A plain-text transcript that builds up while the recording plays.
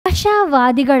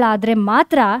ಆಶಾವಾದಿಗಳಾದರೆ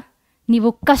ಮಾತ್ರ ನೀವು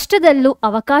ಕಷ್ಟದಲ್ಲೂ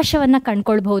ಅವಕಾಶವನ್ನು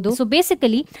ಕಂಡುಕೊಳ್ಬಹುದು. ಸೊ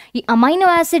ಬೇಸಿಕಲಿ ಈ ಅಮೈನೋ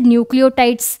ಆಸಿಡ್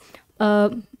ನ್ಯೂಕ್ಲಿಯೋಟೈಡ್ಸ್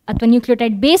ಅಥವಾ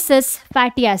ನ್ಯೂಕ್ಲಿಯೋಟೈಡ್ ಬೇಸಸ್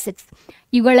ಫ್ಯಾಟಿ ಆಸಿಡ್ಸ್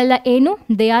ಇವುಗಳೆಲ್ಲ ಏನು?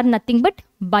 They are nothing but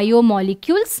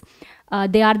biomolecules.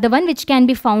 They are the one which can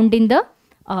be found in the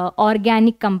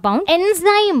organic compound.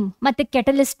 Enzyme ಮತ್ತು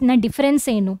ಕೆಟಲಿಸ್ಟ್ನ difference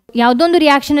ಏನು? ಯಾವುದೊಂದು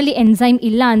ರಿಯಾಕ್ಷನಲ್ಲಿ ಎನ್ಸೈಮ್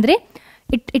ಇಲ್ಲ ಅಂದರೆ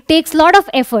it takes lot of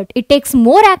effort, it takes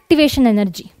more activation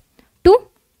energy to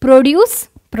produce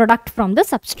product from the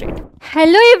substrate.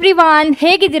 Hello everyone,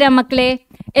 ಹೇಗಿದ್ದೀರಾ ಮಕ್ಕಳೇ?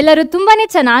 ಎಲ್ಲರೂ ತುಂಬಾ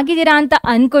ಚೆನ್ನಾಗಿದ್ದೀರಾ ಅಂತ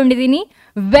ಅಂದ್ಕೊಂಡಿದ್ದೀನಿ.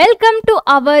 Welcome to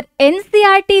our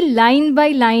NCERT line by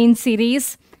line series.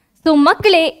 So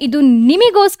ಮಕ್ಕಳೇ, ಇದು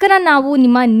ನಿಮಗೋಸ್ಕರ ನಾವು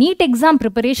ನಿಮ್ಮ ನೀಟ್ ಎಕ್ಸಾಮ್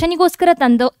ಪ್ರಿಪರೇಷನಿಗೋಸ್ಕರ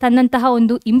ತಂದಂತಹ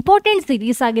ಒಂದು ಇಂಪಾರ್ಟೆಂಟ್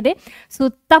ಸೀರೀಸ್ ಆಗಿದೆ. ಸೊ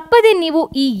ತಪ್ಪದೆ ನೀವು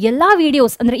ಈ ಎಲ್ಲ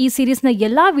ವೀಡಿಯೋಸ್ ಅಂದರೆ ಈ ಸೀರೀಸ್ನ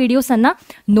ಎಲ್ಲ ವೀಡಿಯೋಸನ್ನು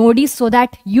ನೋಡಿ, so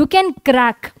that you can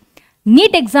crack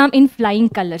NEET exam in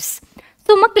flying colours.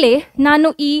 So ಮಕ್ಕಳೇ, ನಾನು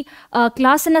ಈ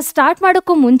ಕ್ಲಾಸನ್ನು ಸ್ಟಾರ್ಟ್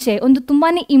ಮಾಡೋಕ್ಕೂ ಮುಂಚೆ ಒಂದು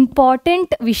ತುಂಬಾ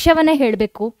ಇಂಪಾರ್ಟೆಂಟ್ ವಿಷಯವನ್ನು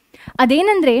ಹೇಳಬೇಕು.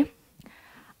 ಅದೇನೆಂದರೆ,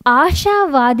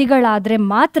 ಆಶಾವಾದಿಗಳಾದರೆ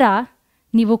ಮಾತ್ರ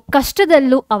ನೀವು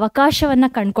ಕಷ್ಟದಲ್ಲೂ ಅವಕಾಶವನ್ನು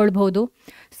ಕಂಡುಕೊಳ್ಬಹುದು.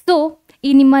 ಸೊ ಈ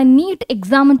ನಿಮ್ಮ ನೀಟ್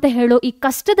ಎಕ್ಸಾಮ್ ಅಂತ ಹೇಳೋ ಈ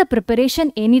ಕಷ್ಟದ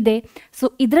ಪ್ರಿಪರೇಷನ್ ಏನಿದೆ, ಸೊ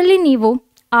ಇದರಲ್ಲಿ ನೀವು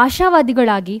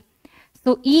ಆಶಾವಾದಿಗಳಾಗಿ,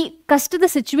 ಸೊ ಈ ಕಷ್ಟದ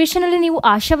ಸಿಚುವೇಷನಲ್ಲಿ ನೀವು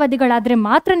ಆಶಾವಾದಿಗಳಾದರೆ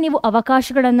ಮಾತ್ರ ನೀವು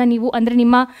ಅವಕಾಶಗಳನ್ನು ನೀವು ಅಂದರೆ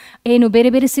ನಿಮ್ಮ ಏನು ಬೇರೆ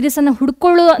ಬೇರೆ ಸೀರೀಸನ್ನು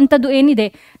ಹುಡ್ಕೊಳ್ಳೋ ಅಂಥದ್ದು ಏನಿದೆ,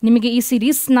 ನಿಮಗೆ ಈ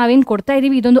ಸೀರೀಸ್ ನಾವೇನು ಕೊಡ್ತಾ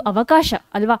ಇದ್ದೀವಿ ಇದೊಂದು ಅವಕಾಶ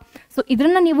ಅಲ್ವಾ. ಸೊ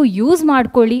ಇದನ್ನು ನೀವು ಯೂಸ್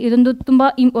ಮಾಡ್ಕೊಳ್ಳಿ. ಇದೊಂದು ತುಂಬ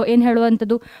ಏನು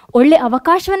ಹೇಳುವಂಥದ್ದು ಒಳ್ಳೆ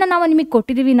ಅವಕಾಶವನ್ನು ನಾವು ನಿಮಗೆ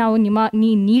ಕೊಟ್ಟಿದ್ದೀವಿ, ನಾವು ನಿಮ್ಮ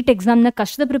ನೀಟ್ ಎಕ್ಸಾಮ್ನ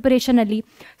ಕಷ್ಟದ ಪ್ರಿಪರೇಷನಲ್ಲಿ.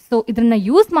 ಸೊ ಇದನ್ನು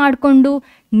ಯೂಸ್ ಮಾಡಿಕೊಂಡು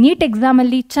ನೀಟ್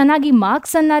ಎಕ್ಸಾಮಲ್ಲಿ ಚೆನ್ನಾಗಿ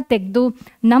ಮಾರ್ಕ್ಸನ್ನು ತೆಗೆದು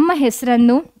ನಮ್ಮ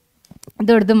ಹೆಸರನ್ನು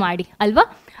ದೊಡ್ಡದು ಮಾಡಿ ಅಲ್ವಾ.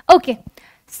 ಓಕೆ,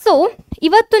 ಸೊ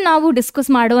ಇವತ್ತು ನಾವು ಡಿಸ್ಕಸ್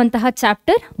ಮಾಡುವಂತಹ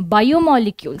chapter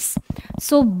biomolecules.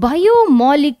 So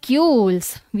biomolecules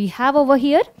we have over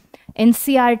here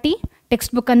NCERT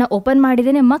text ಬುಕ್ಕನ್ನು ಓಪನ್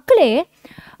ಮಾಡಿದ್ದೇನೆ. ಮಕ್ಕಳೇ,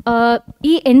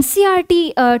 ಈ NCERT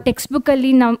ಟೆಕ್ಸ್ಟ್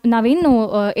ಬುಕ್ಕಲ್ಲಿ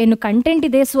ನಾವೇನು ಕಂಟೆಂಟ್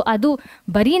ಇದೆ, ಸೊ ಅದು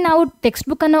ಬರೀ ನಾವು ಟೆಕ್ಸ್ಟ್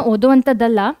ಬುಕ್ಕನ್ನು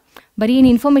ಓದುವಂಥದ್ದಲ್ಲ, ಬರೀ ಏನು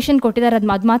ಇನ್ಫಾರ್ಮೇಷನ್ ಕೊಟ್ಟಿದ್ದಾರೆ ಅದು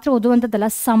ಮಾತ್ರ ಓದುವಂಥದ್ದಲ್ಲ.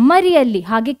 ಸಮ್ಮರಿಯಲ್ಲಿ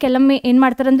ಹಾಗೆ ಕೆಲವೊಮ್ಮೆ ಏನು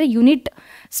ಮಾಡ್ತಾರೆ ಅಂದರೆ ಯೂನಿಟ್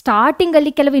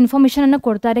ಸ್ಟಾರ್ಟಿಂಗಲ್ಲಿ ಕೆಲವು ಇನ್ಫಾರ್ಮೇಷನನ್ನು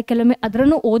ಕೊಡ್ತಾರೆ, ಕೆಲವೊಮ್ಮೆ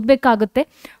ಅದರನ್ನು ಓದಬೇಕಾಗುತ್ತೆ.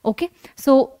 Okay,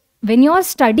 so when you are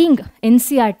studying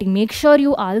NCERT, make sure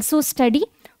you also study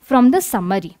from the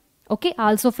summary. Okay,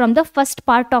 also from the first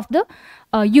part of the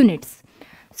units.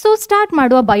 So start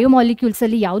ಮಾಡುವ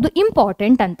ಬಯೋಮಾಲಿಕ್ಯೂಲ್ಸಲ್ಲಿ ಯಾವುದು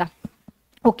ಇಂಪಾರ್ಟೆಂಟ್ ಅಂತ.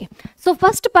 ಓಕೆ, ಸೊ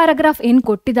ಫಸ್ಟ್ ಪ್ಯಾರಾಗ್ರಾಫ್ ಏನು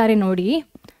ಕೊಟ್ಟಿದ್ದಾರೆ ನೋಡಿ.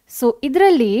 So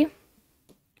ಇದರಲ್ಲಿ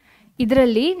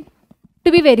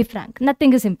to be very frank,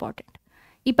 nothing is important.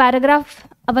 ಈ paragraph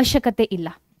ಅವಶ್ಯಕತೆ ಇಲ್ಲ.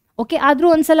 ಓಕೆ, ಆದರೂ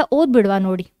ಒಂದ್ಸಲ ಓದ್ಬಿಡುವ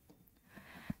ನೋಡಿ.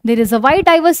 There is a wide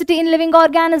diversity in living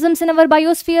organisms in our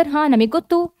biosphere. ಹಾಂ, ನಮಗೆ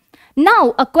ಗೊತ್ತು. Now,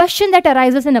 a question that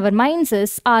arises in our minds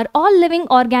is, are all living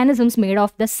organisms made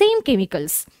of the same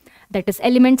chemicals? That is,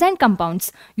 elements and compounds.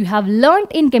 You have learnt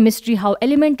in chemistry how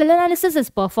elemental analysis is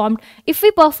performed. If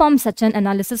we perform such an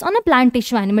analysis on a plant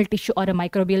tissue, animal tissue or a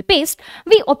microbial paste,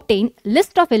 we obtain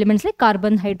list of elements like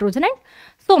carbon, hydrogen and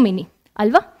so many.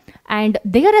 Alva? And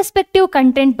their respective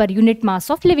content per unit mass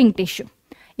of living tissue.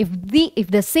 If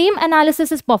the same analysis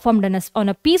is performed on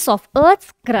a piece of Earth's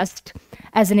crust,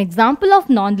 as an example of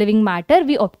non-living matter,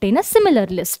 we obtain a similar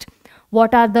list.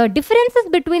 What are the differences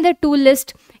between the two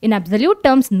lists? In absolute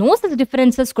terms, no such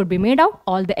differences could be made out.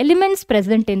 All the elements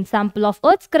present in sample of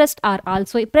Earth's crust are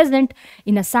also present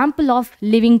in a sample of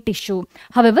living tissue.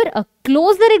 However, a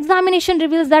closer examination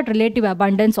reveals that relative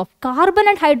abundance of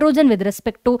carbon and hydrogen with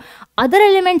respect to other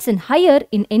elements is higher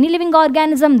in any living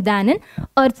organism than in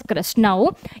Earth's crust. Now,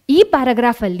 ಈ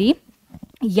paragraph ಅಲ್ಲಿ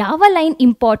ಯಾವ line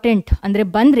important ಅಂದರೆ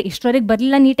ಬಂದರೆ, ಇಷ್ಟವರೆಗೆ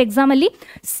ಬರಲಿಲ್ಲ neat ಎಕ್ಸಾಮಲ್ಲಿ,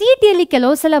 CETಯಲ್ಲಿ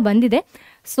ಕೆಲವು ಸಲ ಬಂದಿದೆ.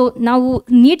 ಸೊ ನಾವು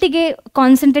ನೀಟಿಗೆ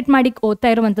ಕಾನ್ಸಂಟ್ರೇಟ್ ಮಾಡಿ ಓದ್ತಾ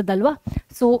ಇರುವಂಥದ್ದಲ್ವಾ.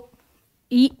 ಸೊ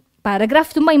ಈ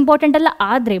ಪ್ಯಾರಾಗ್ರಾಫ್ ತುಂಬ ಇಂಪಾರ್ಟೆಂಟ್ ಅಲ್ಲ,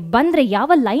 ಆದರೆ ಬಂದರೆ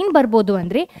ಯಾವ ಲೈನ್ ಬರ್ಬೋದು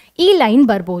ಅಂದರೆ ಈ ಲೈನ್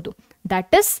ಬರ್ಬೋದು.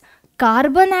 That is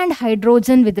carbon and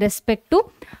hydrogen with respect to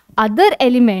other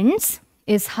elements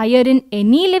is higher in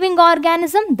any living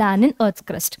organism than in Earth's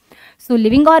crust. So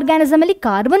living organism ಅಲ್ಲಿ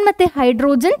ಕಾರ್ಬನ್ ಮತ್ತು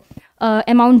ಹೈಡ್ರೋಜನ್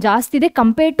ಅಮೌಂಟ್ ಜಾಸ್ತಿ ಇದೆ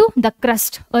compare to the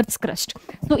crust, earth's crust.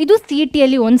 So ಇದು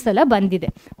CETಯಲ್ಲಿ ಒಂದ್ಸಲ ಬಂದಿದೆ.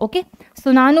 Okay, so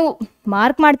ನಾನು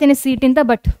mark ಮಾಡ್ತೇನೆ CET ಅಂತ,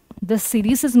 but the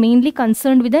series is mainly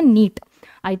concerned with the neat.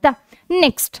 ಆಯಿತಾ?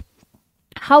 Next,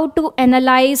 how to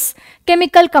analyse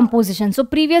chemical composition. So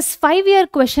previous 5 year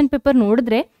question paper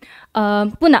ನೋಡಿದ್ರೆ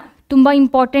ಪುನಃ ತುಂಬ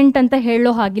ಇಂಪಾರ್ಟೆಂಟ್ ಅಂತ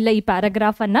ಹೇಳೋ ಹಾಗಿಲ್ಲ ಈ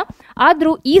ಪ್ಯಾರಾಗ್ರಾಫನ್ನು,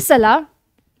 ಆದರೂ ಈ ಸಲ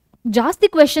ಜಾಸ್ತಿ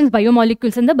ಕ್ವೆಶನ್ಸ್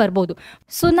ಬಯೋಮಾಲಿಕ್ಯೂಲ್ಸ್ ಅಂತ ಬರ್ಬೋದು.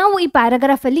 ಸೊ ನಾವು ಈ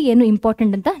ಪ್ಯಾರಾಗ್ರಾಫಲ್ಲಿ ಏನು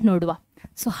ಇಂಪಾರ್ಟೆಂಟ್ ಅಂತ ನೋಡುವ.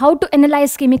 So how to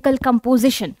analyse chemical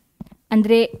composition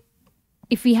ಅಂದರೆ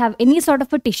if we have any sort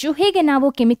of a tissue, ಹೇಗೆ ನಾವು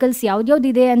ಕೆಮಿಕಲ್ಸ್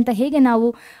ಯಾವ್ದ್ಯಾವ್ದಿದೆ ಅಂತ ಹೇಗೆ ನಾವು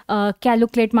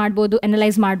ಕ್ಯಾಲ್ಕುಲೇಟ್ ಮಾಡ್ಬೋದು,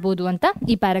 ಅನಲೈಸ್ ಮಾಡ್ಬೋದು ಅಂತ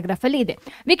ಈ ಪ್ಯಾರಾಗ್ರಾಫಲ್ಲಿ ಇದೆ.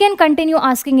 We can continue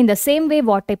asking in the same way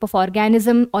what type of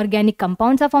organic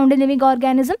compounds are found in living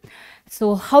organism. So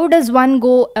how does one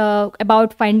go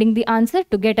about finding the answer?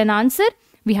 To get an answer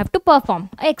we have to perform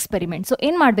a experiment. So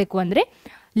ಏನು ಮಾಡಬೇಕು ಅಂದರೆ,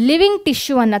 living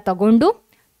tissue ಅನ್ನು ತಗೊಂಡು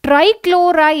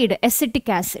ಟ್ರೈಕ್ಲೋರೈಡ್ acetic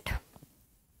acid,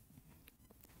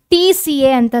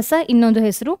 TCA ಅಂತ ಸಹ ಇನ್ನೊಂದು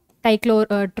ಹೆಸರು,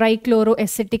 trichloro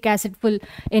acetic acid, full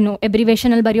ಏನು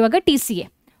ಎಬ್ರಿವೇಷನಲ್ಲಿ ಬರೆಯುವಾಗ TCA.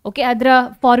 ಓಕೆ, ಅದರ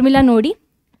ಫಾರ್ಮುಲಾ ನೋಡಿ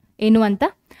ಏನು ಅಂತ.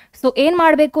 ಸೊ ಏನು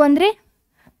ಮಾಡಬೇಕು ಅಂದರೆ,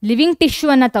 ಲಿವಿಂಗ್ ಟಿಶ್ಯೂ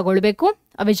ಅನ್ನು ತಗೊಳ್ಬೇಕು,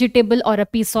 ಅ vegetable R a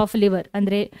piece of liver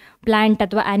ಅಂದರೆ ಪ್ಲಾಂಟ್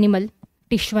ಅಥವಾ ಆ್ಯನಿಮಲ್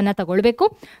ಟಿಶ್ಯೂವನ್ನು ತಗೊಳ್ಬೇಕು,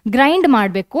 ಗ್ರೈಂಡ್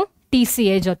ಮಾಡಬೇಕು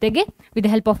TCA ಜೊತೆಗೆ with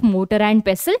help of motor and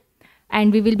pestle,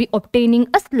 and we will be obtaining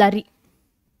a slurry.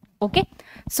 Okay,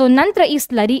 so ನಂತರ ಈ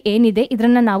ಸ್ಲರಿ ಏನಿದೆ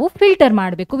ಇದನ್ನು ನಾವು ಫಿಲ್ಟರ್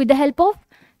ಮಾಡಬೇಕು with the help of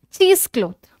cheese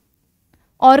cloth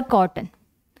R cotton.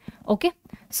 Okay,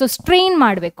 so strain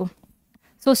ಮಾಡಬೇಕು.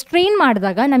 ಸೊ ಸ್ಟ್ರೈನ್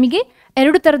ಮಾಡಿದಾಗ ನಮಗೆ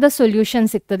 2 ಥರದ ಸೊಲ್ಯೂಷನ್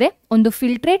ಸಿಗ್ತದೆ, ಒಂದು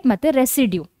ಫಿಲ್ಟ್ರೇಟ್ ಮತ್ತು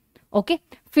ರೆಸಿಡ್ಯೂ. ಓಕೆ,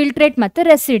 ಫಿಲ್ಟ್ರೇಟ್ ಮತ್ತು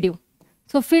ರೆಸಿಡ್ಯೂ.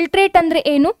 ಸೊ ಫಿಲ್ಟ್ರೇಟ್ ಅಂದರೆ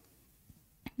ಏನು?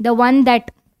 The one that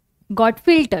got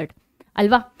filtered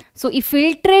ಅಲ್ವಾ. ಸೊ ಈ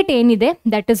ಫಿಲ್ಟ್ರೇಟ್ ಏನಿದೆ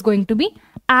that is going to B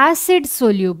acid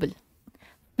soluble.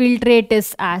 Filtrate is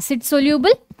acid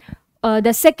soluble. The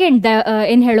second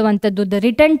ಏನು ಹೇಳುವಂಥದ್ದು, ದ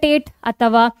ರಿಟಂಟೇಟ್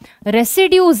ಅಥವಾ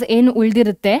ರೆಸಿಡ್ಯೂಸ್ ಏನು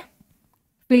ಉಳಿದಿರುತ್ತೆ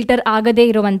ಫಿಲ್ಟರ್ ಆಗದೇ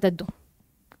ಇರುವಂಥದ್ದು,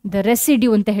 ದ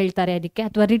ರೆಸಿಡ್ಯೂ ಅಂತ ಹೇಳ್ತಾರೆ ಅದಕ್ಕೆ,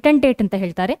 ಅಥವಾ ರಿಟಂಟೇಟ್ ಅಂತ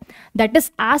ಹೇಳ್ತಾರೆ, ದಟ್ ಇಸ್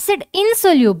ಆಸಿಡ್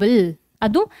ಇನ್ಸೊಲ್ಯೂಬಲ್.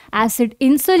 ಅದು ಆಸಿಡ್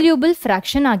ಇನ್ಸೊಲ್ಯೂಬಲ್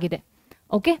ಫ್ರಾಕ್ಷನ್ ಆಗಿದೆ.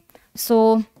 ಓಕೆ, ಸೊ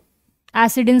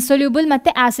ಆಸಿಡ್ ಇನ್ಸೊಲ್ಯೂಬಲ್ ಮತ್ತು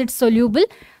ಆಸಿಡ್ ಸೊಲ್ಯೂಬಲ್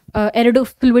ಎರಡು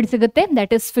ಫ್ಲೂಯಿಡ್ ಸಿಗುತ್ತೆ.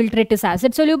 That is filtrate is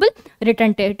acid soluble,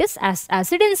 ರಿಟಂಟೇಟ್ is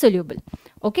acid ಇನ್ಸೊಲ್ಯೂಬಲ್.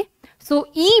 Okay, so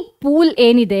ಈ ಪೂಲ್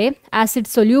ಏನಿದೆ acid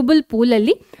soluble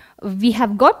ಪೂಲಲ್ಲಿ we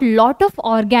have got lot of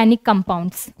organic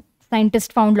compounds.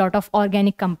 Scientist found lot of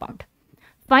organic compound.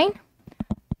 Fine.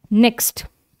 Next,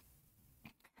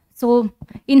 so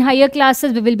in higher classes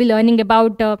we will be learning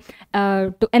about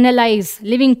to analyze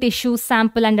living tissue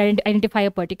sample and identify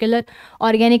a particular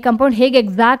organic compound. ಹೇಗೆ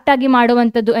exact ಆಗಿ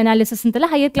ಮಾಡುವಂಥದ್ದು analysis ಅಂತೆಲ್ಲ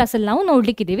higher ಕ್ಲಾಸಲ್ಲಿ ನಾವು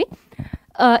ನೋಡ್ಲಿಕ್ಕಿದ್ದೀವಿ.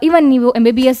 ಇವನ್ ನೀವು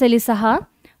MBBS ಅಲ್ಲಿ ಸಹ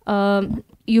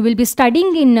you will be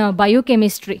studying in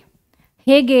biochemistry,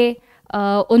 ಹೇಗೆ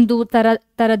ಒಂದು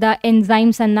ಥರದ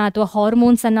ಎನ್ಸೈಮ್ಸನ್ನು ಅಥವಾ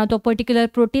ಹಾರ್ಮೋನ್ಸನ್ನು ಅಥವಾ ಪರ್ಟಿಕ್ಯುಲರ್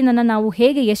ಪ್ರೋಟೀನನ್ನು ನಾವು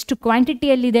ಹೇಗೆ ಎಷ್ಟು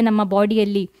ಕ್ವಾಂಟಿಟಿಯಲ್ಲಿದೆ ನಮ್ಮ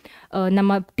ಬಾಡಿಯಲ್ಲಿ,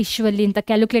 ನಮ್ಮ ಟಿಶ್ಯೂ ಅಲ್ಲಿ ಅಂತ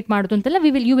ಕ್ಯಾಲ್ಕುಲೇಟ್ ಮಾಡೋದು ಅಂತೆಲ್ಲ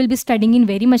you will be studying in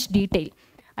very much detail.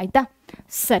 ಆಯಿತಾ?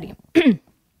 ಸರಿ.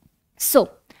 So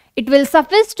it will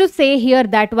ಸಫಿಸ್ to say here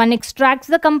that one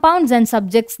extracts the compounds and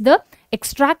subjects the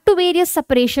extract to various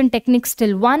separation techniques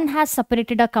till one has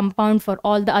separated a compound for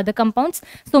all the other compounds.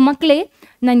 So ಮಕ್ಕಳೇ,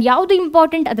 ನಾನು ಯಾವುದು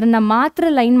important ಅದನ್ನು ಮಾತ್ರ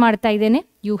line ಮಾಡ್ತಾ ಇದ್ದೇನೆ.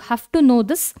 You have to know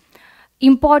this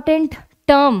important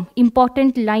term,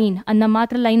 important line ಅನ್ನು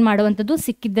ಮಾತ್ರ line ಮಾಡುವಂಥದ್ದು,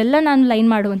 ಸಿಕ್ಕಿದ್ದೆಲ್ಲ ನಾನು ಲೈನ್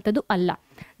ಮಾಡುವಂಥದ್ದು ಅಲ್ಲ.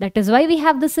 That is why we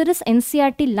have the series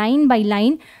NCERT line by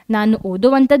line. ನಾನು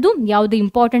ಓದುವಂಥದ್ದು, ಯಾವುದು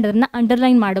ಇಂಪಾರ್ಟೆಂಟ್ ಅದನ್ನು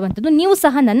ಅಂಡರ್ಲೈನ್ ಮಾಡುವಂಥದ್ದು, ನೀವು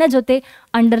ಸಹ ನನ್ನ ಜೊತೆ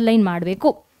ಅಂಡರ್ಲೈನ್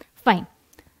ಮಾಡಬೇಕು. Fine.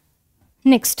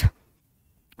 Next,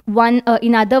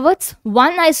 in other words,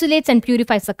 one isolates and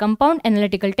purifies a compound.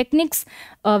 Analytical techniques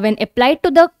when applied to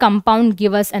the compound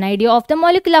give us an idea of the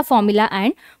molecular formula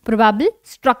and probable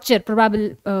structure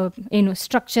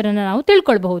ಅನ್ನು ನಾವು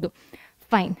ತಿಳ್ಕೊಳ್ಬಹುದು.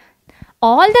 Fine.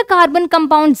 All the carbon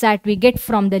compounds that we get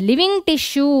from the living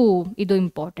tissue, ಇದು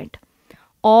important.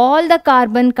 All the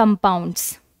carbon compounds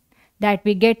that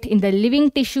we get in the living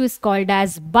tissue is called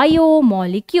as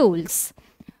biomolecules.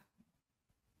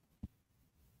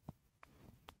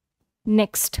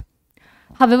 Next,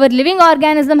 however, living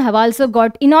organisms have also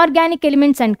got inorganic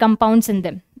elements and compounds in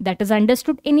them. That is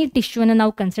understood. Any tissue na now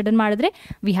consider madre,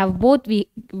 we have both.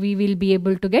 We will be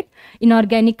able to get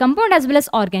inorganic compound as well as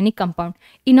organic compound.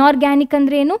 Inorganic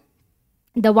andre enu?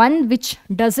 The one which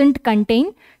doesn't contain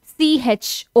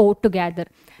CHO together.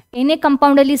 Any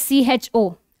compound alli CHO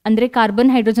andre carbon,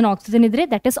 hydrogen, oxygen idre,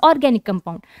 that is organic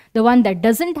compound. The one that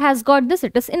doesn't has got this,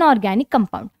 it is inorganic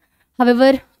compound.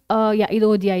 However, idu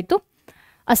odi aitu.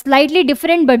 A slightly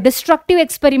different but destructive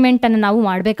experiment ಅನ್ನು ನಾವು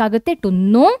ಮಾಡಬೇಕಾಗುತ್ತೆ to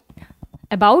know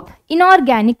about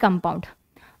inorganic compound.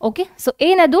 Okay, so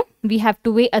ಏನದು? We have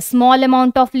to way a small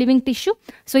amount of living tissue.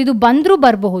 So ಇದು ಬಂದರೂ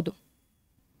ಬರಬಹುದು.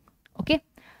 Okay,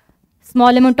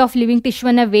 small amount of living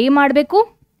ಟಿಶ್ಯೂವನ್ನು way ಮಾಡಬೇಕು,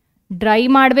 dry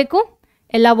ಮಾಡಬೇಕು,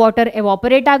 ಎಲ್ಲ ವಾಟರ್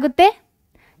ಎವಾಪರೇಟ್ ಆಗುತ್ತೆ.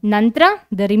 ನಂತರ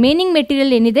ದ ರಿಮೈನಿಂಗ್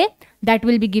ಮೆಟೀರಿಯಲ್ ಏನಿದೆ that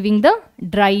will be giving the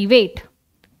dry wait.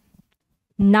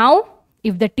 Now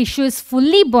if the tissue is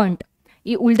fully burned,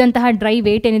 ಈ ಉಳಿದಂತಹ ಡ್ರೈ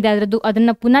ವೇಟ್ ಏನಿದೆ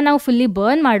ಅದನ್ನು ಪುನಃ ನಾವು ಫುಲ್ಲಿ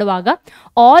ಬರ್ನ್ ಮಾಡುವಾಗ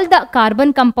all the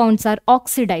carbon compounds R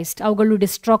oxidised, ಅವುಗಳು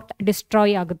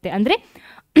ಡಿಸ್ಟ್ರಾಯ್ ಆಗುತ್ತೆ, ಅಂದರೆ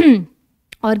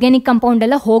ಆರ್ಗ್ಯಾನಿಕ್ ಕಂಪೌಂಡ್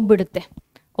ಎಲ್ಲ ಹೋಗ್ಬಿಡುತ್ತೆ.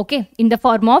 Okay, in the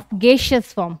form of gaseous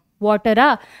form,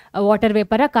 water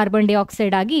ವೇಪರ carbon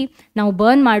dioxide ಆಗಿ ನಾವು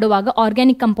ಬರ್ನ್ ಮಾಡುವಾಗ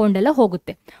ಆರ್ಗ್ಯಾನಿಕ್ ಕಂಪೌಂಡ್ ಎಲ್ಲ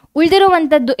ಹೋಗುತ್ತೆ.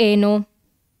 ಉಳಿದಿರುವಂಥದ್ದು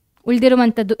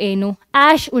ಏನು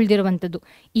ಆ್ಯಶ್ ಉಳಿದಿರುವಂಥದ್ದು.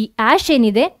 ಈ ಆ್ಯಶ್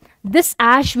ಏನಿದೆ, this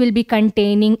ash will be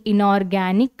containing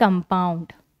inorganic compound.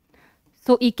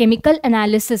 So ಈ ಕೆಮಿಕಲ್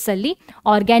ಅನಾಲಿಸಿಸಲ್ಲಿ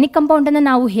ಆರ್ಗ್ಯಾನಿಕ್ ಕಂಪೌಂಡನ್ನು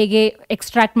ನಾವು ಹೇಗೆ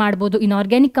ಎಕ್ಸ್ಟ್ರಾಕ್ಟ್ ಮಾಡ್ಬೋದು,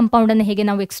 ಇನ್ಆರ್ಗ್ಯಾನಿಕ್ ಕಂಪೌಂಡನ್ನು ಹೇಗೆ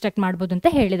ನಾವು ಎಕ್ಸ್ಟ್ರಾಕ್ಟ್ ಮಾಡ್ಬೋದು ಅಂತ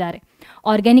ಹೇಳಿದ್ದಾರೆ.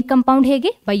 ಆರ್ಗ್ಯಾನಿಕ್ ಕಂಪೌಂಡ್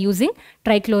ಹೇಗೆ? By using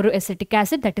ಟ್ರೈಕ್ಲೋರೋಎಸಿಟಿಕ್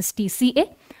acid, that is TCA.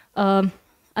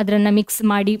 ಅದನ್ನು ಮಿಕ್ಸ್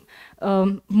ಮಾಡಿ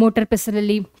ಮೋಟರ್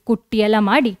ಪೆಸರಲ್ಲಿ ಕುಟ್ಟಿ ಎಲ್ಲ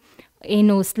ಮಾಡಿ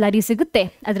ಏನು ಸ್ಲರಿ ಸಿಗುತ್ತೆ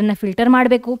ಅದನ್ನು ಫಿಲ್ಟರ್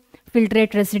ಮಾಡಬೇಕು.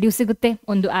 ಫಿಲ್ಟ್ರೇಟ್ ರೆಸಿಡ್ಯೂ ಸಿಗುತ್ತೆ,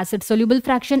 ಒಂದು acid soluble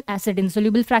fraction, acid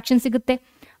ಇನ್ಸೊಲ್ಯೂಬಲ್ fraction ಸಿಗುತ್ತೆ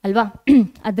ಅಲ್ವಾ.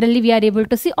 ಅದರಲ್ಲಿ we are able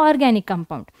to C organic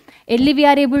compound. ಎಲ್ಲಿ we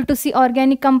are able to C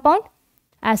organic compound?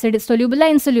 Acid ಸೊಲ್ಯೂಬಲಾ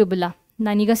ಇನ್ಸೊಲ್ಯೂಬಲಾ?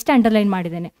 ನಾನೀಗಷ್ಟೇ underline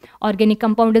ಮಾಡಿದ್ದೇನೆ. Organic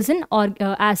compound is in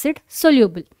acid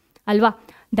soluble ಅಲ್ವಾ.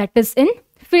 ದಟ್ ಇಸ್ ಇನ್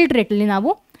ಫಿಲ್ಟ್ರೇಟಲ್ಲಿ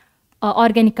ನಾವು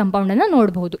organic ಕಂಪೌಂಡನ್ನು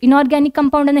ನೋಡಬಹುದು. Inorganic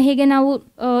ಕಂಪೌಂಡನ್ನು ಹೇಗೆ ನಾವು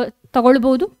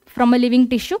ತಗೊಳ್ಬೋದು from a living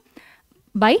tissue?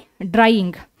 By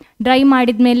drying. Dry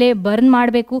ಮಾಡಿದ ಮೇಲೆ ಬರ್ನ್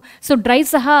ಮಾಡಬೇಕು. ಸೊ ಡ್ರೈ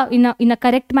ಸಹ ಇನ್ ಅ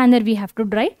correct manner we have to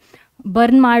dry.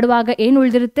 Burn ಮಾಡುವಾಗ ಏನು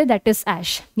ಉಳಿದಿರುತ್ತೆ? That is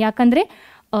ash. ಯಾಕಂದರೆ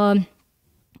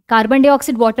ಕಾರ್ಬನ್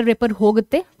ಡೈಆಕ್ಸೈಡ್ ವಾಟರ್ ವೇಪರ್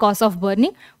ಹೋಗುತ್ತೆ ಕಾಸ್ ಆಫ್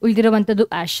ಬರ್ನಿಂಗ್, ಉಳಿದಿರುವಂಥದ್ದು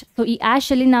ಆ್ಯಶ್. ಸೊ ಈ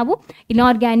ಆ್ಯಶಲ್ಲಿ ನಾವು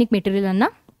ಇನ್ಆರ್ಗ್ಯಾನಿಕ್ ಮೆಟೀರಿಯಲನ್ನು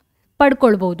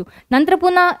ಪಡ್ಕೊಳ್ಬೋದು. ನಂತರ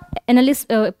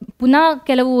ಪುನಃ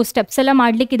ಕೆಲವು ಸ್ಟೆಪ್ಸ್ ಎಲ್ಲ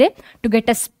ಮಾಡಲಿಕ್ಕಿದೆ to get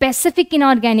a specific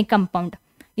inorganic compound.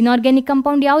 Inorganic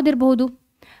compound ಯಾವುದಿರಬಹುದು?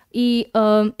 ಈ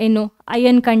ಏನು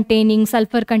iron containing,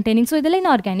 sulphur containing, so ಇದೆಲ್ಲ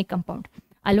ಇನ್ಆರ್ಗ್ಯಾನಿಕ್ ಕಂಪೌಂಡ್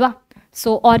ಅಲ್ವಾ. ಸೊ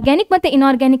ಆರ್ಗ್ಯಾನಿಕ್ ಮತ್ತು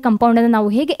ಇನ್ಆರ್ಗ್ಯಾನಿಕ್ ಕಂಪೌಂಡನ್ನು ನಾವು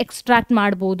ಹೇಗೆ ಎಕ್ಸ್ಟ್ರಾಕ್ಟ್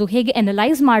ಮಾಡ್ಬೋದು, ಹೇಗೆ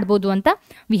ಅನಲೈಸ್ ಮಾಡ್ಬೋದು ಅಂತ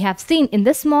we have seen in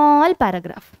the small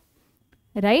paragraph,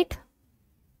 right?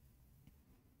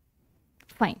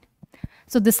 Fine.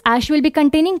 So this ash will be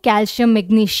containing calcium,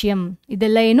 magnesium,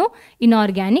 ಇದೆಲ್ಲ ಏನು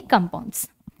inorganic compounds.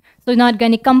 So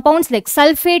inorganic compounds like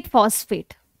sulphate,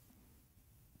 phosphate,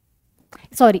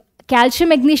 calcium,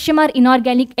 magnesium R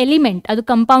inorganic element. ಅದು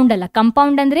compound ಅಲ್ಲ.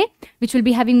 Compound ಅಂದರೆ which will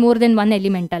be having more than one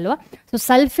element ಅಲ್ವಾ. So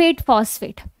sulphate,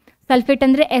 phosphate. Sulphate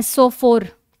ಅಂದರೆ SO4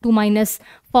 2-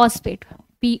 phosphate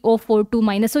PO4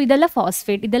 2-. So ಇದೆಲ್ಲ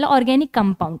phosphate, ಇದೆಲ್ಲ organic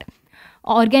compound.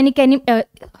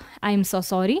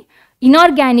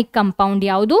 Inorganic compound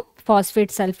ಯಾವುದು?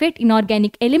 Phosphate, sulphate.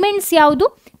 Inorganic elements ಯಾವುದು?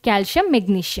 Calcium,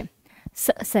 magnesium.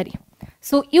 ಸರಿ.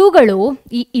 ಸೊ ಇವುಗಳು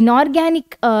ಈ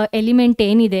ಇನ್ಆರ್ಗ್ಯಾನಿಕ್ ಎಲಿಮೆಂಟ್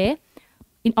ಏನಿದೆ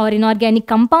ಆರ್ ಇನ್ಆರ್ಗ್ಯಾನಿಕ್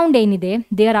ಕಂಪೌಂಡ್ ಏನಿದೆ,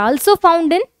 they are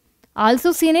also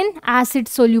seen in acid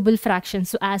soluble fraction.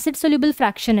 So acid soluble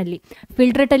ಫ್ರಾಕ್ಷನಲ್ಲಿ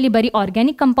ಫಿಲ್ಟ್ರೇಟಲ್ಲಿ ಬರೀ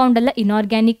ಆರ್ಗ್ಯಾನಿಕ್ ಕಂಪೌಂಡ್ ಅಲ್ಲ,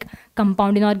 ಇನ್ಆರ್ಗ್ಯಾನಿಕ್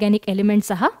ಕಂಪೌಂಡ್, ಇನ್ಆರ್ಗ್ಯಾನಿಕ್ ಎಲಿಮೆಂಟ್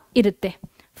ಸಹ ಇರುತ್ತೆ.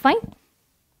 Fine.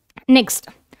 Next,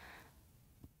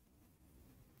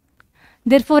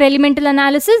 therefore elemental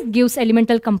analysis gives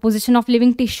elemental composition of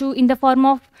living tissue in the form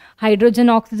of hydrogen,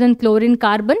 oxygen, chlorine,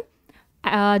 carbon.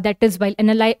 That is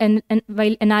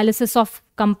while analysis of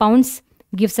compounds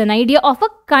gives an idea of a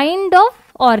kind of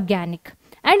organic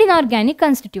and inorganic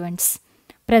constituents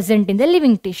present in the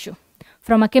living tissue.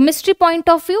 From a chemistry point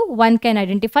of view, one can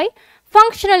identify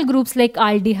functional groups like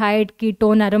aldehyde,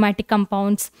 ketone, aromatic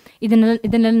compounds.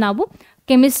 ಇದನ್ನೆಲ್ಲ ನಾವು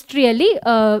ಕೆಮಿಸ್ಟ್ರಿಯಲ್ಲಿ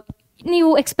ನೀವು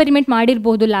experiment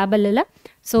ಮಾಡಿರ್ಬೋದು ಲ್ಯಾಬಲ್ಲೆಲ್ಲ.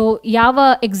 So ಯಾವ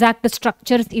exact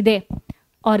structures ಇದೆ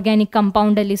organic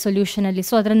ಕಂಪೌಂಡಲ್ಲಿ, ಸೊಲ್ಯೂಷನಲ್ಲಿ,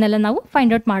 so ಅದನ್ನೆಲ್ಲ ನಾವು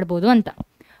find out ಮಾಡ್ಬೋದು ಅಂತ.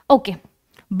 Okay,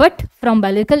 but from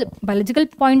biological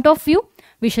point of view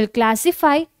we shall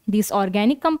classify these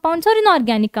organic compounds or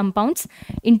inorganic compounds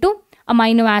into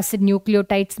amino acid,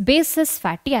 nucleotides, bases,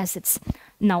 fatty acids.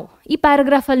 Now, ಈ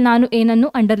ಪ್ಯಾರಾಗ್ರಾಫಲ್ಲಿ ನಾನು ಏನನ್ನು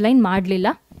underline ಮಾಡಲಿಲ್ಲ.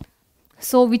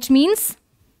 So which means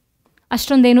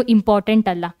ಅಷ್ಟೊಂದೇನು important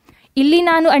ಅಲ್ಲ. ಇಲ್ಲಿ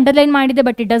ನಾನು underline ಮಾಡಿದೆ,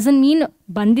 ಬಟ್ ಇಟ್ ಡಸಂಟ್ ಮೀನ್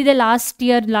ಬಂದಿದೆ last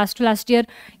year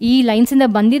ಈ ಲೈನ್ಸಿಂದ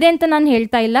ಬಂದಿದೆ ಅಂತ ನಾನು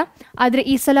ಹೇಳ್ತಾ ಇಲ್ಲ. ಆದರೆ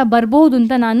ಈ ಸಲ ಬರ್ಬೋದು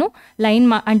ಅಂತ ನಾನು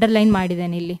ಅಂಡರ್ಲೈನ್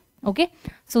ಮಾಡಿದ್ದೇನೆ ಇಲ್ಲಿ. Okay,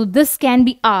 so this can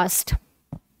be asked.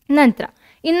 ನಂತರ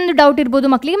ಇನ್ನೊಂದು ಡೌಟ್ ಇರ್ಬೋದು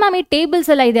ಮಕ್ಕಳಿಗೆ, ಮ್ಯಾಮ್ ಈ ಟೇಬಲ್ಸ್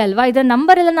ಎಲ್ಲ ಇದೆ ಅಲ್ವಾ, ಇದರ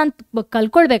ನಂಬರ್ ಎಲ್ಲ ನಾನು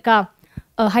ಕಲ್ಕೊಳ್ಬೇಕಾ?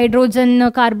 ಹೈಡ್ರೋಜನ್,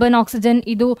 ಕಾರ್ಬನ್, ಆಕ್ಸಿಜನ್,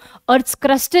 ಇದು ಅರ್ತ್ಸ್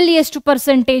ಕ್ರಸ್ಟಲ್ಲಿ ಎಷ್ಟು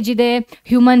ಪರ್ಸೆಂಟೇಜ್ ಇದೆ,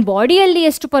 ಹ್ಯೂಮನ್ ಬಾಡಿಯಲ್ಲಿ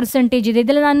ಎಷ್ಟು ಪರ್ಸೆಂಟೇಜ್ ಇದೆ,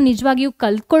 ಇದೆಲ್ಲ ನಾನು ನಿಜವಾಗಿಯೂ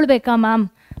ಕಲ್ತ್ಕೊಳ್ಬೇಕಾ ಮ್ಯಾಮ್?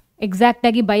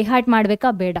 ಎಕ್ಸಾಕ್ಟಾಗಿ ಬೈ ಹಾರ್ಟ್ ಮಾಡಬೇಕಾ?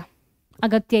 ಬೇಡ,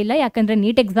 ಅಗತ್ಯ ಇಲ್ಲ. ಯಾಕಂದರೆ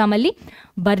ನೀಟ್ ಎಕ್ಸಾಮಲ್ಲಿ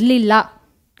ಬರಲಿಲ್ಲ,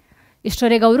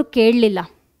 ಇಷ್ಟವರೆಗೆ ಅವರು ಕೇಳಲಿಲ್ಲ.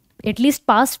 At least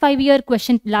past 5 year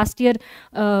question, last year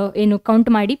ಏನು ಕೌಂಟ್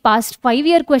ಮಾಡಿ ಪಾಸ್ಟ್ 5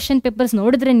 ಇಯರ್ ಕ್ವೆಶನ್ ಪೇಪರ್ಸ್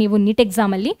ನೋಡಿದ್ರೆ ನೀವು ನೀಟ್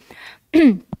ಎಕ್ಸಾಮಲ್ಲಿ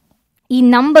ಈ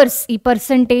ನಂಬರ್ಸ್, ಈ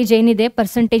ಪರ್ಸೆಂಟೇಜ್ ಏನಿದೆ,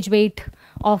 percentage weight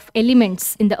of elements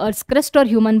in the earth's crust R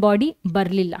human body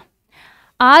ಬರಲಿಲ್ಲ.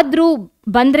 ಆದರೂ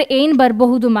ಬಂದರೆ ಏನು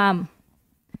ಬರಬಹುದು ಮ್ಯಾಮ್?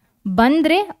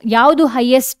 ಬಂದರೆ ಯಾವುದು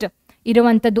ಹೈಯೆಸ್ಟ್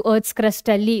ಇರುವಂಥದ್ದು ಅರ್ತ್ಸ್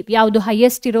ಕ್ರಸ್ಟಲ್ಲಿ, ಯಾವುದು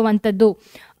ಹೈಯೆಸ್ಟ್ ಇರುವಂಥದ್ದು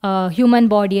ಹ್ಯೂಮನ್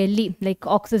ಬಾಡಿಯಲ್ಲಿ, ಲೈಕ್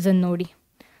ಆಕ್ಸಿಜನ್ ನೋಡಿ.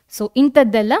 ಸೊ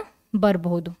ಇಂಥದ್ದೆಲ್ಲ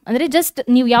ಬರಬಹುದು. ಅಂದರೆ ಜಸ್ಟ್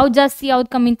ನೀವು ಯಾವ್ದು ಜಾಸ್ತಿ ಯಾವ್ದು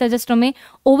ಕಮ್ಮಿ ಅಂತ ಜಸ್ಟ್ ಒಮ್ಮೆ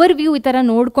ಓವರ್ ವ್ಯೂ ಈ ಥರ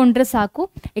ನೋಡಿಕೊಂಡ್ರೆ ಸಾಕು.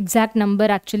 ಎಕ್ಸಾಕ್ಟ್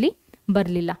ನಂಬರ್ ಆ್ಯಕ್ಚುಲಿ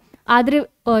ಬರಲಿಲ್ಲ. ಆದರೆ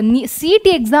CET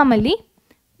ಎಕ್ಸಾಮಲ್ಲಿ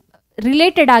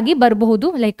ರಿಲೇಟೆಡ್ ಆಗಿ ಬರಬಹುದು.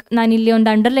 ಲೈಕ್ ನಾನು ಇಲ್ಲಿ ಒಂದು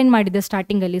ಅಂಡರ್ಲೈನ್ ಮಾಡಿದ್ದೆ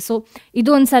ಸ್ಟಾರ್ಟಿಂಗಲ್ಲಿ. ಸೊ ಇದು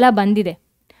ಒಂದು ಸಲ ಬಂದಿದೆ,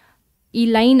 ಈ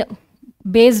ಲೈನ್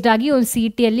ಬೇಸ್ಡ್ ಆಗಿ ಒಂದು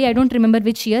CETಯಲ್ಲಿ, I don't remember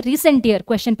which year, recent year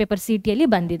question paper CETಯಲ್ಲಿ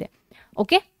ಬಂದಿದೆ.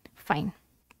 Okay fine.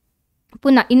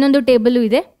 ಪುನಃ ಇನ್ನೊಂದು ಟೇಬಲು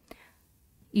ಇದೆ,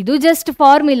 ಇದು ಜಸ್ಟ್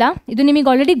ಫಾರ್ಮುಲಾ, ಇದು ನಿಮಗೆ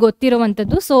ಆಲ್ರೆಡಿ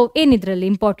ಗೊತ್ತಿರುವಂಥದ್ದು. ಸೊ ಏನಿದ್ರಲ್ಲಿ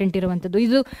ಇಂಪಾರ್ಟೆಂಟ್ ಇರುವಂಥದ್ದು,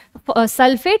 ಇದು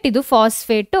ಸಲ್ಫೇಟ್, ಇದು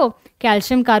ಫಾಸ್ಫೇಟು,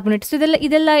 ಕ್ಯಾಲ್ಶಿಯಂ ಕಾರ್ಬೋನೇಟ್. ಸೊ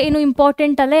ಇದೆಲ್ಲ ಏನು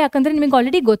ಇಂಪಾರ್ಟೆಂಟ್ ಅಲ್ಲ, ಯಾಕಂದರೆ ನಿಮಗೆ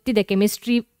ಆಲ್ರೆಡಿ ಗೊತ್ತಿದೆ.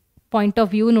 ಕೆಮಿಸ್ಟ್ರಿ ಪಾಯಿಂಟ್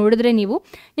ಆಫ್ ವ್ಯೂ ನೋಡಿದ್ರೆ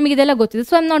ನಿಮಗೆ ಇದೆಲ್ಲ ಗೊತ್ತಿದೆ.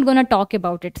 So I am not gonna talk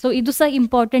about it. So ಇದು ಸಹ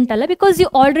ಇಂಪಾರ್ಟೆಂಟ್ ಅಲ್ಲ, because you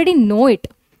already no it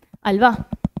ಅಲ್ವಾ.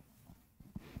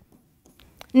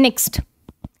 Next,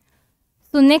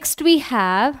 so next we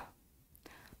have,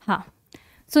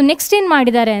 so next ಏನು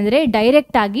ಮಾಡಿದ್ದಾರೆ ಅಂದರೆ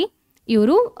ಡೈರೆಕ್ಟಾಗಿ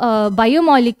ಇವರು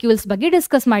ಬಯೋಮಾಲಿಕ್ಯೂಲ್ಸ್ ಬಗ್ಗೆ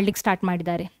ಡಿಸ್ಕಸ್ ಮಾಡ್ಲಿಕ್ಕೆ ಸ್ಟಾರ್ಟ್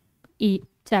ಮಾಡಿದ್ದಾರೆ ಈ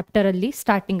ಚಾಪ್ಟರಲ್ಲಿ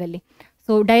ಸ್ಟಾರ್ಟಿಂಗಲ್ಲಿ.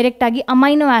 ಸೊ ಡೈರೆಕ್ಟಾಗಿ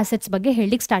ಅಮೈನೋ ಆ್ಯಸಿಡ್ಸ್ ಬಗ್ಗೆ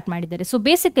ಹೇಳಲಿಕ್ಕೆ ಸ್ಟಾರ್ಟ್ ಮಾಡಿದ್ದಾರೆ. ಸೊ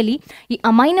ಬೇಸಿಕಲಿ ಈ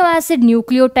ಅಮೈನೋ ಆ್ಯಸಿಡ್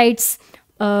ನ್ಯೂಕ್ಲಿಯೋಟೈಡ್ಸ್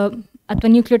ಅಥವಾ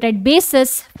ನ್ಯೂಕ್ಲಿಯೋಟೈಡ್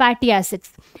ಬೇಸಸ್, ಫ್ಯಾಟಿ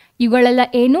ಆ್ಯಸಿಡ್ಸ್, ಇವುಗಳೆಲ್ಲ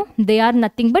ಏನು, they are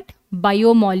nothing but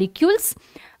biomolecules.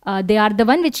 They are the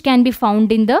one which can be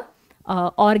found in the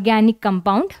organic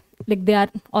compound, like they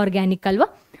are organic ಅಲ್ವಾ.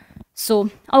 So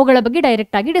ಅವುಗಳ ಬಗ್ಗೆ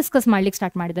ಡೈರೆಕ್ಟಾಗಿ discuss ಮಾಡ್ಲಿಕ್ಕೆ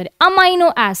start ಮಾಡಿದ್ದಾರೆ. Amino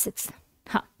acids,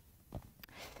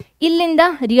 ಇಲ್ಲಿಂದ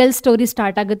ರಿಯಲ್ ಸ್ಟೋರಿ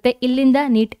ಸ್ಟಾರ್ಟ್ ಆಗುತ್ತೆ. ಇಲ್ಲಿಂದ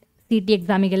NEET CET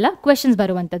ಎಕ್ಸಾಮಿಗೆಲ್ಲ ಕ್ವೆಶನ್ಸ್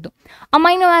ಬರುವಂಥದ್ದು.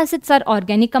 Amino acids R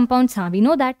organic compounds, we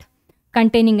know that,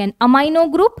 containing an amino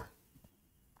group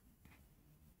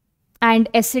and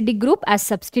acidic group as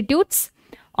substitutes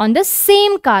on the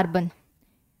same carbon.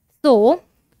 So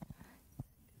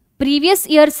previous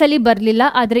ಇಯರ್ಸಲ್ಲಿ ಬರಲಿಲ್ಲ,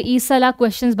 ಆದರೆ ಈ ಸಲ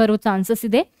questions ಬರೋ chances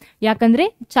ಇದೆ. ಯಾಕಂದರೆ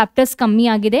ಚಾಪ್ಟರ್ಸ್ ಕಮ್ಮಿ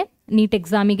ಆಗಿದೆ NEET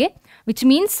ಎಕ್ಸಾಮಿಗೆ, ವಿಚ್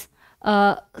ಮೀನ್ಸ್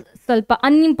ಸ್ವಲ್ಪ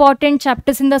ಅನ್ಇಂಪಾರ್ಟೆಂಟ್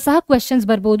ಚಾಪ್ಟರ್ಸಿಂದ ಸಹ ಕ್ವೆಶನ್ಸ್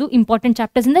ಬರ್ಬೋದು, ಇಂಪಾರ್ಟೆಂಟ್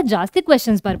ಚಾಪ್ಟರ್ಸಿಂದ ಜಾಸ್ತಿ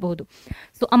ಕ್ವೆಶನ್ಸ್ ಬರ್ಬೋದು.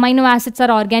 So amino acids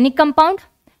R organic compound,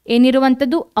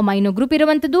 ಏನಿರುವಂಥದ್ದು, amino group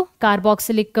ಇರುವಂಥದ್ದು,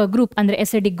 ಕಾರ್ಬಾಕ್ಸಿಲಿಕ್ ಗ್ರೂಪ್ ಅಂದರೆ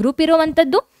ಎಸಿಡಿಕ್ ಗ್ರೂಪ್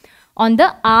ಇರುವಂಥದ್ದು on the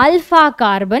alpha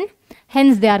carbon,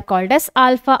 hence they are called as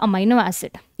alpha amino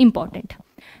acid. Important.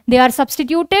 They are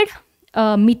substituted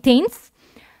methanes.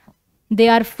 They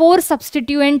are 4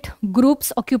 substituent groups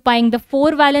occupying the 4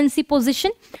 valency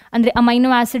position. ಅಂದರೆ amino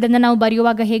acid ಅನ್ನು ನಾವು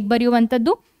ಬರೆಯುವಾಗ ಹೇಗೆ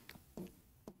ಬರೆಯುವಂಥದ್ದು,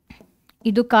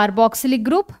 ಇದು carboxylic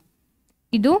group,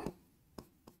 ಇದು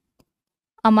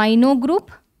amino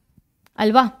group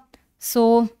ಅಲ್ವಾ. So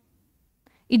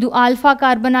ಇದು alpha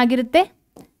carbon ಆಗಿರುತ್ತೆ,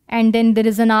 and then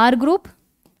there is an R group,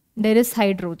 there is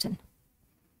hydrogen.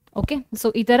 Okay, so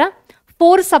ಈ ಥರ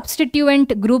 4 substituent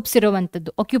groups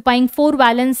ಇರುವಂಥದ್ದು, occupying 4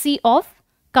 valency of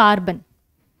carbon.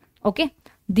 Okay,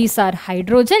 these are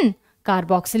hydrogen,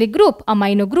 carboxylic group,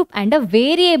 amino group and a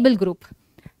variable group.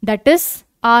 That is,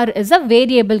 R is a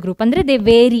variable group. Andre they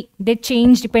vary, they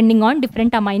change depending on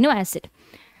different amino acid.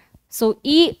 So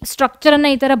ಈ structure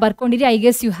ಅನ್ನ ಈ ಥರ ಬರ್ಕೊಂಡಿರಿ. I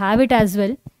guess you have it as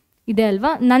well. ಇದೆ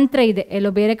ಅಲ್ವಾ, ನಂತರ ಇದೆ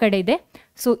ಎಲ್ಲೋ ಬೇರೆ ಕಡೆ ಇದೆ.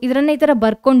 ಸೊ ಇದರನ್ನ ಈ ಥರ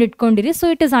ಬರ್ಕೊಂಡು ಇಟ್ಕೊಂಡಿರಿ. ಸೊ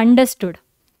ಇಟ್ ಇಸ್ ಅಂಡರ್ಸ್ಟುಡ್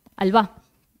ಅಲ್ವಾ.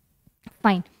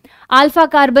 ಫೈನ್. ಆಲ್ಫಾ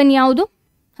ಕಾರ್ಬನ್ ಯಾವುದು,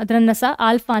 ಅದನ್ನು ಸಹ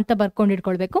ಆಲ್ಫಾ ಅಂತ ಬರ್ಕೊಂಡು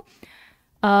ಇಟ್ಕೊಳ್ಬೇಕು.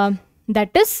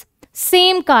 ದಟ್ ಇಸ್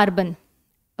ಸೇಮ್ ಕಾರ್ಬನ್,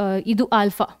 ಇದು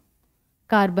ಆಲ್ಫಾ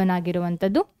ಕಾರ್ಬನ್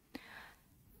ಆಗಿರುವಂಥದ್ದು.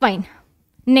 Fine.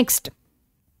 Next,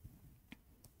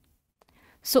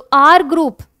 so R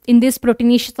group in this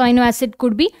ಪ್ರೋಟೀನಿಯಸ್ amino acid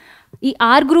could be, ಈ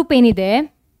ಆರ್ ಗ್ರೂಪ್ ಏನಿದೆ,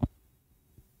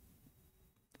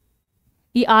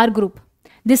 ಈ R group,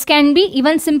 this can be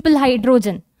even simple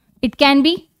hydrogen, it can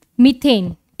be methane,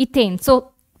 ethane. So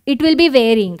it will be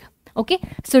varying. Okay,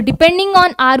 so depending on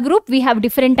R group we have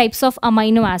different types of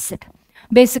amino acid.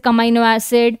 Basic amino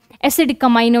acid, acidic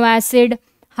amino acid,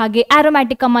 hage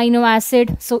aromatic amino acid.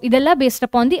 So idella based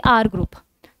upon the R group.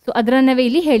 So adranave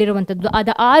illi heliruvanthaddu,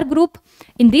 the R group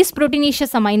in this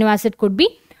proteinaceous amino acid could be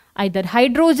either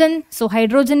hydrogen. So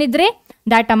hydrogen idre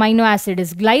that amino acid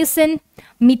is glycine.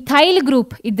 Methyl group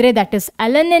idre that is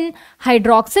alanine.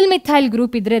 Hydroxyl methyl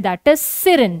group idre that is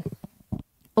serine.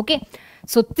 Okay,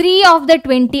 so 3 of the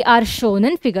 20 are shown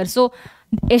in figure. So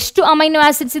ಎಷ್ಟು amino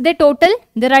acids ಇದೆ total,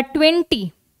 there are 20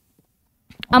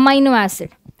 amino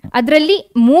acid. ಅದರಲ್ಲಿ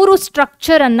 3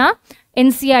 structure ಅನ್ನ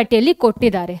NCERT ಅಲ್ಲಿ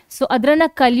ಕೊಟ್ಟಿದ್ದಾರೆ. So ಅದನ್ನ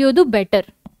ಕಲಿಯೋದು better.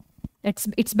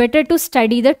 It's better to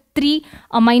study the 3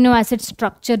 amino acid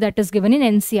structure that is given in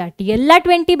NCERT. ಎಲ್ಲ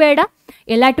 20 ಬೇಡ,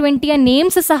 ಎಲ್ಲ 20ಯ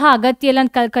ನೇಮ್ಸ್ ಸಹ ಅಗತ್ಯ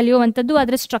ಇಲ್ಲ ಕಲಿಯುವಂಥದ್ದು.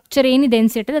 ಅದರ ಸ್ಟ್ರಕ್ಚರ್ ಏನಿದೆ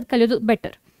NCERT ಅದು ಕಲಿಯೋದು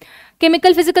better.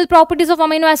 Chemical physical properties of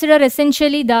amino acid are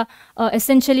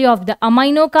essentially of the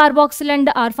amino, carboxyl and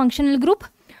the R functional group.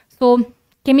 So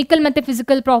chemical and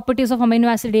physical properties of amino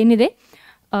acid ಏನಿದೆ,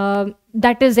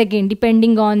 that is again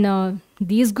depending on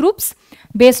these groups.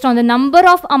 Based on the number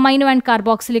of amino and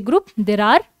carboxylic group, there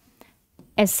are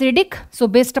acidic. So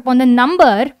based upon the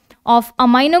number of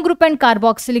amino group and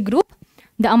carboxylic group,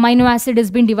 the amino acid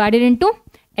has been divided into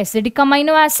acidic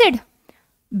amino acid,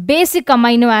 basic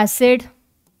amino acid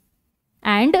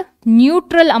and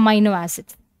neutral amino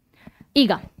acids.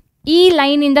 ಈಗ ಈ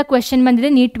line ಇಂದ question ಬಂದಿದೆ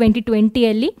NEET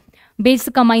 2020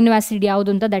 basic amino acid ಯಾವುದು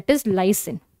ಅಂತ, that is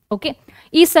lysine. Okay,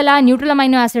 ಈ ಸಲ neutral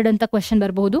amino acid ಅಂತ question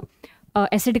ಬರಬಹುದು,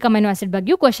 ಅಸಿಟಿಕ್ ಅಮೈನೋ ಆಸಿಡ್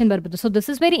ಬಗ್ಗೆಯೂ ಕ್ವೆಶನ್ ಬರ್ಬೋದು. So this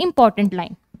is very important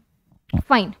line.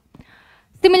 Fine.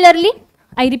 Similarly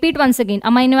I repeat once again,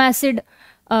 amino acid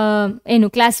ಏನು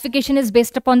classification is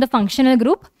based upon the functional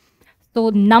group. So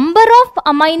number of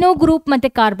amino group ಮತ್ತು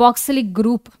carboxylic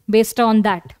group based on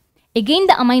that again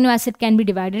the amino acid can be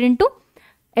divided into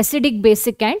acidic,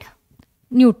 basic and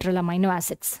neutral amino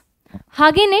acids.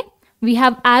 Hagene we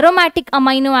have aromatic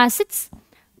amino acids.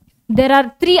 There are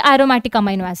 3 aromatic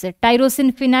amino acids: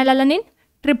 tyrosine, phenylalanine,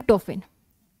 tryptophan.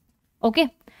 Okay,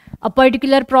 a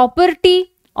particular property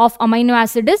of amino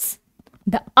acid is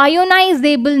the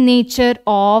ionizable nature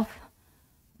of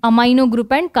amino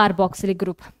group and carboxylic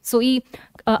group. So ee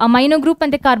amino group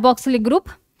and the carboxylic group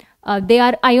they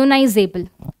are ionizable.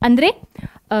 ಅಂದರೆ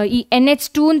ಈ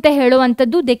NH2 ಅಂತ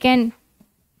ಹೇಳುವಂಥದ್ದು they can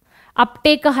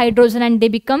uptake a hydrogen and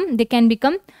they can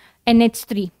become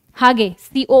NH3. ಹಾಗೆ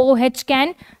COOH can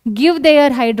give their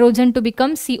hydrogen to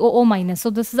become COO minus.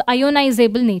 So this is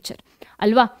ionizable nature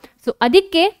ಅಲ್ವಾ. So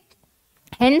ಅದಕ್ಕೆ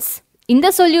hence in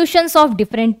the solutions of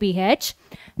different pH,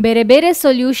 ಬೇರೆ ಬೇರೆ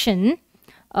solution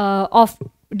of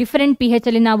different pH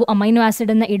ಅಲ್ಲಿ ನಾವು amino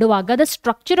acid ಅನ್ನು ಇಡುವಾಗ the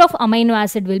structure of amino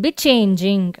acid will be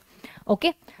changing. Okay,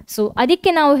 so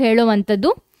ಅದಕ್ಕೆ ನಾವು ಹೇಳುವಂಥದ್ದು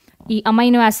ಈ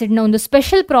ಅಮೈನೋ ಆಸಿಡ್ನ ಒಂದು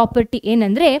ಸ್ಪೆಷಲ್ ಪ್ರಾಪರ್ಟಿ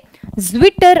ಏನಂದರೆ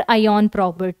ಜ್ವಿಟರ್ ಅಯಾನ್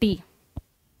ಪ್ರಾಪರ್ಟಿ.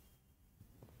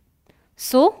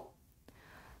 ಸೊ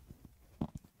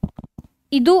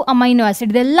ಇದು ಅಮೈನೋ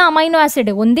ಆಸಿಡ್, ಇದೆಲ್ಲ ಅಮೈನೋ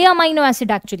ಆಸಿಡ್, ಒಂದೇ ಅಮೈನೋ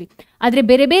ಆಸಿಡ್ ಆ್ಯಕ್ಚುಲಿ, ಆದರೆ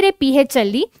ಬೇರೆ ಬೇರೆ pH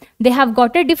ಅಲ್ಲಿ they have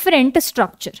got A different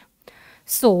structure.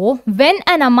 So when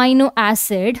an amino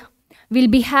acid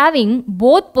will be having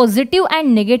both positive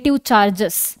and negative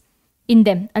charges in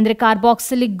them, ಅಂದರೆ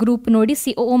carboxylic group ನೋಡಿ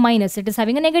COO minus, it is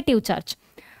having a negative charge.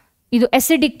 ಇದು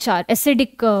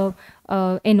acidic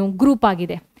ಏನು group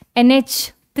ಆಗಿದೆ.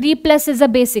 NH3+ is a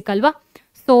basic ಅಲ್ವಾ.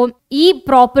 So ಈ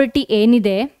property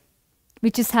ಏನಿದೆ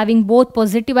which is having both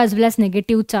positive as well as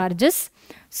negative charges,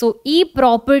 so ಈ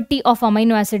property of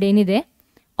amino acid ಏನಿದೆ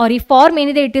R ಈ form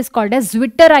ಏನಿದೆ it is called as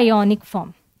ಜ್ವಿಟರ್ ionic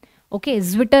form. Okay,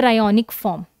 ಜ್ವಿಟರ್ ionic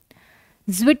form.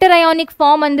 ಜ್ವಿಟರ್ ionic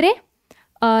form ಅಂದರೆ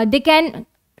they can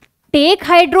take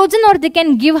hydrogen or they can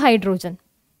give hydrogen.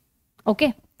 Okay,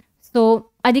 so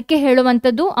ಅದಕ್ಕೆ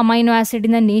ಹೇಳುವಂಥದ್ದು amino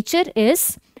ಆಸಿಡಿನ nature is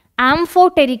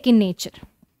amphoteric in nature.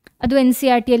 ಅದು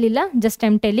NCERT ಅಲ್ಲಿಲ್ಲ, just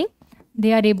I'm telling they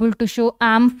are able to show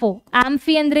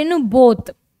amphi ಅಂದ್ರೇನು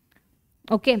both.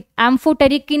 Okay,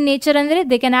 amphoteric in nature ಅಂದರೆ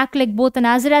they can act like both an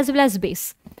acid as well as base.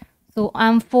 So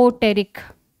amphoteric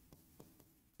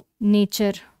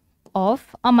nature of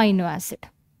amino acid.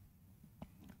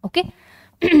 Okay,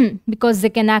 because they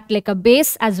can act like a base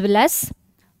as well as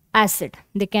acid.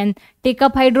 They can take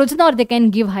up hydrogen or they can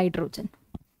give hydrogen.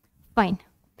 Fine.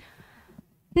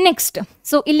 Next,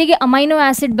 so illige amino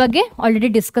acid ಬಗ್ಗೆ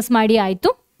already discuss ಮಾಡಿ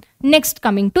ಆಯಿತು. Next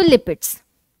coming to lipids.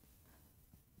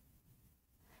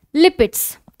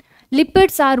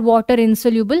 Lipids are water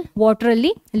insoluble. Water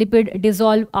ಅಲ್ಲಿ lipid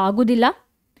dissolve ಆಗುವುದಿಲ್ಲ,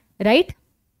 right?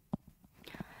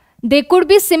 They could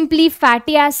be simply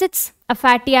fatty acids. A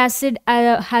fatty acid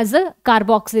has a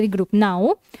carboxylic group. Now,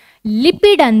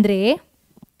 lipid andre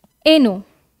ಏನು?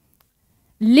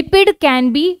 Lipid can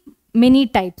be many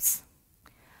types.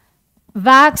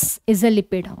 Wax is a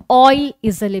lipid. Oil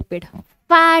is a lipid.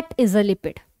 Fat is a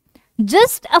lipid.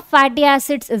 Just a fatty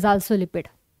acids is also lipid.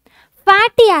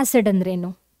 Fatty acid ಅಂದ್ರೆ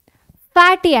ಏನು?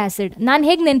 Fatty acid ನಾನು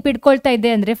ಹೇಗೆ ನೆನ್ಪಿಟ್ಕೊಳ್ತಾ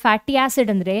ಇದ್ದೆ ಅಂದರೆ fatty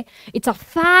acid ಅಂದರೆ it's a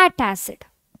fat acid.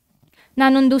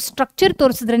 ನಾನೊಂದು structure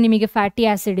ತೋರಿಸಿದ್ರೆ ನಿಮಗೆ ಫ್ಯಾಟಿ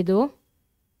ಆಸಿಡ್ ಇದು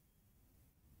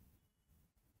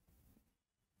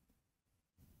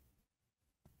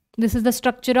this is the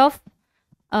structure of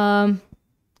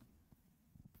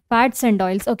fats and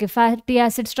oils. Okay, fatty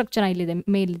acid structure ilide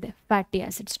ಮೇಲಿದೆ fatty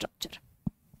acid structure.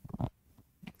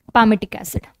 palmitic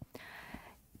acid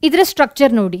ಇದರ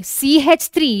ಸ್ಟ್ರಕ್ಚರ್ ನೋಡಿ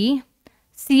CH3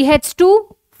 CH2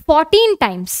 14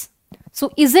 times. So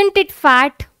isn't it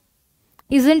fat?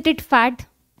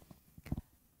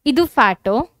 ಇದು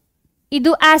ಫ್ಯಾಟೋ,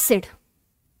 ಇದು acid.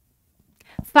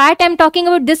 Fat, I'm talking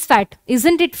about this fat.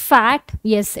 Isn't it fat?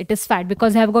 Yes, it is fat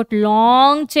because I have got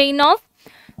long chain of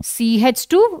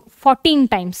CH2 14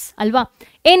 times. Alva.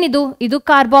 Enidu? Idu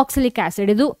carboxylic acid.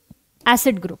 Idu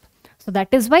acid group. So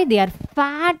that is why they are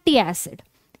fatty acid.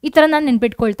 Itara nanu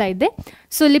nenpitkolta idde.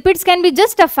 So lipids can be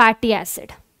just a fatty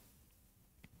acid.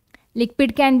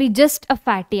 Lipid can be just a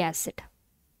fatty acid.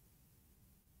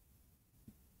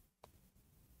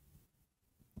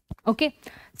 Okay,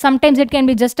 sometimes it can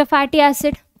be just a fatty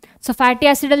acid. So fatty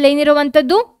acid ಅಲ್ಲಿ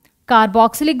ಏನಿರುವಂಥದ್ದು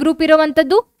carboxylic group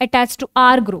ಇರುವಂಥದ್ದು attach to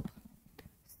R group.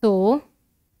 So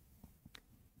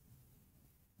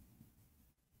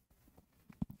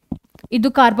ಇದು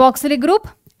carboxylic group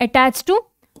attach to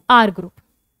R group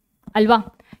ಅಲ್ವಾ.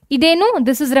 ಇದೇನು,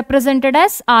 this is represented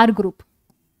as R group.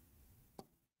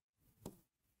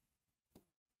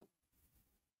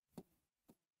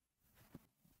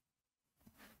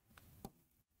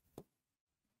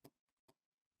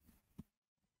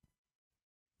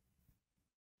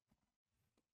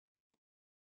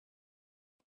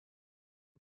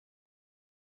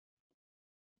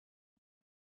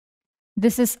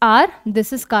 This is R, this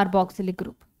is carboxylic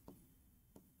group.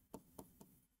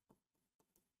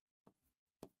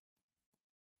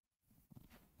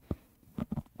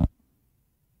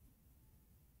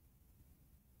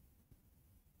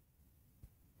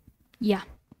 Yeah.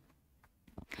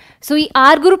 So ಈ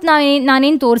R group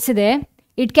ನಾನೇನು ತೋರಿಸಿದೆ,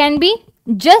 it can be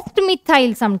just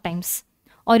methyl sometimes,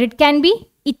 or it can be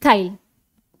ethyl,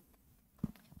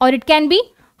 or it can be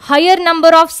higher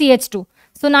number of CH2.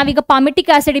 So ನಾವೀಗ palmitic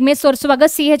acid image ತೋರಿಸುವಾಗ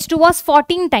CH2 was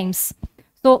 14 times.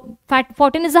 So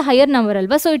 14 is a higher number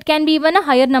ಅಲ್ವಾ. So it can be even a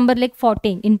higher number like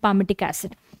 14 in palmitic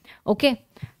acid. Okay,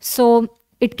 so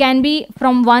it can be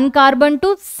from 1 carbon to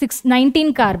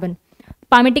 19 carbon.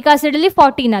 Palmitic ಆಸಿಡಲ್ಲಿ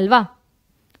 14 ಅಲ್ವಾ.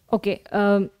 Okay,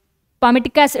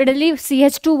 palmitic ಆಸಿಡಲ್ಲಿ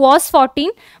CH2 was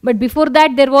 14, but before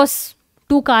that there was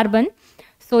 2 carbon.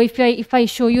 So if I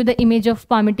show you the image of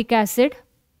palmitic acid,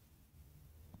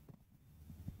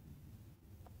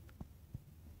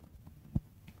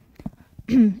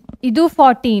 ಇದು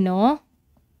 14,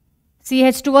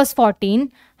 CH2 was 14.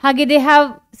 ಹಾಗೆ they have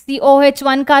COH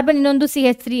 1 carbon, ಇನ್ನೊಂದು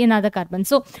CH3 another carbon.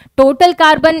 So total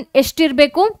carbon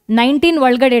ಎಷ್ಟಿರಬೇಕು, 19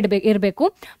 ಒಳಗಡೆ ಇರಬೇಕು.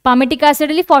 Palmitic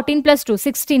ಆಸಿಡಲ್ಲಿ 14 + 2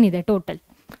 16 ಇದೆ total.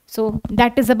 So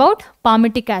that is about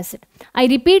palmitic acid. I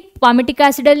repeat, palmitic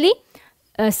ಆಸಿಡಲ್ಲಿ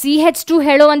CH2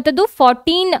 ಹೇಳುವಂಥದ್ದು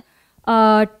 14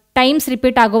 times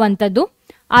repeat ಆಗುವಂಥದ್ದು.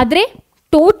 ಆದರೆ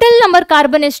ಟೋಟಲ್ ನಂಬರ್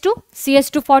ಕಾರ್ಬನ್ ಎಷ್ಟು,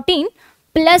 CH2 14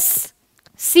 ಪ್ಲಸ್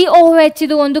COH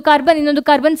ಇದು ಒಂದು ಕಾರ್ಬನ್, ಇನ್ನೊಂದು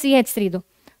ಕಾರ್ಬನ್ CH3 ಇದು.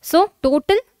 So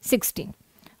total 16.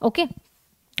 ಓಕೆ,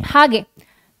 ಹಾಗೆ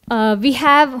ವಿ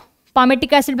ಹ್ಯಾವ್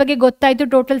ಪಾಮಿಟಿಕ್ ಆಸಿಡ್ ಬಗ್ಗೆ ಗೊತ್ತಾಯಿತು,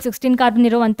 ಟೋಟಲ್ 16 ಕಾರ್ಬನ್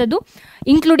ಇರುವಂಥದ್ದು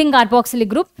ಇನ್ಕ್ಲೂಡಿಂಗ್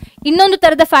ಕಾರ್ಬಾಕ್ಸಿಲಿಕ್ ಗ್ರೂಪ್. ಇನ್ನೊಂದು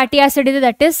ಥರದ ಫ್ಯಾಟಿ ಆಸಿಡ್ ಇದೆ,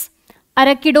 ದಟ್ ಈಸ್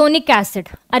ಅರಕಿಡೋನಿಕ್ ಆಸಿಡ್.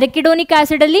 ಅರಕಿಡೋನಿಕ್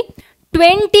ಆಸಿಡಲ್ಲಿ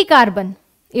 20 ಕಾರ್ಬನ್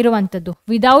ಇರುವಂಥದ್ದು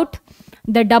without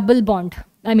the double bond.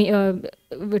 I mean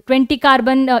 20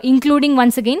 carbon including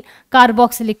once again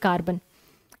carboxylic carbon.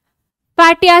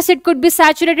 Fatty acid could be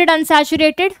saturated,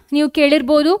 unsaturated. ನೀವು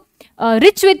ಕೇಳಿರ್ಬೋದು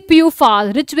rich with ಪ್ಯೂಫಾ,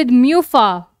 rich with ಮ್ಯೂಫಾ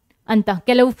ಅಂತ.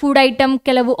 ಕೆಲವು food item,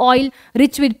 ಕೆಲವು oil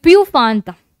rich with ಪ್ಯೂಫಾ ಅಂತ.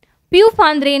 ಪ್ಯೂಫಾ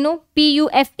ಅಂದ್ರೆ ಏನು,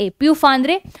 PUFA. ಪ್ಯೂಫಾ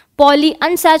ಅಂದರೆ ಪಾಲಿ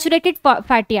unsaturated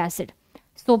fatty acid.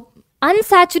 So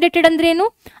unsaturated ಅಂದ್ರೆ ಏನು,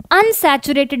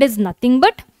 unsaturated is nothing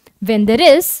but when there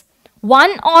is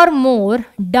one or more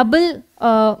double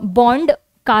bond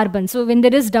carbon. So when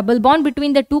there is double bond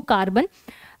between the two carbon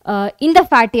in the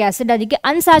fatty acid, adike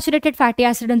unsaturated fatty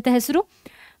acid anta hesaru.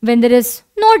 When there is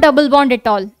no double bond at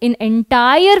all in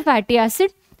entire fatty acid,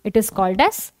 it is called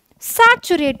as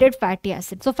saturated fatty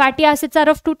acid. So fatty acids are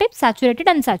of two types, saturated,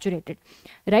 unsaturated,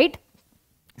 right?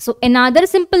 So another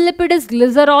simple lipid is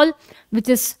glycerol, which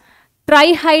is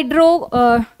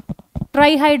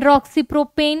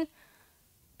trihydroxypropane.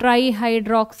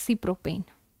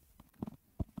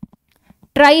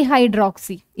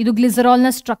 ಟ್ರೈಹೈಡ್ರಾಕ್ಸಿ ಇದು ಗ್ಲಿಸರಾಲ್ನ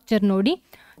structure ನೋಡಿ.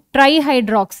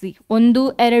 ಟ್ರೈಹೈಡ್ರಾಕ್ಸಿ 1 2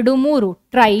 3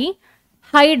 try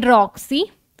hydroxy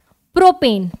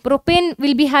propane. Propane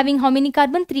will be having how many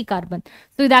carbon? 3 carbon.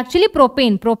 So ಇದು actually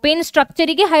propane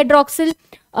ಸ್ಟ್ರಕ್ಚರಿಗೆ hydroxyl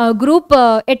group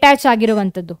attach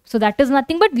ಆಗಿರುವಂಥದ್ದು. So that is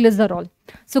nothing but glycerol.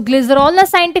 So ಗ್ಲಿಸರಾಲ್ನ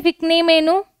scientific name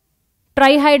ಏನು,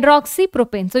 ಟ್ರೈಹೈಡ್ರಾಕ್ಸಿ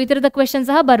propane. So ಈ ಥರದ question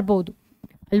ಸಹ ಬರ್ಬೋದು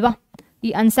ಅಲ್ವಾ. ಈ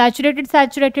ಅನ್ಸ್ಯಾಚುರೇಟೆಡ್,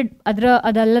 ಸ್ಯಾಚುರೇಟೆಡ್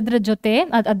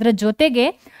ಅದರ ಜೊತೆಗೆ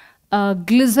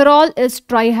ಗ್ಲಿಸರಾಲ್ ಇಸ್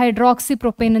ಟ್ರೈಹೈಡ್ರಾಕ್ಸಿ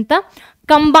ಪ್ರೊಪೇನ್ ಅಂತ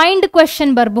ಕಂಬೈನ್ಡ್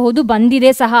ಕ್ವೆಶನ್ ಬರಬಹುದು,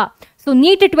 ಬಂದಿದೆ ಸಹ. So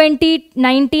neat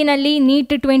 2019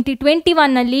 neat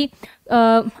 2021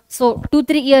 so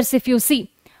 2-3 years if U C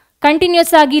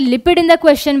continuous ಆಗಿ ಲಿಪಿಡ್ ಇಂದ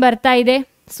ಕ್ವೆಶನ್ ಬರ್ತಾ ಇದೆ.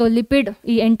 ಸೊ ಲಿಪಿಡ್,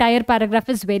 ಈ entire paragraph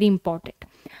is very important.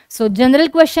 So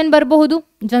general question ಬರಬಹುದು.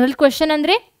 ಜನರಲ್ ಕ್ವೆಶನ್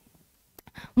ಅಂದರೆ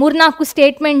 3-4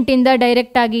 ಸ್ಟೇಟ್ಮೆಂಟಿಂದ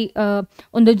ಡೈರೆಕ್ಟ್ ಆಗಿ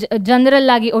ಒಂದು ಜನರಲ್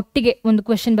ಆಗಿ ಒಟ್ಟಿಗೆ ಒಂದು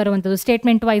ಕ್ವೆಶನ್ ಬರುವಂಥದ್ದು,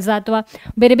 ಸ್ಟೇಟ್ಮೆಂಟ್ ವೈಸ್ ಅಥವಾ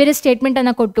ಬೇರೆ ಬೇರೆ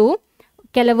ಸ್ಟೇಟ್ಮೆಂಟನ್ನು ಕೊಟ್ಟು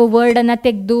ಕೆಲವು ವರ್ಡನ್ನು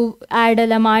ತೆಗೆದು ಆ್ಯಡ್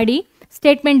ಎಲ್ಲ ಮಾಡಿ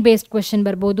ಸ್ಟೇಟ್ಮೆಂಟ್ ಬೇಸ್ಡ್ ಕ್ವೆಶನ್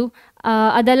ಬರ್ಬೋದು.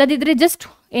 ಅದಲ್ಲದಿದ್ದರೆ ಜಸ್ಟ್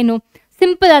ಏನು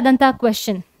ಸಿಂಪಲ್ ಆದಂಥ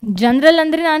ಕ್ವೆಶನ್. ಜನರಲ್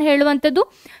ಅಂದರೆ ನಾನು ಹೇಳುವಂಥದ್ದು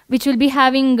which will be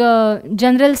having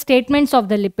general statements of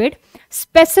the lipid.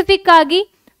 Specific ಆಗಿ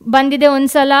ಬಂದಿದೆ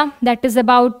ಒಂದ್ಸಲ, ದಟ್ ಈಸ್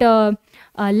ಅಬೌಟ್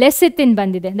ಲೆಸಿಥಿನ್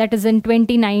ಬಂದಿದೆ, that is in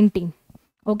 2019.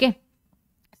 Okay,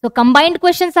 so combined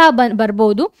question ಸಹ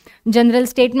ಬರ್ಬೋದು, ಜನರಲ್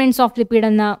ಸ್ಟೇಟ್ಮೆಂಟ್ಸ್ ಆಫ್ ಲಿಪಿಡ್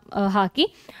ಅನ್ನ ಹಾಕಿ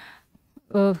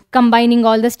ಕಂಬೈನಿಂಗ್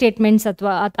ಆಲ್ ದ ಸ್ಟೇಟ್ಮೆಂಟ್ಸ್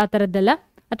ಅಥವಾ ಆ ಥರದ್ದೆಲ್ಲ,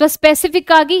 ಅಥವಾ ಸ್ಪೆಸಿಫಿಕ್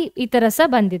ಆಗಿ ಈ ಥರ ಸಹ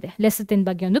ಬಂದಿದೆ. ಲೆಸಿಥಿನ್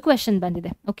ಬಗ್ಗೆ ಒಂದು ಕ್ವೆಶನ್ ಬಂದಿದೆ.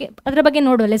 ಓಕೆ, ಅದರ ಬಗ್ಗೆ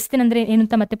ನೋಡುವ, ಲೆಸಿಥಿನ್ ಅಂದರೆ ಏನು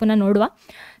ಅಂತ ಮತ್ತೆ ಪುನಃ ನೋಡುವ.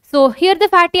 So here the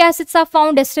fatty acids are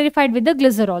found ಎಸ್ಟರಿಫೈಡ್ with the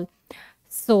glycerol.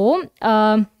 So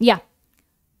yeah,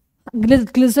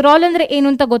 glycerol ಅಂದರೆ ಏನು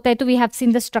ಅಂತ ಗೊತ್ತಾಯಿತು. We have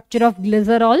seen the structure of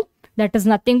glycerol, that is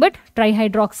nothing but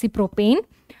ಟ್ರೈಹೈಡ್ರಾಕ್ಸಿಪ್ರೋಪೇನ್.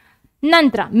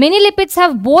 ನಂತರ many lipids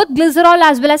have both glycerol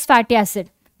as well as fatty acid.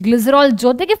 Glycerol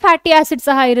ಜೊತೆಗೆ fatty acid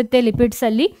ಸಹ ಇರುತ್ತೆ lipids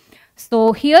ಅಲ್ಲಿ. So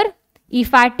here ಈ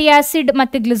ಫ್ಯಾಟಿ ಆಸಿಡ್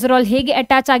ಮತ್ತೆ ಗ್ಲಿಸರಾಲ್ ಹೇಗೆ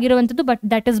ಅಟ್ಯಾಚ್ ಆಗಿರುವಂಥದ್ದು, but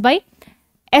that is by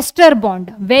ester bond.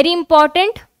 Very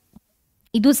important,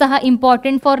 ಇದು ಸಹ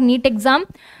important for NEET exam.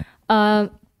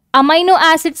 Amino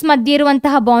acids ಮಧ್ಯೆ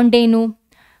ಇರುವಂತಹ ಬಾಂಡ್ ಏನು,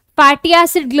 ಫ್ಯಾಟಿ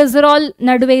ಆಸಿಡ್ ಗ್ಲಿಸರಾಲ್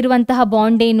ನಡುವೆ ಇರುವಂತಹ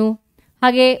ಬಾಂಡ್ ಏನು,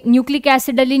 ಹಾಗೆ ನ್ಯೂಕ್ಲಿಕ್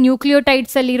ಆಸಿಡ್ ಅಲ್ಲಿ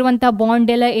ನ್ಯೂಕ್ಲಿಯೋಟೈಡ್ಸ್ ಅಲ್ಲಿ ಇರುವಂತಹ ಬಾಂಡ್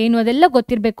ಎಲ್ಲ ಏನು, ಅದೆಲ್ಲ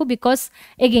ಗೊತ್ತಿರಬೇಕು. ಬಿಕಾಸ್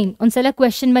ಅಗೈನ್ ಒಂದ್ಸಲ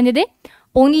ಕ್ವೆಶನ್ ಬಂದಿದೆ,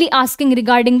 only asking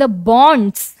regarding the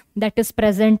bonds that is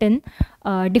present in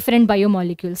different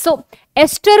biomolecules. So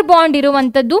ester bond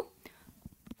iruvanthaddu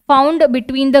found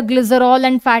between the glycerol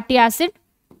and fatty acid,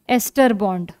 ester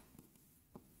bond.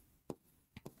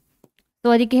 So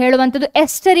adikke heluvanthaddu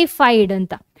esterified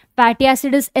anta. Fatty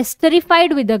acid is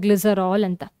esterified with the glycerol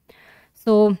anta.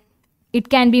 So it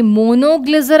can be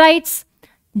monoglycerides,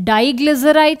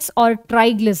 diglycerides or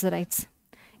triglycerides.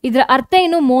 idra artha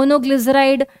enu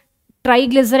monoglyceride,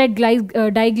 triglyceride,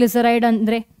 diglyceride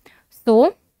andre. So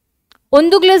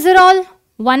ಒಂದು glycerol,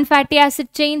 one fatty acid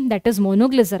chain, that is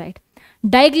ಮೊನೋಗ್ಲಿಸರೈಡ್.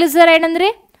 ಡೈಗ್ಲಿಸರೈಡ್ ಅಂದರೆ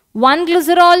one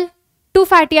glycerol, to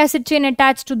fatty acid chain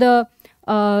attach to the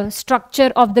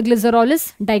structure of the glycerol is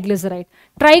ಡೈಗ್ಲಿಸರೈಡ್.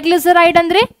 Triglyceride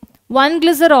ಅಂದರೆ one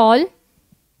glycerol,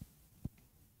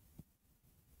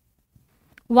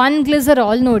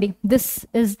 ನೋಡಿ, this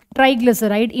is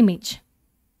triglyceride image.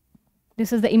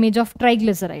 This is the image of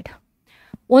triglyceride.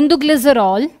 ಒಂದು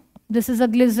glycerol, this is a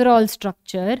glycerol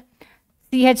structure,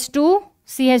 CH2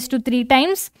 3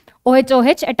 times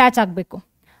OH attach ಆಗಬೇಕು.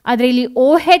 ಆದರೆ ಇಲ್ಲಿ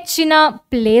OH ನ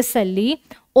ಪ್ಲೇಸಲ್ಲಿ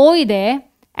O ಇದೆ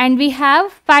and we have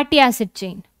fatty acid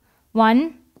chain 1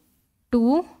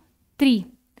 2 3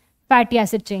 fatty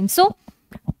acid chain. So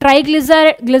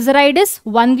triglyceride is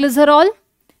one glycerol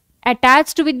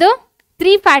attached with the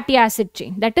 3 fatty acid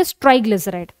chain, that is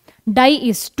triglyceride. Di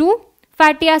is 2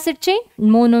 fatty acid chain,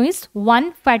 mono is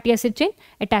 1 fatty acid chain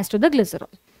attached to the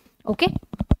glycerol. Okay.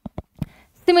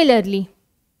 Similarly,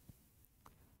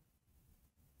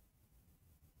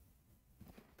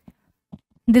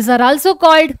 these are also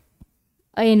called,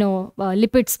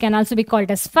 lipids can also be called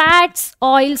as fats,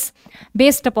 oils,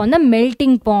 based upon the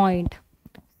melting point.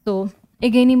 So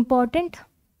again important,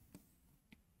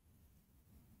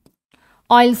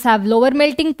 oils have lower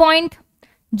melting point.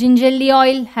 Gingerly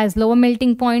oil has lower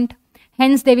melting point,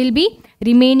 hence they will be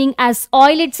remaining as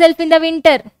oil itself in the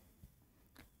winter.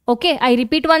 Okay, I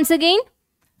repeat once again.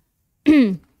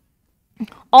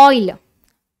 Oil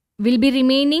will be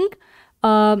remaining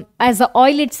as a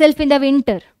oil itself in the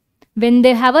winter when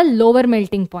they have a lower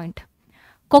melting point.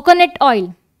 Coconut oil,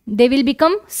 they will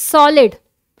become solid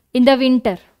in the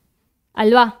winter,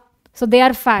 alwa, so they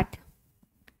are fat.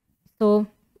 So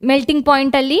melting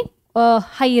point alli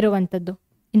high iruvantaddu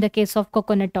in the case of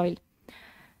coconut oil.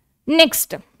 Next,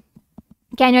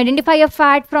 can you identify a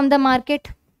fat from the market?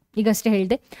 ಈಗಷ್ಟೇ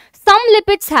ಹೇಳಿದೆ. Some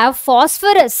lipids have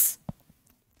phosphorus.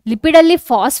 ಲಿಪಿಡಲ್ಲಿ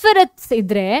phosphorus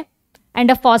ಇದ್ರೆ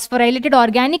and a ಫಾಸ್ಫರೈಲೇಟೆಡ್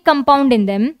organic compound in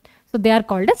them, so they are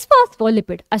called as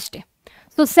phospholipid ಅಷ್ಟೇ.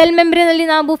 So cell ಮೆಂಬ್ರೇನಲ್ಲಿ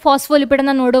ನಾವು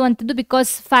ಫಾಸ್ಫೋಲಿಪಿಡನ್ನು ನೋಡುವಂಥದ್ದು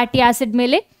because fatty acid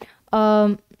ಮೇಲೆ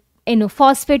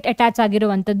phosphate attach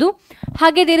ಆಗಿರುವಂಥದ್ದು.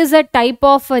 ಹಾಗೆ there is a type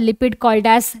of lipid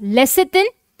called as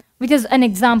ಲೆಸಿಥಿನ್, which is an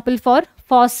example for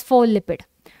phospholipid.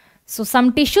 So some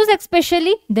tissues,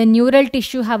 especially the neural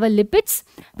tissue, have a lipids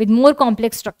with more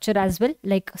complex structure as well.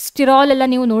 Like sterol alla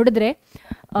ನೀವು ನೋಡಿದ್ರೆ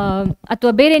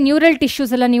ಅಥವಾ ಬೇರೆ neural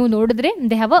tissues ಎಲ್ಲ ನೀವು ನೋಡಿದ್ರೆ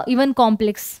they have a even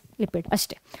complex lipid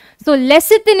ಅಷ್ಟೇ. So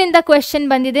ಲೆಸಿಥಿನ್ ಇಂದ question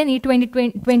ಬಂದಿದೆ NEET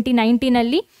 2019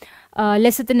 ಅಲ್ಲಿ.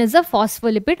 ಲೆಸಿಥಿನ್ ಇಸ್ ಅ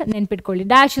ಫಾಸ್ಫೋಲಿಪಿಡ್, ನೆನ್ಪಿಟ್ಕೊಳ್ಳಿ.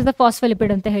 ಡ್ಯಾಶ್ ಇಸ್ ಅ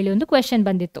ಫಾಸ್ಫೋಲಿಪಿಡ್ ಅಂತ ಹೇಳಿ ಒಂದು ಕ್ವೆಶನ್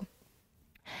ಬಂದಿತ್ತು.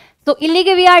 ಸೊ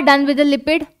ಇಲ್ಲಿಗೆ we are done with the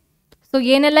lipid. So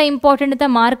ಏನೆಲ್ಲ ಇಂಪಾರ್ಟೆಂಟ್ ಅಂತ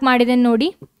ಮಾರ್ಕ್ ಮಾಡಿದೆ ನೋಡಿ.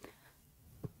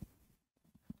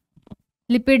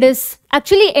 Lipid is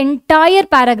actually entire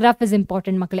paragraph is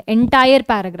important makle. Entire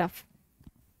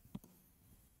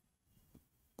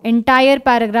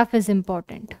paragraph is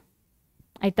important.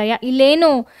 Aitaya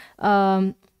illeno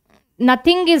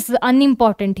nothing is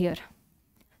unimportant here.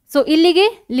 So illige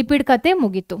lipid kate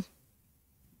mugitu.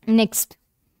 Next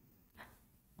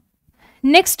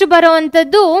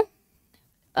ಬರುವಂತದ್ದು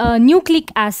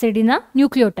nucleic ಆಸಿಡಿನ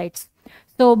nucleotides.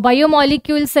 So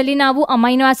biomolecules ಅಲ್ಲಿ ನಾವು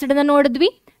amino acid ಅನ್ನು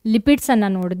ನೋಡಿದ್ವಿ, lipids ಅನ್ನ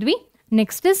ನೋಡಿದ್ವಿ.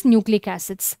 Next is nucleic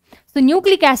acids. So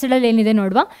nucleic acid ಅಲ್ಲಿ ಏನಿದೆ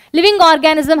ನೋಡುವ. Living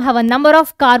organism have a number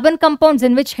of carbon compounds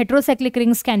in which ಹೆಟ್ರೋಸೈಕ್ಲಿಕ್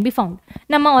rings can be found.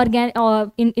 ನಮ್ಮ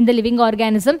in the living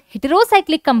organism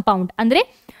ಹೆಟೆರೋಸೈಕ್ಲಿಕ್ compound ಅಂದರೆ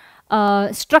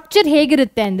ಸ್ಟ್ರಕ್ಚರ್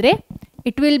ಹೇಗಿರುತ್ತೆ ಅಂದರೆ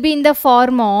it will be in the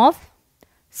form of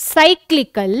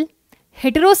cyclical.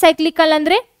 ಹೆಟೆರೋಸೈಕ್ಲಿಕಲ್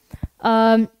ಅಂದರೆ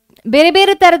ಬೇರೆ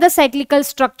ಬೇರೆ ಥರದ cyclical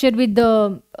structure with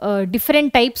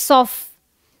different types of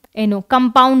ಏನು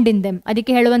compound in them,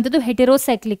 ಅದಕ್ಕೆ ಹೇಳುವಂಥದ್ದು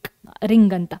ಹೆಟೆರೋಸೈಕ್ಲಿಕ್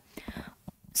ರಿಂಗ್ ಅಂತ.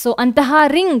 ಸೊ ಅಂತಹ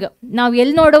ರಿಂಗ್ ನಾವು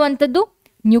ಎಲ್ಲಿ ನೋಡುವಂಥದ್ದು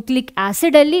nucleic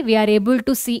ಆಸಿಡಲ್ಲಿ we are able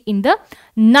to C in the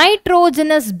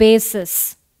nitrogenous basis.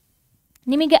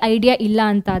 ನಿಮಗೆ ಐಡಿಯಾ ಇಲ್ಲ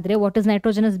ಅಂತಾದರೆ ವಾಟ್ ಇಸ್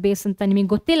ನೈಟ್ರೋಜನಸ್ ಬೇಸ್ ಅಂತ ನಿಮಗೆ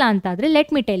ಗೊತ್ತಿಲ್ಲ ಅಂತಾದರೆ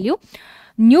let me tell you.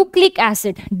 Nucleic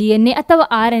acid DNA ಅಥವಾ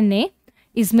RNA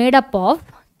is made up of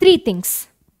 3 things.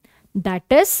 That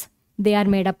is, they are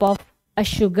made up of a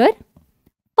sugar,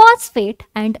 phosphate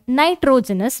and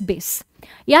nitrogenous base.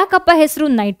 ಯಾಕಪ್ಪ ಹೆಸರು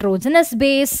nitrogenous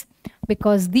base?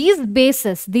 Because these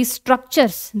bases, these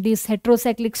structures, these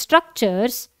heterocyclic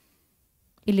structures,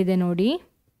 ಇಲ್ಲಿದೆ ನೋಡಿ,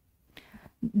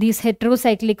 these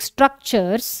heterocyclic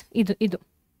structures, ಇದು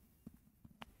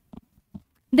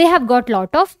they have got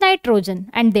lot of nitrogen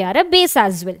and they are a base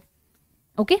as well.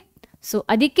 Okay, so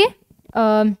adike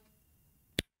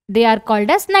they are called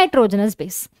as nitrogenous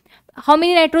base. How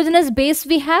many nitrogenous base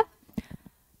we have?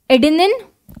 Adenine,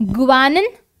 guanine,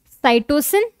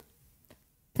 cytosine,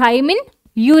 thymine,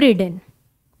 uridine.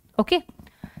 Okay,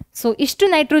 so ishtu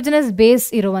nitrogenous base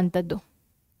iruvantaddu.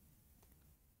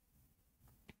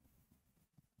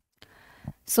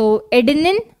 So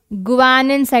adenine,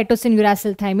 guanine, cytosine,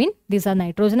 uracil, thymine, these are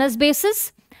nitrogenous bases.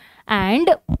 And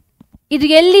ಇದು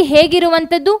ಎಲ್ಲಿ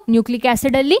ಹೇಗಿರುವಂಥದ್ದು nucleic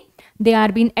acid ಅಲ್ಲಿ they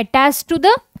are being attached to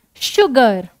the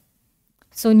sugar.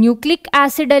 So nucleic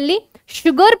acid ಅಲ್ಲಿ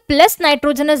sugar plus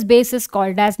nitrogenous base is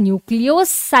called as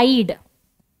nucleoside.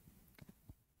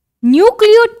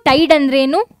 Nucleotide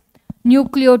ಅಂದ್ರೇನು?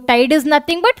 Nucleotide is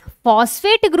nothing but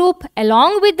phosphate group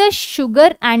along with the sugar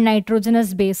and nitrogenous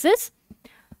bases.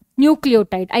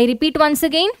 Nucleotide. I repeat once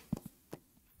again.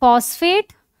 Phosphate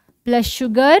plus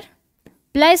sugar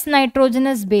plus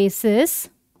nitrogenous bases.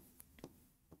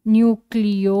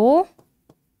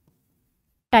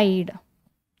 Nucleotide.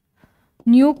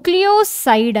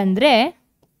 Nucleoside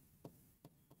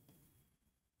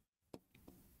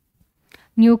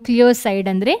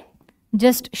andre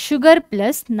just sugar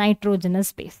plus nitrogenous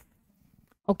base.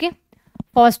 Okay.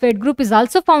 Phosphate group is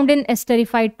also found in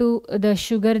esterified to the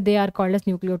sugar. They are called as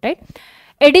nucleotide.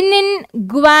 Adenine,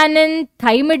 guanine,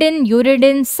 thymidine,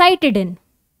 uridine, cytidine.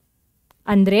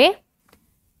 Andre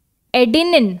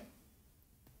adenine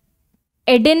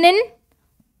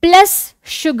plus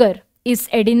sugar is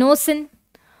adenosine.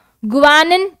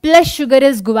 Guanine plus sugar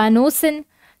is guanosine.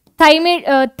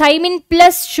 Thymine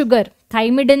plus sugar,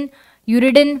 thymidine.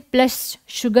 Uridine plus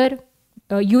sugar,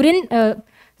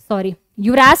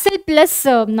 uracil plus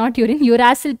not urine,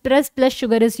 uracil plus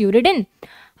sugar is uridine.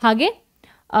 Hage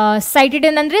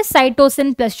cytidine andre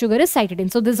cytosine plus sugar is cytidine.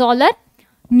 So this all are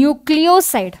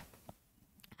nucleoside.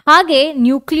 Hage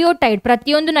nucleotide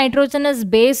pratiyondu nitrogenous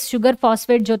base sugar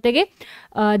phosphate jotege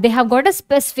they have got a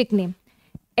specific name.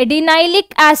 Adenylic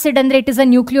acid andre it is a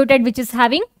nucleotide which is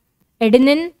having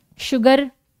adenine, sugar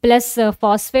plus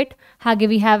phosphate. Hage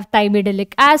we have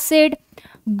thymidilic acid,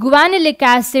 guanylic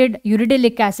acid,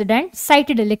 uridylic acid and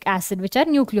cytidilic acid which are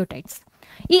nucleotides.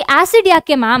 Ee acid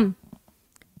yake ma'am?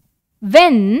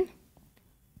 When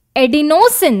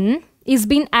adenosine is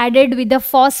being added with the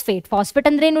phosphate. Phosphate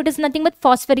andre it is nothing but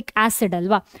phosphoric acid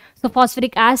alva. So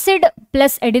phosphoric acid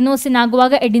plus adenosine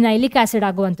aguvaga adenylic acid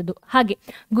aguvanthadu. Hage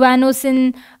guanosine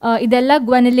idella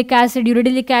guanylic acid,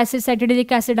 uridylic acid,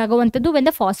 cytidilic acid aguvanthadu when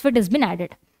the phosphate has been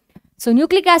added. So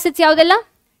nucleic acids yaudella?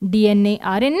 DNA,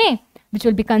 RNA, which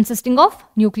will be consisting of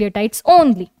nucleotides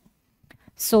only.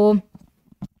 So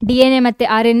DNA matte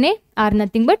RNA are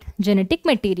nothing but genetic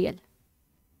material.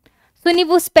 So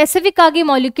ನೀವು specific ಆಗಿ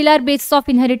molecular basis of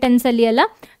inheritance ಅಲ್ಲಿ ಎಲ್ಲ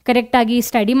correct ಆಗಿ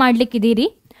study ಮಾಡ್ಲಿಕ್ಕಿದ್ದೀರಿ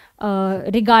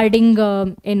regarding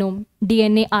ಏನು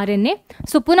DNA, RNA.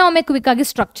 So ಪುನಃ ಒಮ್ಮೆ quick ಆಗಿ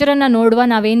ಸ್ಟ್ರಕ್ಚರನ್ನು ನೋಡುವ.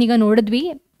 ನಾವೇನೀಗ ನೋಡಿದ್ವಿ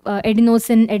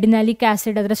ಎಡಿನೋಸಿನ್, ಎಡಿನಲಿಕ್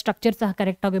ಆಸಿಡ್ ಅದರ ಸ್ಟ್ರಕ್ಚರ್ ಸಹ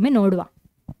ಕರೆಕ್ಟ್ ಆಗಿ ಒಮ್ಮೆ ನೋಡುವ.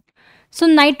 ಸೊ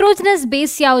ನೈಟ್ರೋಜನಸ್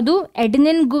ಬೇಸ್ ಯಾವುದು?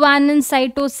 ಎಡಿನಿನ್, ಗುವಾನಿನ್,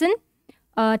 ಸೈಟೋಸಿನ್,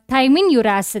 ಥೈಮಿನ್,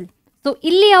 ಯುರಾಸಿಲ್. ಸೊ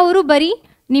ಇಲ್ಲಿ ಅವರು ಬರೀ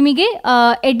ನಿಮಗೆ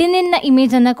ಎಡಿನಿನ್ನ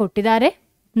ಇಮೇಜನ್ನು ಕೊಟ್ಟಿದ್ದಾರೆ.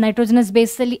 ನೈಟ್ರೋಜನಸ್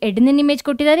ಬೇಸಲ್ಲಿ ಎಡಿನಿನ್ ಇಮೇಜ್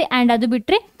ಕೊಟ್ಟಿದ್ದಾರೆ ಆ್ಯಂಡ್ ಅದು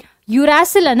ಬಿಟ್ಟರೆ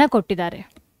ಯುರಾಸಿಲ್ ಅನ್ನು ಕೊಟ್ಟಿದ್ದಾರೆ.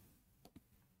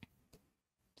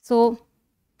 ಸೊ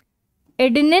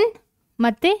ಎಡಿನಿನ್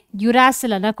ಮತ್ತು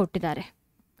ಯುರಾಸಿಲ್ ಅನ್ನು ಕೊಟ್ಟಿದ್ದಾರೆ.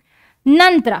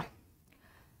 ನಂತರ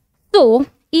ಸೊ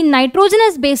ಈ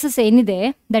ನೈಟ್ರೋಜನಸ್ ಬೇಸಸ್ ಏನಿದೆ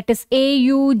ದಟ್ ಇಸ್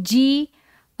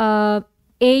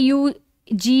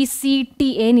AUGCT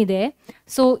ಏನಿದೆ,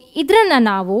 ಸೊ ಇದನ್ನು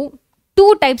ನಾವು 2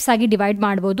 ಟೈಪ್ಸ್ ಆಗಿ ಡಿವೈಡ್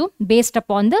ಮಾಡ್ಬೋದು based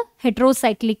upon the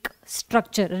ಹೆಟ್ರೋಸೈಕ್ಲಿಕ್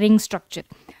structure, ring structure.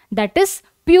 That is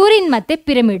purine ಮತ್ತು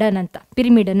ಪಿರಿಮಿಡನ್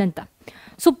ಅಂತ.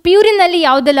 ಸೊ ಪ್ಯೂರಿನ್ ಅಲ್ಲಿ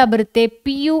ಯಾವುದೆಲ್ಲ ಬರುತ್ತೆ?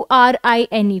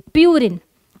 PURINE, ಪ್ಯೂರಿನ್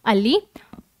ಅಲ್ಲಿ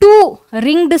 2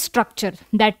 ringed structure,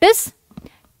 that is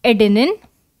ಎಡೆನಿನ್,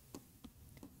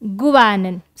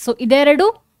 ಗುವಾನಿನ್. So ಇದೆರಡು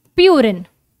ಪ್ಯೂರಿನ್.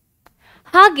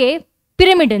 ಹಾಗೆ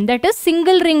pyrimidine, that is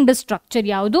single ringed structure,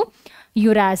 ಯಾವುದು?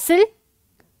 Uracil,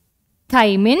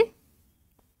 thymine,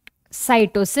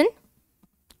 cytosine,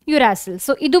 uracil.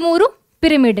 So ಇದು 3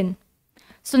 pyrimidine.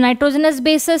 So nitrogenous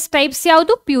basis types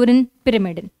ಯಾವುದು? Purine,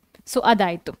 pyrimidine. ಸೊ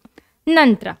ಅದಾಯಿತು.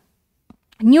 ನಂತರ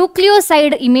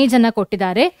ನ್ಯೂಕ್ಲಿಯೋಸೈಡ್ ಇಮೇಜ್ ಅನ್ನು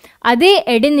ಕೊಟ್ಟಿದ್ದಾರೆ. ಅದೇ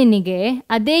ಎಡೆನಿನ್ಗೆ,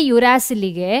 ಅದೇ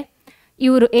ಯುರಾಸಿಲಿಗೆ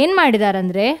ಇವರು ಏನು ಮಾಡಿದ್ದಾರೆ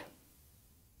ಅಂದರೆ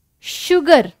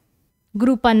ಶುಗರ್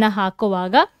ಗ್ರೂಪನ್ನು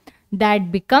ಹಾಕುವಾಗ that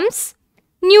becomes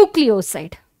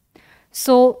nucleoside.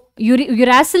 So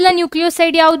ಯುರಾಸಿಲ್ನ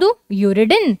nucleoside ಯಾವುದು?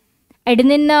 ಯುರಿಡಿನ್.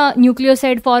 ಎಡೆನಿನ್ನ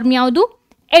ನ್ಯೂಕ್ಲಿಯೋಸೈಡ್ ಫಾರ್ಮ್ ಯಾವುದು?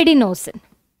 Adenosine.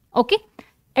 Okay,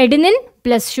 ಎಡೆನಿನ್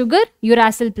plus sugar,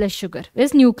 uracil plus sugar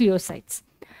is nucleosides.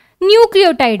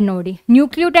 Nucleotide ನೋಡಿ,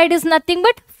 nucleotide is nothing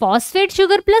but phosphate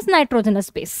sugar plus nitrogenous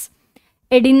base.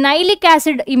 ಎಡಿನೈಲಿಕ್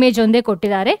acid image ಒಂದೇ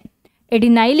ಕೊಟ್ಟಿದ್ದಾರೆ.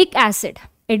 ಎಡಿನೈಲಿಕ್ ಆಸಿಡ್,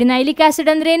 ಎಡಿನೈಲಿಕ್ ಆಸಿಡ್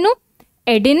ಅಂದ್ರೆ ಏನು?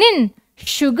 ಎಡಿನಿನ್,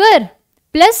 sugar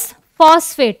plus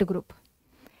phosphate group.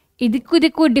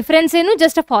 ಇದಕ್ಕೂ difference ಏನು?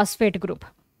 Just a phosphate group.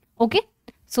 Okay,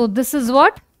 so this is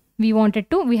what we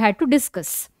had to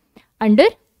discuss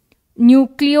under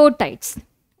nucleotides,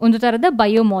 ಒಂದು ಥರದ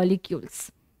biomolecules.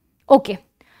 Okay,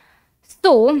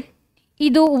 so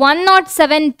ಇದು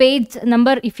 107 page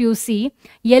number. If U C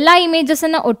ಎಲ್ಲ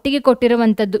ಇಮೇಜಸನ್ನು ಒಟ್ಟಿಗೆ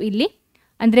ಕೊಟ್ಟಿರುವಂಥದ್ದು ಇಲ್ಲಿ.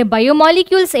 ಅಂದರೆ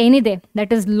ಬಯೋಮಾಲಿಕ್ಯೂಲ್ಸ್ ಏನಿದೆ,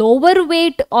 that is lower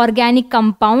wait organic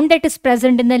compound that is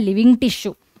present in the living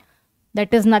tissue.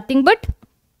 That is nothing but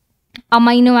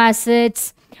amino acids,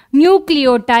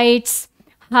 nucleotides,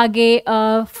 ಹಾಗೆ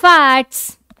fats,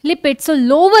 lipids. So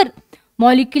lower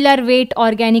molecular wait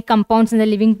organic compounds in the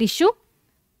living tissue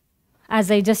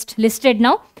as I just listed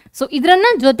now. So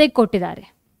ಇದರನ್ನು ಜೊತೆಗೆ ಕೊಟ್ಟಿದ್ದಾರೆ.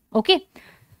 Okay,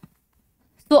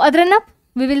 so ಅದನ್ನು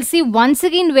we will see once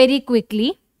again very quickly.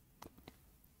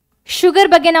 Sugar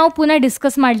ಬಗ್ಗೆ ನಾವು ಪುನಃ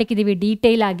discuss ಮಾಡಲಿಕ್ಕಿದ್ದೀವಿ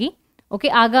detail ಆಗಿ. Okay,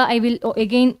 ಆಗ I will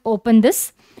again open this.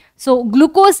 So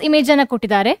glucose ಇಮೇಜನ್ನು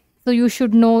ಕೊಟ್ಟಿದ್ದಾರೆ. So you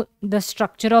should know the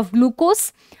structure of glucose.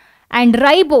 And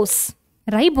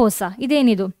ರೈಬೋಸಾ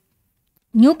ಇದೇನಿದು?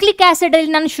 ನ್ಯೂಕ್ಲಿಕ್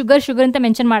ಆ್ಯಸಿಡಲ್ಲಿ ನಾನು ಶುಗರ್ ಅಂತ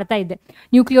ಮೆನ್ಷನ್ ಮಾಡ್ತಾ ಇದ್ದೆ.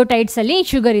 ನ್ಯೂಕ್ಲಿಯೋಟೈಡ್ಸಲ್ಲಿ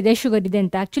ಶುಗರ್ ಇದೆ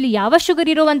ಅಂತ. ಆ್ಯಕ್ಚುಲಿ ಯಾವ ಶುಗರ್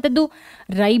ಇರುವಂಥದ್ದು?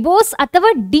 ರೈಬೋಸ್ ಅಥವಾ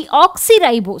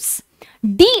ಡಿಆಕ್ಸಿರೈಬೋಸ್.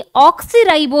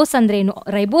 ಡಿಆಕ್ಸಿರೈಬೋಸ್ ಅಂದ್ರೆ ಏನು?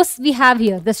 Ribose we have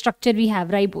here, the structure we have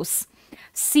ribose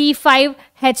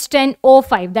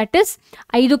C5H10O5, that is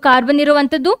 5 carbon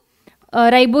ಇರುವಂಥದ್ದು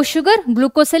ribose sugar.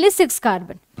 ಗ್ಲೂಕೋಸಲ್ಲಿ 6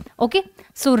 carbon. Okay,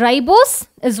 so ribose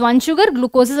is 1 sugar,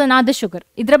 glucose is another sugar.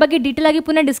 ಇದರ ಬಗ್ಗೆ ಡೀಟೇಲ್ ಆಗಿ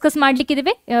ಪುನಃ ಡಿಸ್ಕಸ್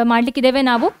ಮಾಡಲಿಕ್ಕಿದ್ದೇವೆ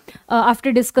ನಾವು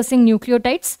after discussing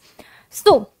nucleotides.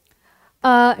 So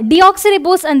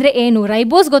deoxyribose ಅಂದರೆ ಏನು?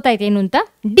 Ribose ಗೊತ್ತಾಯ್ತು ಏನು ಅಂತ.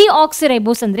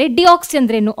 ಡಿಆಕ್ಸಿರೈಬೋಸ್ ಅಂದರೆ, ಡಿಆಕ್ಸಿ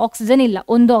ಅಂದ್ರೆ ಏನು? ಆಕ್ಸಿಜನ್ ಇಲ್ಲ,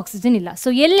 ಒಂದು ಆಕ್ಸಿಜನ್ ಇಲ್ಲ. ಸೊ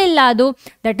ಎಲ್ಲಿಲ್ಲ ಅದು?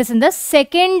 That is in the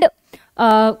second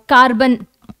carbon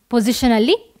position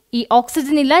ಅಲ್ಲಿ ಈ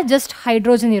ಆಕ್ಸಿಜನ್ ಇಲ್ಲ, ಜಸ್ಟ್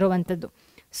ಹೈಡ್ರೋಜನ್ ಇರುವಂಥದ್ದು.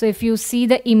 So if U C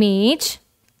the image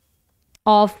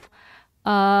of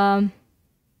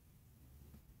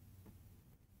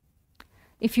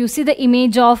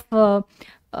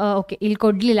okay, ಇಲ್ಲಿ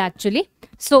ಕೊಡಲಿಲ್ಲ ಆ್ಯಕ್ಚುಲಿ.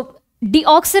 ಸೊ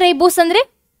ಡಿಆಕ್ಸಿರೈಬೋಸ್ ಅಂದರೆ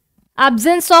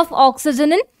absence of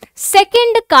oxygen in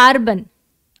second carbon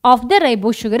of the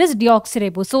ribose sugar is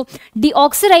deoxyribose. So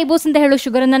deoxyribose ಅಂತ ಹೇಳೋ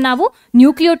ಶುಗರನ್ನು ನಾವು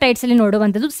ನ್ಯೂಕ್ಲಿಯೋಟೈಡ್ಸ್ ಅಲ್ಲಿ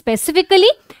ನೋಡುವಂಥದ್ದು,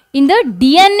 specifically in the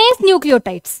DNA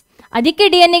nucleotides. ಅದಕ್ಕೆ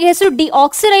DNA ಗೆ ಹೆಸರು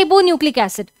ಡಿಆಕ್ಸಿರೈಬೋ nucleic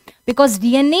acid. Because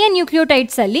DNA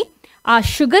nucleotides ಅಲ್ಲಿ ಆ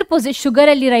ಶುಗರ್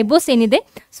ಅಲ್ಲಿ ರೈಬೋಸ್ ಏನಿದೆ,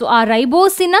 ಸೊ ಆ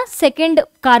ರೈಬೋಸಿನ ಸೆಕೆಂಡ್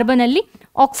ಕಾರ್ಬನ್ ಅಲ್ಲಿ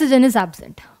oxygen is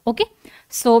absent. Okay,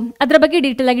 so ಅದರ ಬಗ್ಗೆ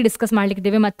ಡೀಟೇಲ್ ಆಗಿ ಡಿಸ್ಕಸ್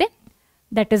ಮಾಡ್ಲಿಕ್ಕಿದ್ದೇವೆ. ಮತ್ತೆ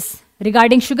that is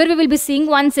regarding sugar we will be seeing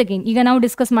once again. ಈಗ ನಾವು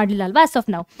ಡಿಸ್ಕಸ್ ಮಾಡಲಿಲ್ಲ ಅಲ್ವಾ? As of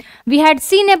now we had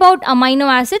seen about amino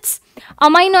acids.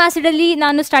 Amino acid ಅಲ್ಲಿ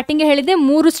ನಾನು ಸ್ಟಾರ್ಟಿಂಗ್ ಹೇಳಿದೆ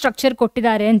 3 ಸ್ಟ್ರಕ್ಚರ್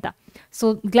ಕೊಟ್ಟಿದ್ದಾರೆ ಅಂತ. ಸೊ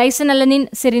ಗ್ಲೈಸಿನ್ ಅಲನಿನ್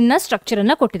ಸಿರಿನ್ನ ಸ್ಟ್ರಕ್ಚರ್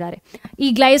ಅನ್ನ ಕೊಟ್ಟಿದ್ದಾರೆ. ಈ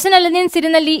ಗ್ಲೈಸಿನ್ ಅಲನಿನ್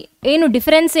ಸಿರಿನಲ್ಲಿ ಏನು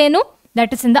ಡಿಫರೆನ್ಸ್ ಏನು?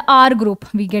 That is in the R group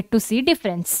we get to C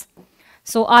difference.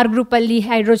 So R group ಅಲ್ಲಿ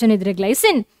ಹೈಡ್ರೋಜನ್ ಇದ್ರೆ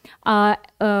ಗ್ಲೈಸಿನ್,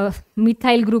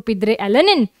 ಮಿಥೈಲ್ ಗ್ರೂಪ್ ಇದ್ರೆ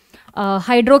ಅಲನಿನ್,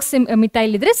 ಹೈಡ್ರೋಕ್ಸಿ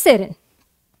ಮಿಥೈಲ್ ಇದ್ರೆ ಸೆರಿನ್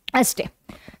ಅಷ್ಟೇ.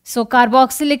 ಸೊ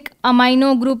ಕಾರ್ಬಾಕ್ಸಿಲಿಕ್ ಅಮೈನೋ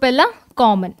ಗ್ರೂಪ್ ಎಲ್ಲ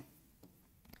common,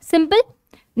 simple.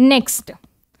 Next,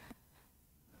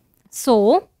 so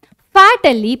fat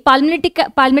ಅಲ್ಲಿ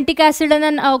palmitic acid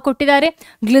ಅನ್ನು ಕೊಟ್ಟಿದ್ದಾರೆ,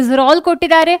 glycerol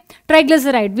ಕೊಟ್ಟಿದ್ದಾರೆ,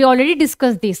 triglyceride. We already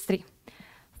discuss these 3.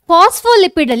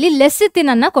 Phospholipid ಅಲ್ಲಿ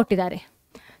ಲೆಸಿಥಿನ್ ಅನ್ನು ಕೊಟ್ಟಿದ್ದಾರೆ.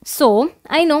 ಸೊ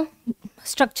ಐ ನೋ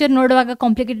ಸ್ಟ್ರಕ್ಚರ್ ನೋಡುವಾಗ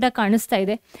ಕಾಂಪ್ಲಿಕೇಟೆಡ್ ಆಗಿ ಕಾಣಿಸ್ತಾ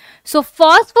ಇದೆ. ಸೊ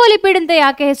ಫಾಸ್ಫೋಲಿಪಿಡ್ ಅಂತ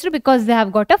ಯಾಕೆ ಹೆಸರು? Because they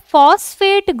have got a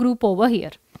phosphate group over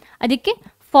here. ಅದಕ್ಕೆ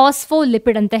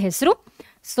ಫಾಸ್ಫೋಲಿಪಿಡ್ ಅಂತ ಹೆಸರು.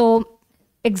 So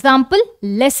example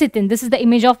ಲೆಸಿಥಿನ್, this is the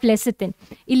image of ಲೆಸಿಥಿನ್.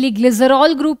 ಇಲ್ಲಿ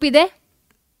ಗ್ಲಿಸರಾಲ್ ಗ್ರೂಪ್ ಇದೆ.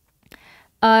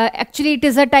 Actually it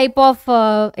is a type of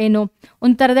ಏನು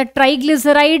ಒಂಥರದ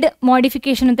ಟ್ರೈಗ್ಲಿಸರೈಡ್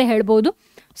ಮಾಡಿಫಿಕೇಶನ್ ಅಂತ ಹೇಳ್ಬೋದು.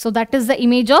 So that is the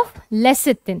image of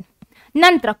ಲೆಸಿಥಿನ್.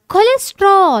 ನಂತರ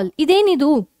cholesterol,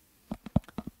 ಇದೇನಿದು?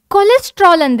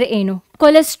 ಕೊಲೆಸ್ಟ್ರಾಲ್ ಅಂದರೆ ಏನು?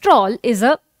 ಕೊಲೆಸ್ಟ್ರಾಲ್ ಇಸ್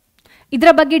ಇದರ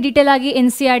ಬಗ್ಗೆ ಡೀಟೇಲ್ ಆಗಿ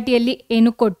NCERTಯಲ್ಲಿ ಏನು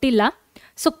ಕೊಟ್ಟಿಲ್ಲ.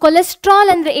 ಸೊ ಕೊಲೆಸ್ಟ್ರಾಲ್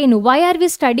ಅಂದರೆ ಏನು? Why are V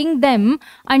studying them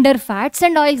under fats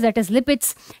and oils, that is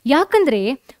lipids? ಯಾಕಂದರೆ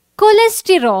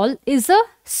ಕೊಲೆಸ್ಟಿರಾಲ್ ಇಸ್ ಅ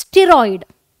ಸ್ಟಿರಾಯ್ಡ್.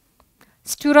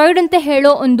 ಸ್ಟಿರಾಯ್ಡ್ ಅಂತ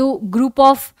ಹೇಳೋ ಒಂದು ಗ್ರೂಪ್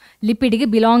ಆಫ್ ಲಿಪಿಡ್ಗೆ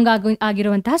ಬಿಲಾಂಗ್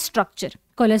ಆಗಿರುವಂತಹ structure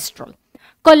cholesterol.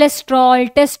 Cholesterol,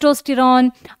 testosterone,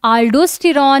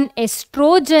 ಆಲ್ಡೋಸ್ಟಿರಾನ್,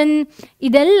 oestrogen,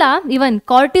 ಇದೆಲ್ಲ, ಇವನ್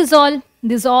ಕಾರ್ಟಿಸಾಲ್,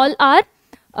 ದಿಸ್ ಆಲ್ ಆರ್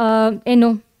ಏನು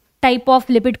type of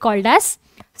lipid called as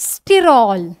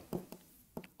sterol,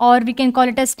 or we can call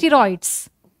it as steroids.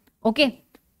 Okay,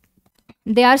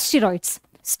 they are steroids.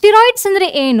 Steroids andre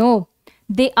eno?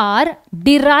 They are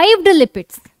derived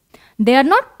lipids. They are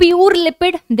not pure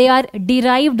lipid, they are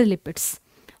derived lipids.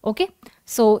 Okay,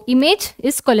 so image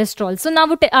is cholesterol. So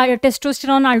ನಾವು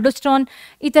testosterone, ಆಲ್ಡೋಸ್ಟಿರಾನ್,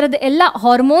 ಈ ಥರದ ಎಲ್ಲ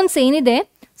hormones ಏನಿದೆ,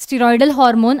 ಸ್ಟಿರಾಯ್ಡಲ್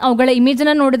hormone, ಅವುಗಳ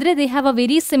ಇಮೇಜನ್ನು ನೋಡಿದ್ರೆ they have a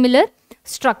very similar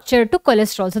structure to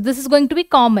cholesterol. So this is going to be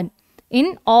common in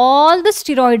all the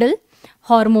steroidal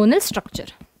hormonal structure.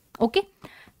 Okay,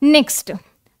 next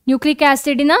nucleic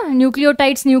ಆಸಿಡಿನ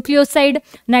nucleotides, nucleoside,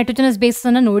 nitrogenous base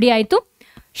ಅನ್ನು ನೋಡಿ ಆಯಿತು.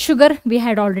 Sugar we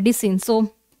had already scene. So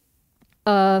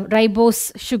ribose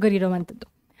sugar ಇರುವಂಥದ್ದು.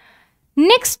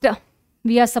 Next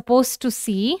we are suppose to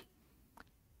C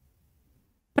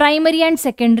primary and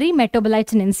secondary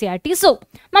ಮೆಟೋಬಲೈಟ್ಸ್ in NCERT. So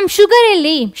ma'am sugar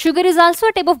ಎಲ್ಲಿ? Sugar is also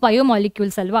a type of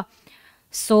biomolecules ಅಲ್ವಾ?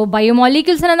 So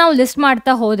ಬಯೋಮಾಲಿಕ್ಯೂಲ್ಸನ್ನು ನಾವು list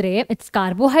ಮಾಡ್ತಾ ಹೋದರೆ it's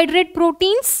carbohydrate,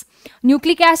 proteins,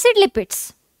 nucleic acid, lipids.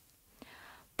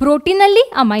 ಪ್ರೋಟೀನಲ್ಲಿ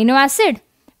amino acid,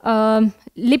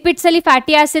 ಲಿಪಿಡ್ಸಲ್ಲಿ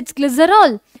fatty acids,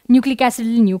 glycerol, nucleic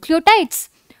ಆ್ಯಸಿಡಲ್ಲಿ nucleotides,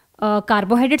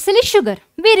 ಕಾರ್ಬೋಹೈಡ್ರೇಟ್ಸಲ್ಲಿ sugar,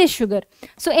 ಬೇರೆ sugar.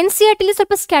 So NCERTಲಿ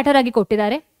ಸ್ವಲ್ಪ scatter ಆಗಿ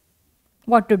ಕೊಟ್ಟಿದ್ದಾರೆ.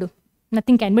 What to do?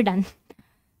 Nothing can be done.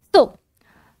 So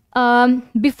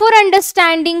before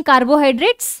understanding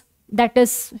carbohydrates, that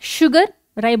is sugar,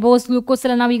 ribose, glucose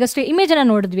ಎಲ್ಲ ನಾವು ಈಗಷ್ಟೇ ಇಮೇಜನ್ನು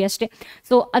ನೋಡಿದ್ವಿ ಅಷ್ಟೇ.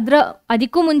 So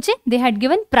ಅದಕ್ಕೂ ಮುಂಚೆ they had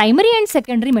given primary and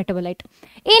secondary ಮೆಟೋಬಲೈಟ್.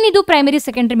 ಏನಿದು primary,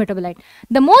 secondary ಮೆಟೋಬಲೈಟ್?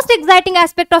 The most exciting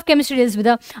aspect of chemistry is with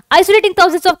isolating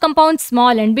thousands of compounds,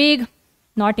 small and big.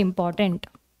 Not important,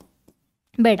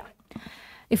 ಬೇಡ.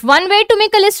 If one way to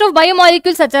make a list of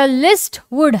biomolecules, such a list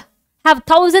would have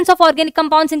thousands of organic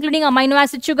compounds including amino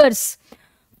acid, sugars.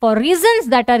 For reasons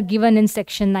that are given in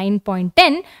section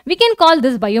 9.10, we can call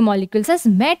these biomolecules as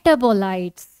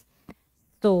metabolites.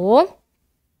 So,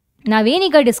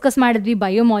 ನಾವೇನೀಗ discuss ಮಾಡಿದ್ವಿ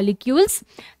biomolecules,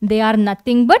 they are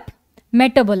nothing but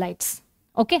metabolites.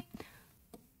 Okay?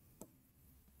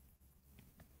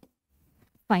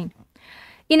 Fine.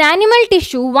 In animal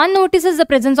tissue, one notices the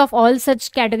presence of all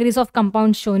such categories of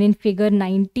compounds shown in figure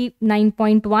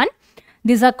 9.1.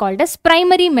 These are called as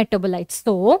primary metabolites.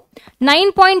 So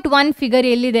 9.1 figure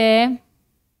ಎಲ್ಲಿದೆ?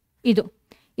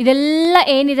 ಇದೆಲ್ಲ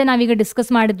ಏನಿದೆ ನಾವೀಗ discuss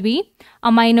ಮಾಡಿದ್ವಿ,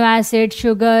 amino acid,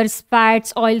 sugars,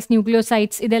 fats, oils,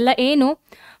 nucleosides, ಇದೆಲ್ಲ ಏನು?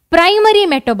 Primary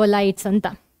metabolites ಅಂತ.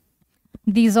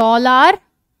 These all are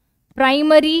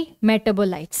primary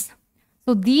metabolites.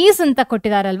 So these ಅಂತ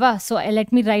ಕೊಟ್ಟಿದಾರಲ್ವಾ? So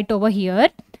let me right over here.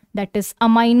 That is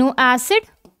amino acid,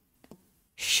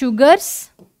 sugars,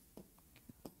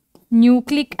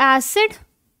 nucleic acid,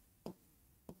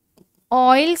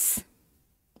 oils,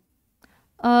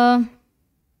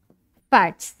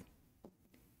 fats.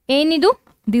 ಏನಿದು?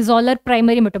 These all are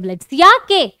primary metabolites.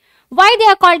 ಯಾಕೆ? Why they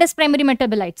are called as primary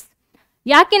metabolites?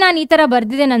 ಯಾಕೆ ನಾನು ಈ ಥರ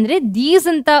ಬರ್ದಿದ್ದೇನೆಂದರೆ, these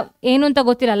ಅಂತ ಏನು ಅಂತ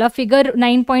ಗೊತ್ತಿರಲ್ಲ. Figure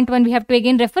 9.1 we have to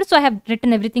again refer, so I have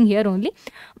written everything here only.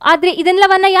 ಆದರೆ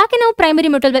ಇದೆಲ್ಲವನ್ನ ಯಾಕೆ ನಾವು ಪ್ರೈಮರಿ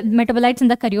ಮೆಟಬೊಲೈಟ್ಸ್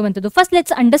ಅಂತ ಕರೆಯುವಂಥದ್ದು? First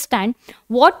let's understand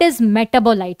what is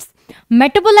metabolites.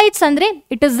 Metabolites ಅಂದರೆ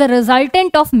it is the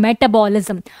resultant of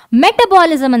metabolism.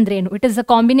 Metabolism ಅಂದ್ರೆ ಏನು? It is a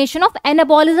combination of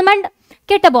ಎನಬಾಲಿಸಮ್ and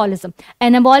catabolism.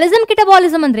 ಎನಬಾಲಿಸಮ್,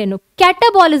 catabolism ಅಂದ್ರೆ ಏನು?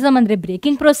 ಕ್ಯಾಟಬಾಲಿಸಮ್ ಅಂದರೆ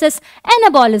ಬ್ರೇಕಿಂಗ್ ಪ್ರೊಸೆಸ್,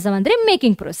 ಎನಬಾಲಿಸಮ್ ಅಂದರೆ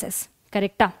ಮೇಕಿಂಗ್ ಪ್ರೊಸೆಸ್.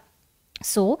 ಕರೆಕ್ಟಾ?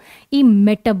 ಸೊ ಈ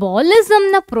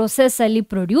ಮೆಟಬಾಲಿಸಮ್ನ ಪ್ರೊಸೆಸ್ಸಲ್ಲಿ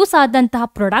ಪ್ರೊಡ್ಯೂಸ್ ಆದಂತಹ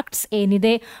ಪ್ರಾಡಕ್ಟ್ಸ್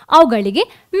ಏನಿದೆ ಅವುಗಳಿಗೆ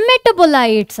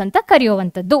ಮೆಟಬೊಲೈಟ್ಸ್ ಅಂತ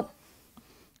ಕರೆಯುವಂಥದ್ದು.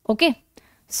 ಓಕೆ,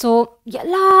 ಸೊ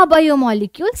ಎಲ್ಲ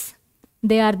biomolecules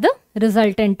they are the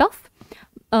resultant of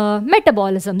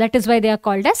metabolism. That is why they are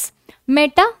called as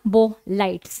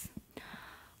metabolites.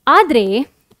 ಆದರೆ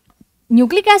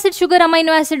nucleic acid, sugar,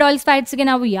 amino acid, oils, ಫ್ಯಾಟ್ಸ್ಗೆ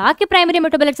ನಾವು ಯಾಕೆ ಪ್ರೈಮರಿ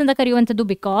ಮೆಟಬೊಲೈಟ್ಸ್ ಅಂತ ಕರೆಯುವಂಥದ್ದು?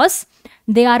 Because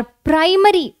they are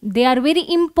primary, they are very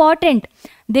important,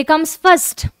 they comes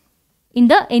first in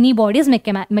the any bodies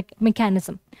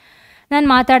mechanism. ನಾನು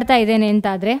ಮಾತಾಡ್ತಾ ಇದ್ದೇನೆ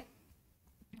ಅಂತಾದರೆ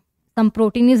some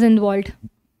protein is involved,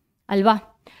 ಅಲ್ವಾ?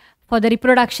 For the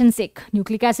reproduction sake,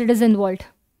 nucleic acid is involved.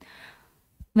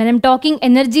 When I'm talking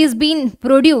energy is being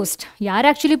produced, ಯಾರು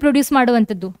actually produce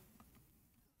ಮಾಡುವಂಥದ್ದು?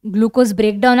 Glucose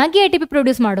break down ಆಗಿ ATP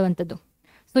produce ಮಾಡುವಂಥದ್ದು.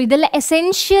 So ಇದೆಲ್ಲ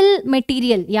ಎಸೆನ್ಷಿಯಲ್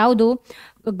ಮೆಟೀರಿಯಲ್. ಯಾವುದು?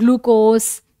 ಗ್ಲೂಕೋಸ್,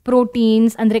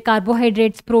 ಪ್ರೋಟೀನ್ಸ್ ಅಂದರೆ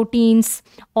carbohydrates, proteins,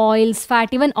 oils,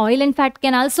 fat. Even oil and fat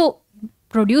can also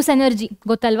produce energy,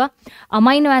 ಗೊತ್ತಲ್ವಾ?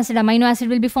 Amino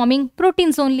acid will be farming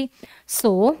proteins only.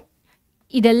 So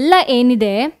ಇದೆಲ್ಲ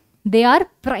ಏನಿದೆ, they are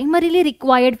primarily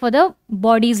required for the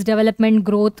body's development,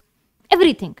 growth,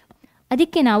 everything.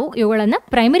 ಅದಕ್ಕೆ ನಾವು ಇವುಗಳನ್ನು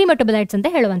primary metabolites ಅಂತ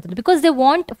ಹೇಳುವಂಥದ್ದು. Because they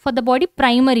want for the body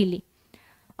primarily.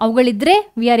 ಅವುಗಳಿದ್ರೆ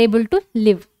we are able to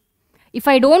live. If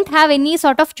I don't have any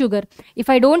sort of sugar,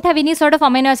 if I don't have any sort of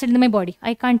amino acid in my body,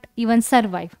 I can't even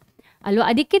survive, ಅಲ್ವಾ?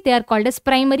 ಅದಕ್ಕೆ they are called as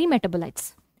primary metabolites.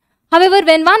 However,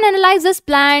 when one analyzes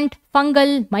plant,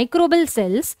 fungal, microbial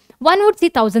cells, one would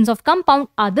see thousands of compounds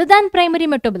other than primary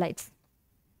metabolites.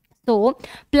 So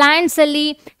plants ಅಲ್ಲಿ,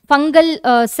 fungal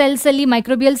cells ಅಲ್ಲಿ,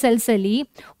 microbial cells ಅಲ್ಲಿ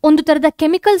ಒಂದು ಥರದ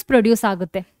chemicals produce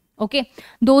ಆಗುತ್ತೆ. Okay,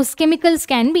 those chemicals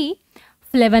can be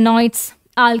ಫ್ಲೆವನಾಯ್ಡ್ಸ್,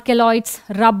 ಆಲ್ಕೆಲಾಯ್ಡ್ಸ್,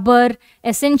 rubber,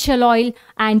 essential oil,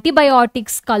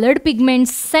 antibiotics, coloured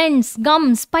pigments, cents, gum,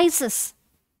 spices.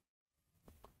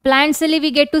 Plants ಅಲ್ಲಿ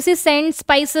we get to C cents,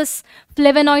 spices,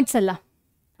 ಫ್ಲೆವನಾಯ್ಡ್ಸ್ ಅಲ್ಲ,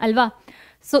 ಅಲ್ವಾ?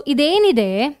 So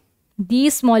ಇದೇನಿದೆ,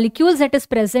 these molecules that is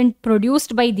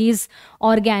produced by these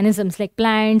organisms like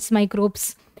plants, microbes,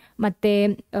 matte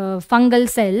fungal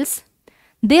cells,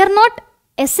 they are not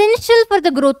essential for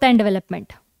the growth and development,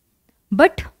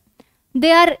 but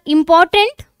they are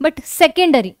important but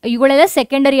secondary. ಇವುಗಳೆಲ್ಲ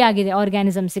secondary ಆಗಿದೆ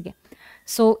ಆರ್ಗ್ಯಾನಿಸಮ್ಸ್ಗೆ.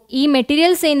 So ಈ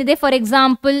materials ಏನಿದೆ, for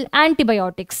example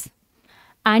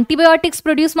antibiotics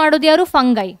produce ಮಾಡೋದು ಯಾರು?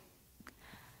 Fungi.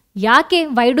 ಯಾಕೆ?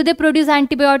 Why do they produce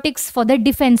antibiotics? For the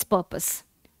defence purpose.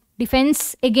 Defense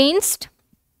against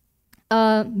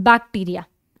bacteria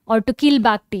or to kill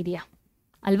bacteria,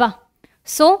 alva?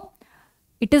 So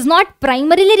it is not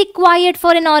primarily required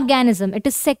for an organism, it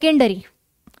is secondary.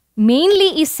 Mainly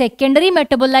is secondary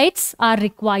metabolites are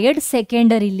required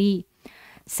secondarily.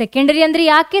 Secondary andre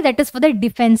yake? That is for the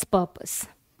defense purpose.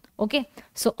 Okay,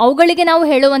 so avugalige ನಾವು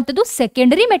ಹೇಳುವಂತದ್ದು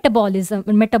secondary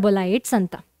metabolites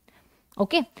anta.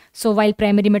 Okay, so while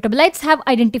primary metabolites have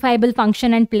identifiable function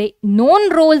and play known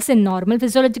roles in normal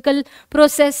physiological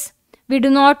process, we do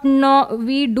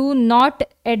not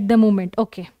at the moment,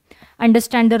 okay,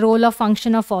 understand the role of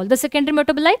function of all the secondary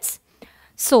metabolites.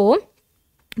 So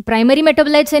primary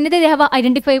metabolites ಏನಇದೆ, they have a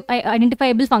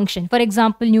identifiable function. For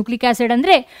example, nucleic acid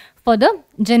andre for the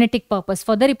genetic purpose,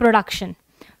 for the reproduction,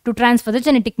 to transfer the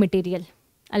genetic material,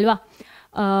 alva?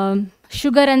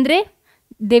 Sugar andre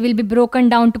they will be broken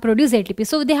down to produce ATP.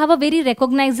 So they have a very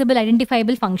recognizable,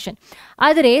 identifiable function.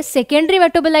 ಆದರೆ secondary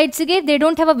metabolites ಗೆ they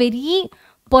don't have a very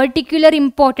particular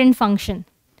important function.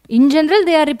 In general,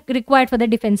 they are required for the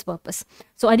defense purpose.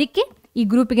 So ಅದಕ್ಕೆ ಈ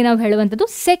ಗ್ರೂಪಿಗೆ ನಾವು ಹೇಳುವಂಥದ್ದು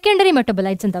secondary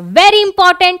metabolites ಅಂತ. Very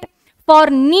important for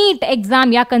NEET exam.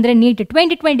 ಯಾಕಂದರೆ NEET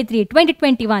 2023,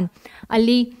 2021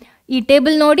 ಅಲ್ಲಿ ಈ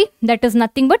ಟೇಬಲ್ ನೋಡಿ, that is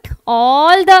nothing but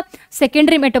all the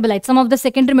secondary metabolites, some of the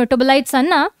secondary metabolites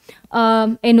ಅನ್ನ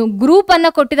ಏನು ಗ್ರೂಪ್ ಅನ್ನ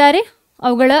ಕೊಟ್ಟಿದ್ದಾರೆ,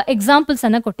 ಅವುಗಳ ಎಕ್ಸಾಂಪಲ್ಸ್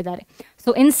ಅನ್ನ ಕೊಟ್ಟಿದ್ದಾರೆ. ಸೊ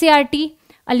NCERT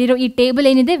ಅಲ್ಲಿರೋ ಈ ಟೇಬಲ್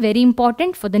ಏನಿದೆ very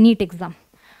important for the NEET exam.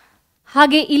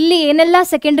 ಹಾಗೆ ಇಲ್ಲಿ ಏನೆಲ್ಲ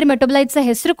ಸೆಕೆಂಡ್ರಿ ಮೆಟಬಲೈಟ್ಸ್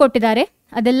ಹೆಸರು ಕೊಟ್ಟಿದ್ದಾರೆ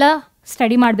ಅದೆಲ್ಲ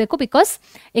ಸ್ಟಡಿ ಮಾಡಬೇಕು, ಬಿಕಾಸ್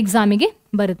ಎಕ್ಸಾಮಿಗೆ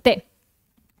ಬರುತ್ತೆ.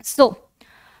 ಸೊ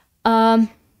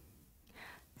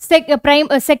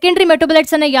ಸೆಕೆಂಡ್ರಿ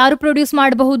ಮೆಟಬಲೈಟ್ಸ್ ಅನ್ನ ಯಾರು ಪ್ರೊಡ್ಯೂಸ್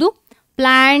ಮಾಡಬಹುದು?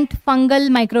 Plant, fungal,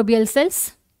 microbial cells,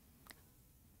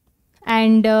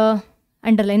 and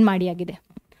underline ಮಾಡಿ ಆಗಿದೆ.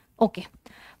 Okay.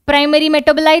 Primary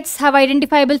metabolites have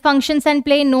identifiable functions and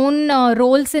play known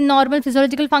roles in normal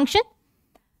physiological function.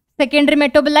 Secondary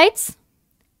metabolites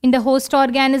in the host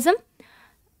organism,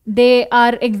 they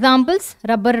are examples: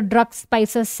 rubber, drugs,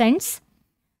 spices, scents.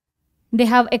 They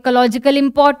have ecological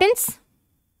importance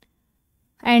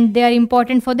and they are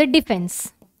important for the defense.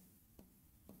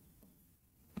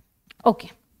 Okay,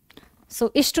 so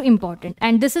ishtu important,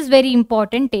 and this is very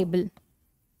important table.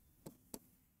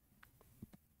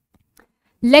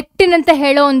 ಲೆಕ್ಟಿನ್ ಅಂತ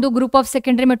ಹೇಳೋ ಒಂದು group of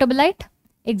secondary metabolite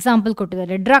example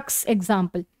ಕೊಟ್ಟಿದ್ದಾರೆ. Drugs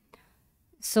example.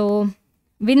 So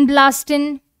ವಿನ್ಬ್ಲಾಸ್ಟಿನ್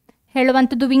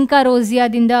ಹೇಳುವಂಥದ್ದು ವಿಂಕಾ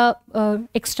ರೋಸಿಯಾದಿಂದ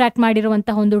extract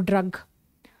ಮಾಡಿರುವಂತಹ ಒಂದು drug.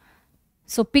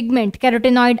 So pigment,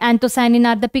 carotenoid, ಆಂಥೋಸ್ಯಾನಿನ್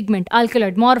are the pigment.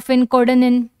 Alkaloid, morphine,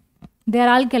 ಕೋಡನಿನ್, they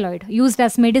are alkaloid used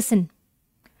as medicine.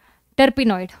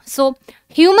 Terpenoid. So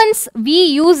humans, we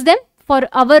use them for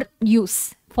our use,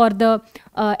 for the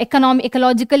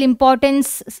ecological importance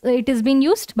it is being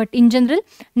used, but in general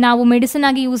ನಾವು medicine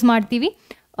ಆಗಿ use ಮಾಡ್ತೀವಿ.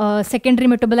 secondary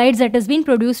metabolites that has been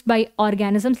produced by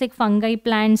organisms like fungi,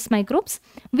 plants, microbes.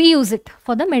 We use it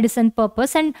for the medicine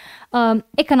purpose and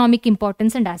economic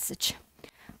importance and as such.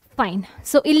 Fine.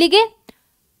 So illige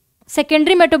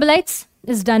secondary metabolites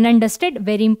is done and dusted.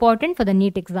 Very important for the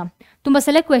NEET exam. Tumba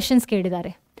sala questions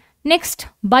kedidare. Next,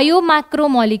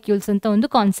 biomacromolecules anta ondu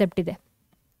concept ide.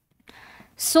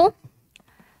 So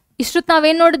ಇಷ್ಟೊತ್ತು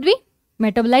ನಾವೇನು ನೋಡಿದ್ವಿ,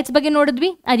 metabolites ಬಗ್ಗೆ ನೋಡಿದ್ವಿ.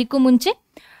 ಅದಕ್ಕೂ ಮುಂಚೆ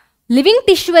living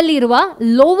tissue ಅಲ್ಲಿ ಇರುವ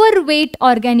lower wait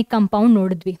organic compound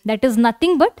ನೋಡಿದ್ವಿ. That is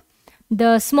nothing but the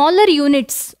smaller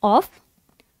units of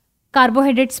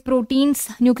carbohydrates, proteins,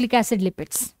 nucleic acid,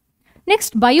 lipids.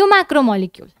 Next,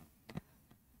 ಬಯೋಮ್ಯಾಕ್ರೋಮಾಲಿಕ್ಯೂಲ್.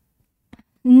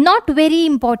 Not very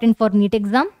important for NEET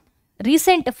exam.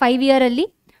 Recent 5 year ಅಲ್ಲಿ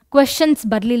ಕ್ವೆಶನ್ಸ್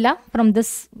ಬರಲಿಲ್ಲ, ಫ್ರಮ್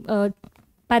ದಿಸ್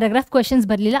ಪ್ಯಾರಾಗ್ರಾಫ್ ಕ್ವೆಶನ್ಸ್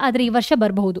ಬರಲಿಲ್ಲ, ಆದರೆ ಈ ವರ್ಷ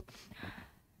ಬರಬಹುದು.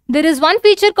 There is one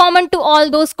feature common to all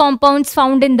those compounds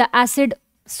found in the acid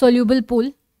soluble pool.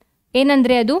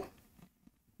 Enandre adu,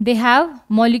 they have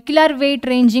molecular weight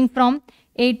ranging from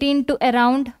 18 to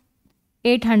around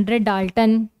 800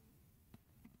 Dalton.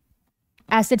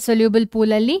 Acid soluble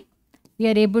pool alli we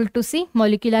are able to see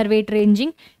molecular weight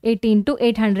ranging 18 to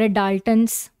 800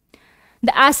 Daltons.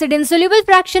 The acid insoluble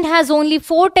fraction has only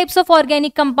 4 types of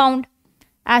organic compound.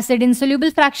 Acid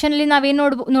insoluble fraction alli nave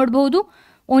nodbodu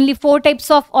only 4 types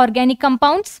of organic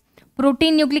compounds: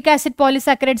 protein, nucleic acid,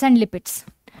 polysaccharides and lipids.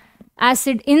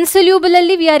 Acid insoluble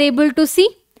alli we are able to see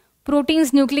proteins,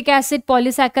 nucleic acid,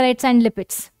 polysaccharides and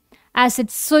lipids. Acid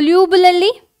soluble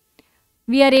alli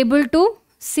we are able to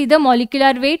see the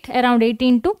molecular weight around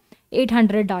 18 to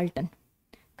 800 Dalton.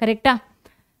 Correct?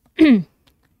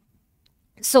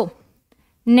 So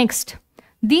next,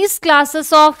 these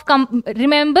classes of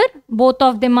remember both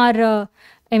of them are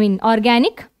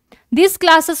organic. These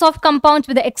classes of compounds,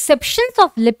 with the exceptions of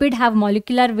lipid, have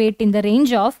molecular weight in the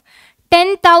range of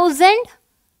 10,000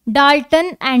 Dalton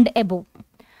and above.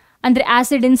 Andre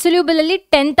acid insoluble alli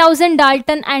 10,000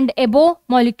 Dalton and above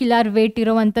molecular weight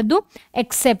iruvantaddu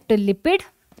except lipid.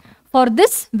 For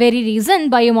this very reason,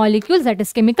 biomolecules, that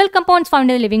is chemical compounds found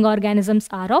in living organisms,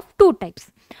 are of 2 types.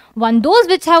 One, those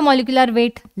which have molecular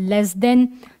weight less than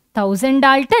 1000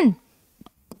 Dalton.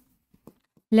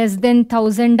 Less than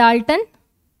 1000 Dalton.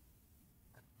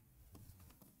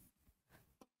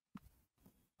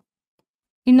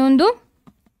 Innondu,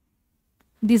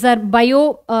 these are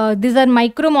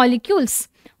micromolecules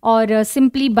or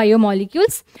simply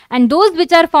biomolecules, and those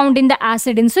which are found in the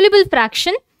acid insoluble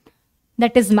fraction,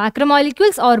 that is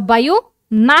macromolecules or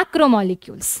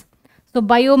biomacromolecules. So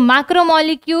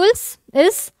biomacromolecules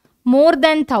is more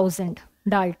than 1000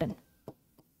 Dalton.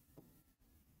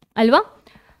 Alva?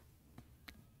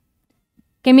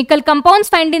 Chemical compounds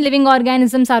found in living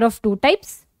organisms are of 2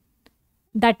 types.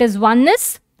 That is, one is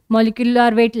molecular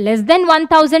weight less than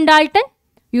 1000 Dalton,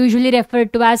 usually referred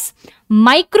to as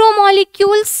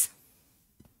micromolecules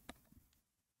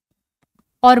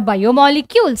or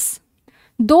biomolecules.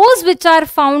 Those which are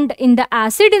found in the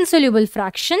acid insoluble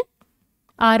fraction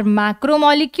are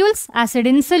macromolecules. Acid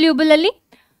insoluble alli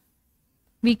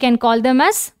we can call them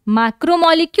as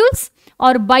macromolecules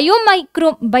or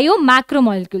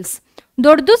biomacromolecules.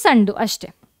 Doddu sandu ashte.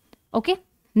 Okay,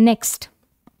 next.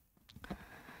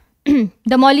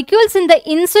 The molecules in the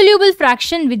insoluble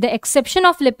fraction, with the exception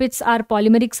of lipids, are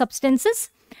polymeric substances.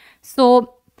 So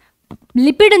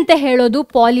lipid ante helodu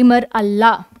polymer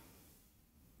alla.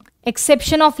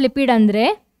 Exception of lipid andre,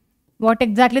 what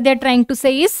exactly they are trying to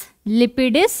say is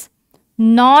lipid is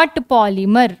not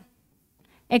polymer.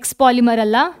 Ex polymer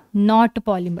alla, not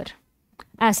polymer.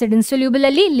 Acid insoluble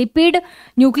alli lipid,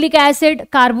 nucleic acid,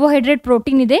 carbohydrate,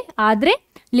 protein ide, adre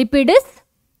lipid is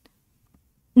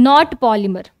not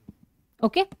polymer.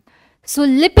 Okay, so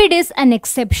lipid is an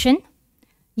exception.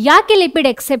 Yake lipid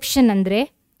exception andre,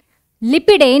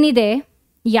 lipid enide,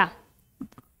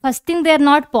 first thing they are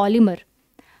not polymer.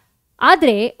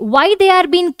 Adre why they are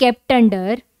being kept under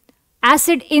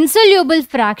acid insoluble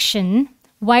fraction,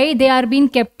 why they are being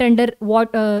kept under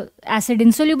acid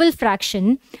insoluble fraction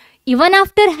even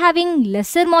after having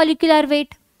lesser molecular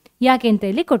weight, yake anta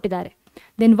illi kottidare.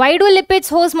 Then why do lipids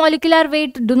whose molecular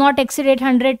weight do not exceed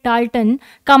 800 Dalton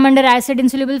come under acid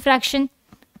insoluble fraction?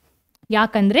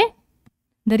 Yakandre,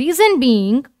 the reason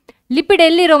being, lipid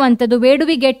elli iruvantadu, where do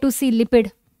we get to see lipid?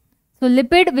 So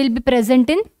lipid will be present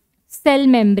in cell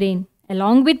membrane.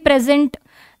 Along with present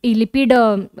ಈ lipid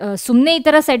ಸುಮ್ಮನೆ ಈ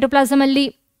ಥರ ಸೈಟೋಪ್ಲಾಸಮಲ್ಲಿ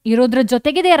ಇರೋದ್ರ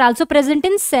ಜೊತೆಗೆ they are also present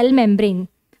in cell membrane,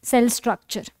 cell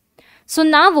structure. So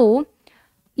ನಾವು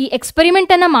ಈ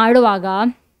ಎಕ್ಸ್ಪೆರಿಮೆಂಟನ್ನು ಮಾಡುವಾಗ,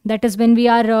 that is when we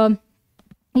are,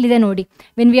 ಇಲ್ಲಿದೆ ನೋಡಿ,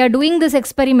 when we are doing this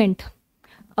experiment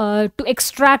to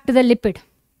extract the lipid,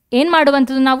 ಏನು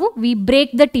ಮಾಡುವಂಥದ್ದು ನಾವು, V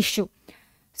break the tissue.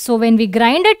 So when we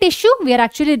grind a tissue, we are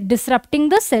actually disrupting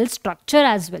the cell structure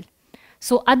as well.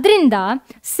 So ಅದರಿಂದ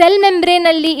cell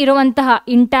ಮೆಂಬ್ರೇನಲ್ಲಿ ಇರುವಂತಹ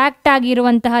intact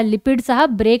ಆಗಿರುವಂತಹ lipid ಸಹ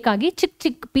break ಆಗಿ ಚಿಕ್ಕ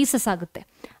ಚಿಕ್ಕ ಪೀಸಸ್ ಆಗುತ್ತೆ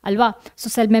ಅಲ್ವಾ. So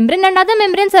cell membrane and other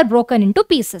membranes R broken in to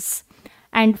pieces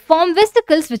and form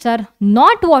vesicles which are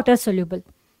not water soluble.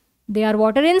 They are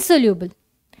water insoluble.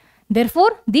 Therefore,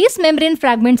 these membrane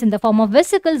fragments in the form of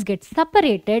vesicles get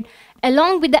separated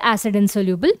along with the acid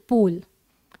insoluble pool.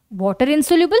 Water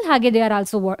insoluble, hage they are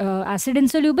also acid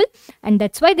insoluble, and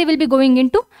that's why they will be going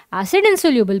into acid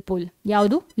insoluble pool.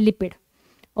 Yaudu lipid.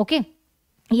 Okay.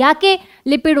 Yake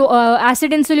lipid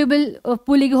acid insoluble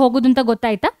pool ige hogudu anta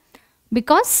gottaita?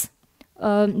 Because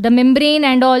the membrane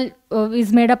and all is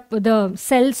made up, the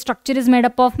cell structure is made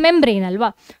up of membrane alva.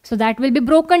 So that will be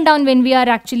broken down when we are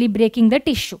actually breaking the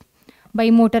tissue by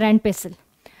mortar and pestle.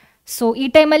 So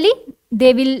each time ali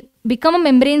they will become a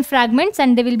membrane fragments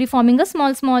and they will be forming a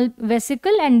small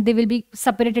vesicle and they will be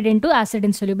separated into acid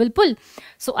insoluble pool.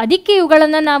 So adikke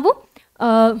ivugalanna navu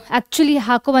actually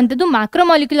ಹಾಕುವಂತದ್ದು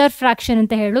macromolecular fraction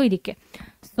ಅಂತ ಹೇಳೋ ಇದಕ್ಕೆ.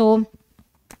 So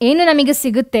ಏನು ನಮಗೆ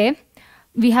ಸಿಗುತ್ತೆ,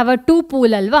 we have a 2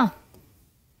 pool ಅಲ್ವಾ,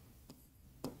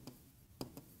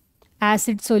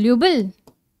 acid soluble,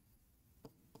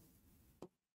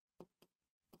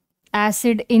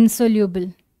 acid insoluble.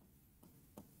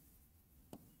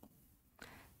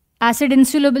 Acid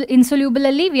insoluble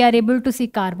ಅಲ್ಲಿ we are able to see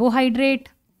carbohydrate,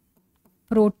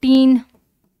 protein,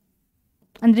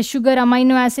 ಅಂದ್ರೆ sugar,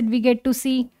 amino acid we get to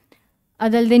see,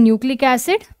 ಅದಲ್ಲದೆ nucleic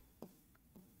acid,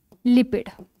 lipid.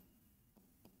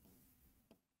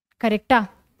 Correcta?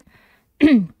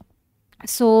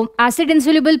 So acid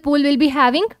insoluble pool will be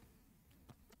having,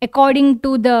 according to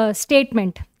the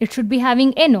statement, it should be having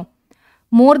NO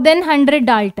more than 100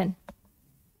 Dalton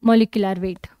molecular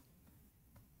weight.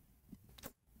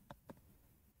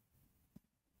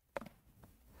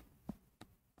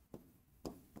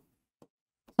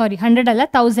 Sorry, 100 alla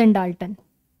 1000 Dalton.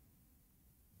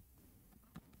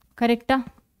 Correcta?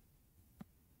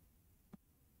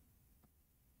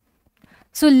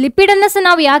 So lipid anna sa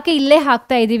ನಾವು ಯಾಕೆ ಇಲ್ಲೇ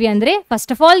ಹಾಕ್ತಾ ಇದೀವಿ ಅಂದ್ರೆ, first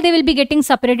of all they will be getting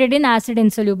separated in acid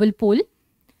insoluble pool.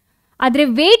 Adre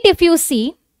weight, if you see,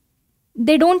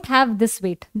 they don't have this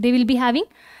weight. They will be having,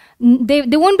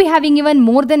 they won't be having even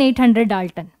more than 800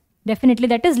 Dalton. Definitely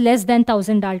that is less than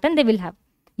 1000 Dalton they will have.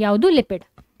 Yaudu lipid.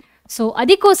 So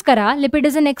adikoskara lipid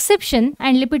is an exception,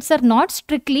 and lipids are not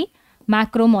strictly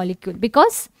macromolecule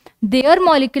because their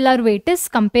molecular weight is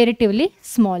comparatively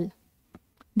small.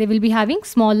 They will be having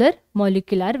smaller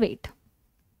molecular weight.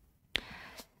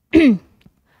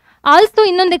 Also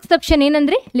ಇನ್ನೊಂದು exception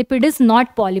ಏನಂದ್ರೆ, lipid is not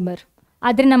polymer.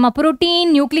 ಆದರೆ ನಮ್ಮ protein,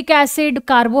 nucleic acid,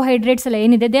 carbohydrates ಎಲ್ಲ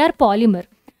ಏನಿದೆ, they are polymer.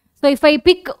 So if I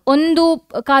ಪಿಕ್ ಒಂದು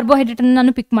ಕಾರ್ಬೋಹೈಡ್ರೇಟನ್ನು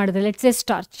ನಾನು ಪಿಕ್ ಮಾಡಿದ್ರೆ, let's A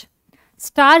starch.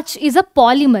 Starch is a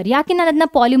polymer. ಯಾಕೆ ನಾನು ಅದನ್ನ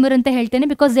ಪಾಲಿಮರ್ ಅಂತ ಹೇಳ್ತೇನೆ?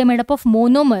 Because they made up of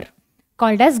monomer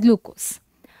called as glucose.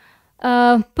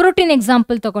 Protein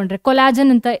example ತಗೊಂಡ್ರೆ,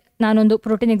 ಕೊಲಾಜನ್ ಅಂತ ನಾನೊಂದು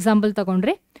ಪ್ರೋಟೀನ್ ಎಕ್ಸಾಂಪಲ್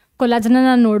ತಗೊಂಡ್ರೆ, ಕೊಲಾಜನ್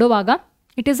ನಾನು ನೋಡುವಾಗ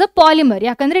ಇಟ್ ಈಸ್ ಅ ಪಾಲಿಮರ್.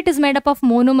 ಯಾಕಂದರೆ it is made up of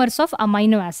ಮೋನೋಮರ್ಸ್ of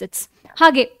amino acids.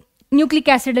 ಹಾಗೆ ನ್ಯೂಕ್ಲಿಕ್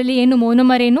ಆಸಿಡಲ್ಲಿ ಏನು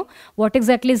ಮೋನೋಮರ್ ಏನು, what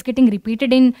exactly is getting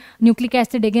repeated in nucleic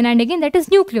acid again and again, that is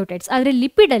nucleotides. ಆದರೆ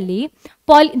ಲಿಪಿಡಲ್ಲಿ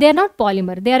they are not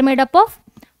polymer, they are made up of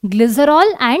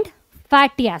glycerol and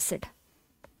fatty acid.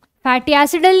 Fatty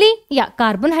ಆಸಿಡಲ್ಲಿ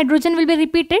carbon hydrogen will be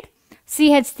repeated,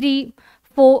 CH3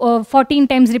 14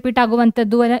 times repeat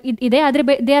ಆಗುವಂಥದ್ದು ಇದೆ. ಆದರೆ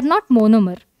they are not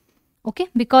monomer. Okay,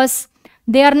 because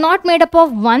they are not made up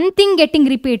of one thing getting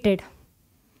repeated.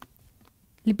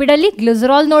 ಲಿಪಿಡಲ್ಲಿ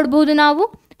glycerol ನೋಡ್ಬೋದು, ನಾವು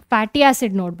fatty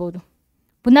acid ನೋಡ್ಬೋದು.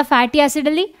 ಪುನಃ fatty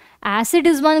ಆಸಿಡಲ್ಲಿ acid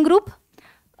is one group,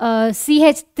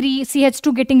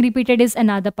 CH2 getting repeated is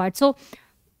another part. So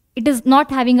it is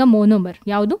not having a monomer.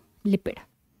 ಯಾವುದು? Lipid.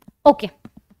 Okay,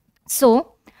 so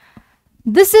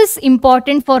this is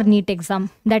important for NEET exam.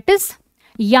 That is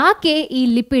ಯಾಕೆ ಈ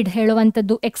lipid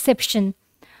ಹೇಳುವಂಥದ್ದು exception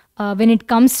when it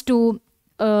comes to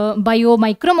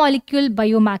ಬಯೋಮೈಕ್ರೋಮಾಲಿಕ್ಯೂಲ್,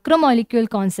 ಬಯೋಮ್ಯಾಕ್ರೋಮಾಲಿಕ್ಯೂಲ್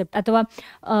concept, ಅಥವಾ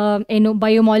ಏನು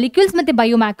biomolecules ಮತ್ತು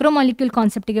ಬಯೋಮ್ಯಾಕ್ರೋಮಾಲಿಕ್ಯೂಲ್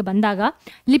ಕಾನ್ಸೆಪ್ಟಿಗೆ ಬಂದಾಗ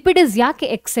lipid is ಯಾಕೆ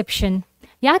exception,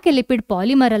 ಯಾಕೆ ಲಿಪಿಡ್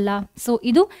ಪಾಲಿಮರ್ ಅಲ್ಲ? ಸೊ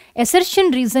ಇದು ಎಸರ್ಷನ್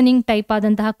ರೀಸನಿಂಗ್ ಟೈಪ್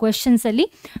ಆದಂತಹ ಕ್ವೆಶನ್ಸಲ್ಲಿ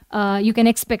you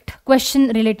can expect question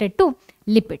related to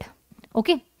lipid.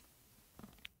 Okay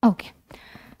okay,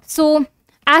 so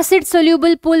acid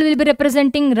soluble pool will be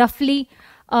representing roughly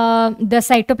the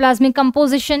cytoplasmic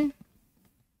composition.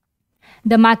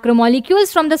 The macromolecules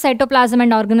from the cytoplasm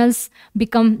and organelles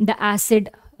become the acid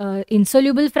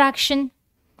insoluble fraction.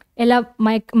 Ella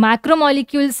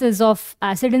macromolecules is of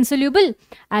acid insoluble.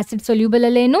 Acid soluble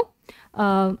allenu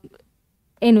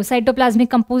cytoplasmic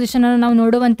composition annu ನಾವು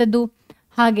ನೋಡುವಂತದ್ದು.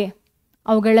 ಹಾಗೆ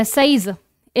ಅವುಗಳ size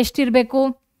ಎಷ್ಟಿರಬೇಕು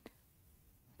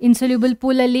ಇನ್ಸೊಲ್ಯೂಬಲ್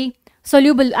ಪೂಲಲ್ಲಿ,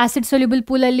 soluble acid soluble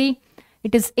ಪೂಲಲ್ಲಿ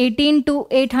It is 18 to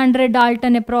 800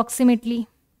 Dalton approximately.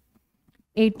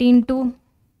 18 to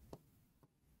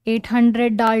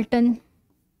 800 Dalton.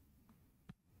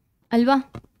 Alva?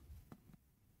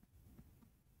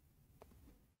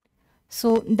 So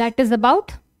that is about,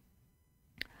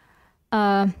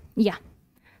 yeah.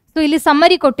 So ಇಲ್ಲಿ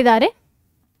summary ಕೊಟ್ಟಿದ್ದಾರೆ.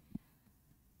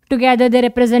 Together they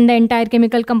represent the entire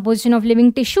chemical composition of living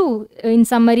tissue. In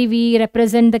summary, we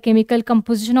represent the chemical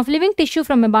composition of living tissue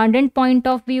from abundant point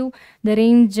of view. The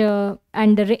range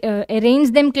arrange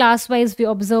them class-wise. We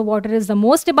observe water is the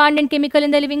most abundant chemical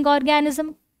in the living organism.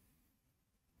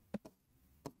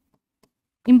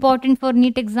 Important for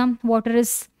NEET exam. Water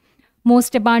is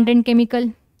most abundant chemical.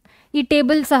 ಈ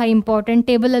table ಸಹ important.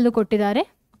 ಟೇಬಲಲ್ಲೂ ಕೊಟ್ಟಿದ್ದಾರೆ.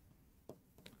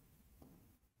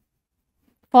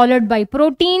 Followed by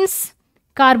proteins,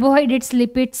 carbohydrates,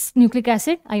 lipids, nucleic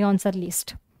acid, ions are least.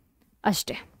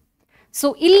 ಅಷ್ಟೇ. So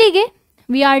ಇಲ್ಲಿಗೆ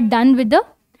we are done with the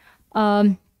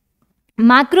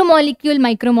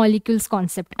ಮೈಕ್ರೋಮಾಲಿಕ್ಯೂಲ್ಸ್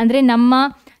concept. ಅಂದರೆ ನಮ್ಮ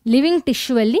living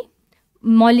ಟಿಶ್ಯೂವಲ್ಲಿ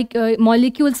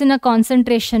ಮಾಲಿಕ್ಯೂಲ್ಸಿನ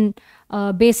concentration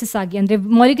basis ಆಗಿ, ಅಂದರೆ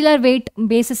molecular wait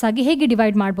basis ಆಗಿ ಹೇಗೆ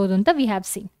ಡಿವೈಡ್ ಮಾಡ್ಬೋದು ಅಂತ we have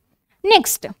seen.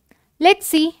 Next let's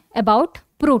see about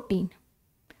protein.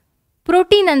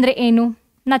 Protein ಅಂದರೆ ಏನು?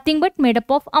 Nothing but made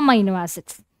up of amino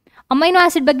acids. Amino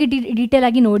acid ಬಗ್ಗೆ ಡೀಟೇಲ್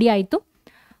ಆಗಿ ನೋಡಿ ಆಯಿತು.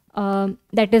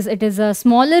 It is a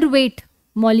smaller wait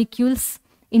molecules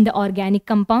in the organic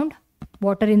compound,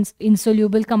 water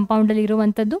ಇನ್ಸೊಲ್ಯೂಬಲ್ ಕಂಪೌಂಡಲ್ಲಿ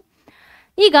ಇರುವಂಥದ್ದು.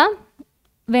 ಈಗ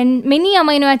when many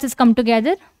amino acids come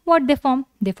together, what they form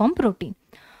protein.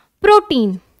 Protein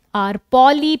are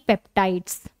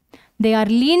polypeptides. They are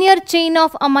linear chain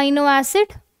of amino acid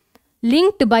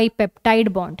linked by peptide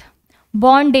bond.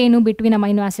 Bond ಏನು between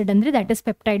amino acid ಅಂದರೆ that is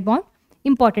peptide bond.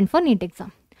 Important for NEET exam.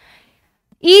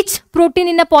 Each protein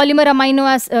in a polymer amino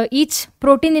acid, each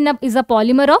protein is a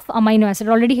polymer of amino acid.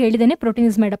 Already ಹೇಳಿದ್ದೇನೆ, protein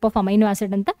is made up of amino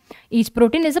acid ಅಂತ. Each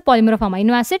protein is a polymer of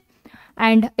amino acid.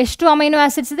 And ಎಷ್ಟು amino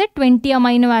acids ಇದೆ? 20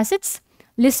 amino acids.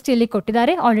 List ಇಲ್ಲಿ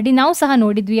ಕೊಟ್ಟಿದ್ದಾರೆ. Already ನಾವು ಸಹ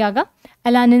ನೋಡಿದ್ವಿ ಆಗ.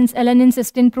 ಅಲಾನಿನ್,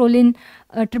 ಸಿಸ್ಟಿನ್, ಪ್ರೋಲಿನ್,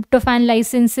 ಟ್ರಿಪ್ಟೋಫ್ಯಾನ್,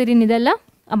 ಲೈಸಿನ್, ಸಿರಿನ್ ಇದೆಲ್ಲ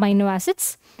amino acids.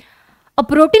 A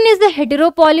protein is a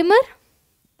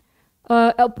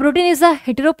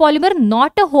heteropolymer.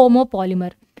 Not a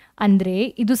homopolymer. ಅಂದರೆ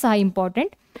ಇದು ಸಹ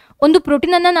ಇಂಪಾರ್ಟೆಂಟ್. ಒಂದು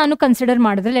ಪ್ರೋಟೀನನ್ನು ನಾನು ಕನ್ಸಿಡರ್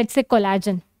ಮಾಡಿದ್ರೆ, let's A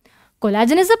collagen.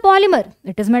 Collagen is a polymer.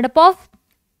 It is made up of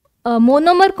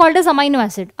monomer called as amino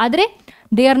acid. ಆದರೆ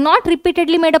they are not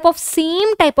repeatedly made up of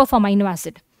same type of amino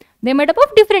acid. They are made up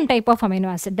of different type of amino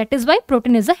acid. That is why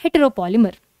protein is a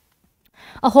heteropolymer.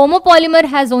 A homopolymer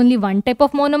has only one type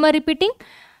of monomer repeating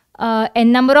n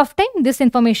number of times. This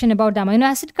information about the amino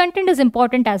acid content is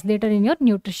important as later in your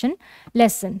nutrition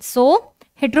lesson. So,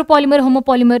 heteropolymer,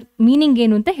 homopolymer meaning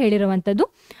ಏನು ಅಂತ ಹೇಳಿರುವಂಥದ್ದು.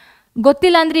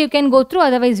 ಗೊತ್ತಿಲ್ಲ ಅಂದರೆ you can go through,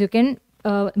 otherwise you can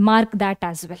mark that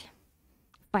as well.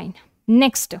 Fine.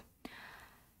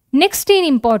 Next in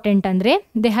important andre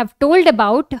they have told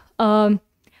about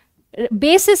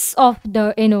basis of the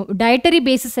dietary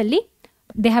basis alli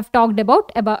they have talked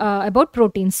about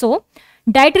proteins. So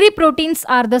dietary proteins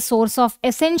are the source of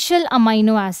essential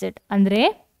amino acid. Andre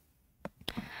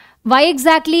why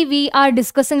exactly we are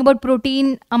discussing about protein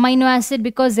amino acid?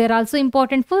 Because they are also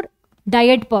important for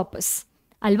diet purpose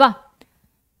alva.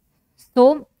 So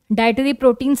dietary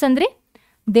proteins andre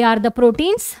they are the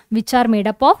proteins which are made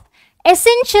up of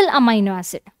essential amino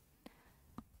acid.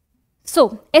 So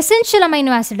essential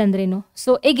amino acid andrenu.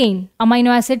 So again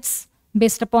amino acids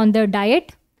based upon their diet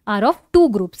are of two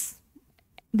groups.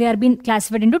 They are being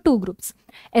classified into two groups: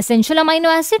 essential amino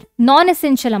acid,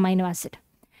 non-essential amino acid.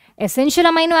 Essential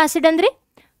amino acid andre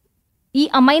ee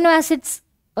amino acids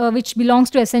which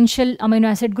belongs to essential amino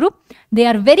acid group, they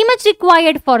are very much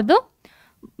required for the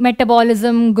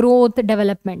metabolism, growth,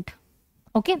 development.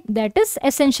 Okay, that is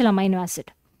essential amino acid.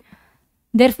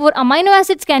 Therefore, amino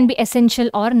acids can be essential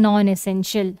or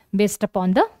non-essential based upon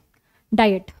the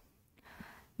diet.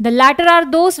 The latter are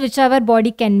those which our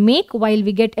body can make, while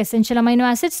we get essential amino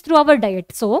acids through our diet.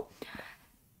 So,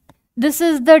 this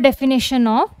is the definition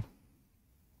of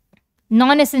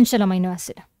non-essential amino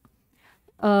acid.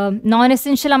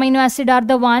 Non-essential amino acid are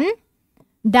the one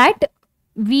that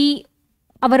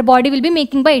our body will be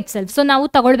making by itself. So, ನಾವು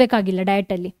ತಗೊಳ್ಬೇಕಾಗಿಲ್ಲ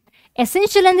diet ಅಲ್ಲಿ.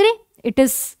 Essential andre it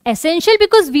is essential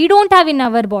because we don't have in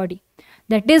our body.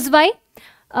 That is why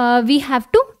we have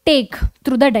to take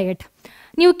through the diet.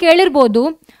 ನೀವು ಕೇಳಿರ್ಬೋದು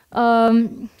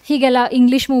ಹೀಗೆಲ್ಲ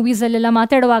English ಮೂವೀಸಲ್ಲೆಲ್ಲ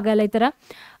ಮಾತಾಡುವಾಗಲ್ಲ ಈ ಥರ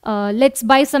let's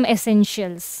by some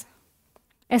essentials.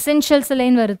 Essentials ಎಲ್ಲ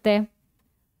ಏನು ಬರುತ್ತೆ?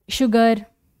 ಶುಗರ್,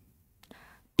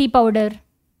 ಟೀ ಪೌಡರ್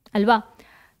ಅಲ್ವಾ?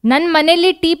 ನನ್ನ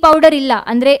ಮನೆಯಲ್ಲಿ ಟೀ ಪೌಡರ್ ಇಲ್ಲ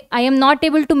ಅಂದರೆ I am not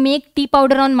able to make tea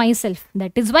powder on my self.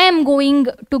 That is why I am going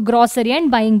to grocery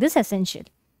and buying this essential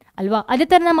ಅಲ್ವಾ? ಅದೇ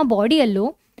ಥರ ನಮ್ಮ ಬಾಡಿಯಲ್ಲೂ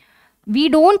we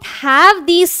don't have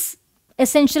these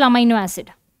essential amino acid.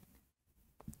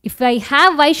 If I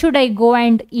have, why should I go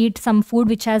and eat some food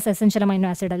which has essential amino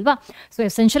acid alva? So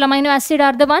essential amino acid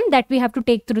are the one that we have to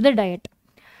take through the diet.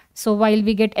 So while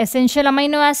we get essential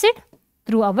amino acid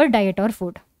through our diet or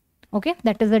food. Okay,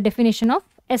 that is the definition of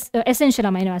essential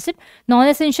amino acid.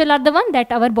 Non-essential are the one that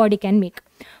our body can make.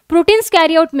 Proteins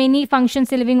carry out many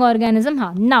functions in living organism.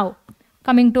 Now,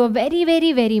 coming to a very,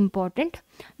 very, very important.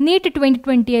 NEET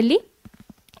 2020 alli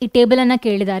ಈ table ಅನ್ನು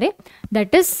ಕೇಳಿದ್ದಾರೆ.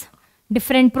 That is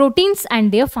different proteins and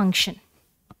there function.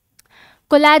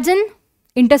 Collagen,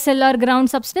 intercellular ground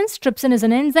substance. Trypsin is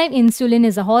an enzyme. Insulin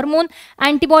is a hormone.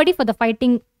 Antibody for the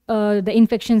fighting the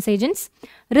infections agents.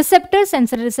 Receptor,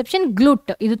 sensory reception. GLUT,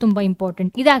 ಇದು ತುಂಬ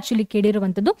important. ಇದು actually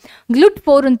ಕೇಳಿರುವಂಥದ್ದು.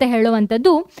 GLUT4 ಅಂತ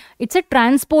ಹೇಳುವಂಥದ್ದು, it's a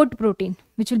transport protein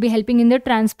which will be helping in the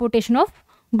transportation of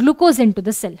glucose in to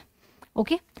the cell.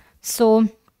 Okay, so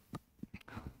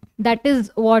that is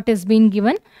what is being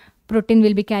given. Protein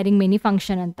will be carrying many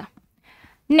function anta.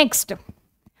 Next,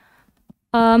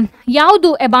 ಯಾವುದು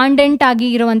abundant ಆಗಿ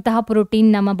ಇರುವಂತಹ protein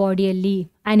ನಮ್ಮ ಬಾಡಿಯಲ್ಲಿ,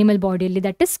 animal ಬಾಡಿಯಲ್ಲಿ,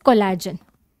 that is collagen.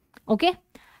 Okay,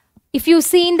 if U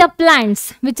C in the plants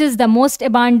which is the most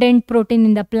abundant protein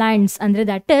in the plants ಅಂದರೆ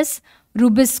that is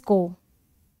RuBisCO.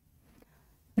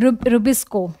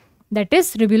 That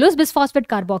is ರಿಬ್ಯುಲೋಸ್ ಬಿಸ್ಫಾಸ್ಫೇಟ್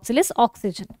carboxylase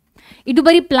oxygen. ಇದು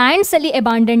ಬರೀ plants ಅಲ್ಲಿ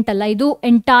ಅಬಾಂಡೆಂಟ್ ಅಲ್ಲ, ಇದು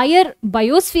ಎಂಟೈರ್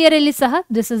ಬಯೋಸ್ಫಿಯರ್ ಅಲ್ಲಿ ಸಹ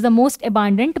this is the most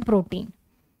abundant protein.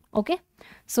 Okay,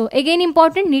 so again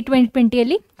important, NEET 2020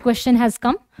 ಅಲ್ಲಿ question has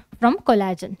come from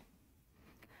collagen.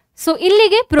 So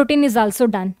ಇಲ್ಲಿಗೆ protein is also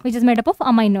done which is made up of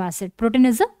amino acid. Protein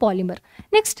is a polymer.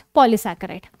 Next,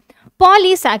 polysaccharide.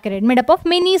 Polysaccharide made up of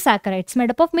many ಸ್ಯಾಕರೈಡ್ಸ್,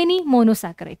 made up of many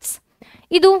ಮೋನೋಸ್ಯಾಕರೈಡ್ಸ್.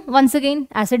 ಇದು once again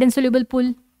acid ಇನ್ಸುಲ್ಯೂಬಲ್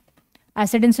pool,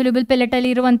 acid ಇನ್ಸುಲ್ಯೂಬಲ್ pellet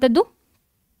ಅಲ್ಲಿ ಇರುವಂಥದ್ದು.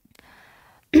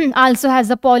 Also has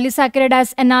a polysaccharide as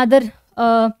another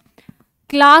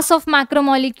class of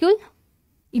macromolecule.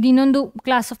 Idu innondu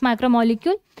class of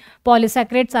macromolecule.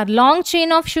 Polysaccharides are long chain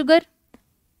of sugar.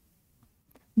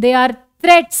 They are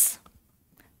threads.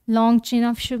 Long chain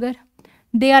of sugar.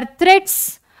 They are threads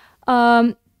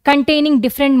containing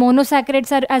different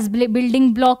monosaccharides as building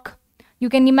block.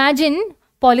 You can imagine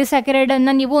polysaccharide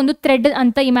anna ನೀವು ಒಂದು thread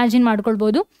ಅಂತ imagine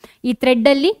ಮಾಡ್ಕೊಳ್ಬೋದು. ಈ thread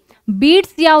ಅಲ್ಲಿ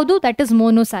beads ಯಾವುದು, that is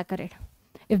monosaccharide.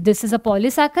 If this is a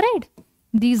polysaccharide,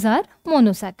 these are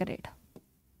monosaccharide.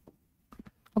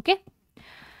 Okay.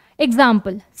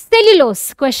 Example, cellulose.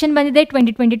 Question ಬಂದಿದೆ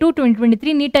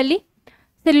 2022-2023 NEET ಅಲ್ಲಿ.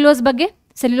 Cellulose ಬಗ್ಗೆ,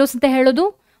 cellulose ಅಂತ ಹೇಳೋದು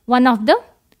one of the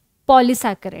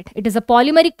polysaccharide. It is a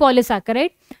polymeric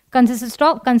polysaccharide,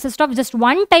 consists of just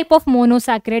one type of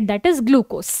monosaccharide, that is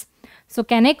glucose. So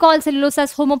can I call cellulose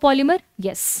as homopolymer?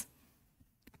 Yes.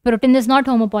 Protein is not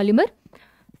homopolymer.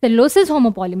 Cellulose is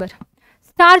homopolymer.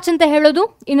 Starch ಅಂತ ಹೇಳೋದು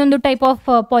ಇನ್ನೊಂದು type of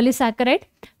polysaccharide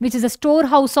which is a store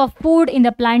house of food in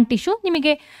the plant tissue.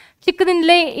 ನಿಮಗೆ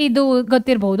ಚಿಕ್ಕದಿಂದಲೇ ಇದು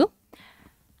ಗೊತ್ತಿರಬಹುದು.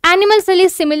 Animals ಅಲ್ಲಿ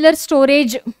similar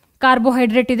storage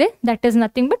carbohydrate ಇದೆ, that is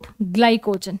nothing but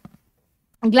glycogen.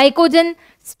 Glycogen,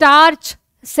 starch,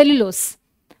 cellulose,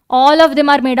 all of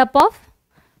them are made up of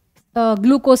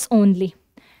glucose only.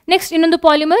 Next ಇನ್ನೊಂದು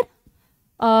polymer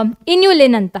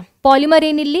inulin ಅಂತ. Polymer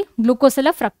ಏನಿಲ್ಲಿ glucose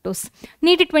ಅಲ್ಲ, fructose.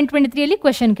 NEET 2023 ಅಲ್ಲಿ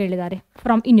question ಕೇಳಿದ್ದಾರೆ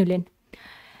from inulin.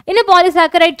 In a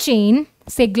polysaccharide chain,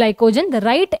 say glycogen, the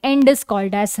right end is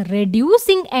called as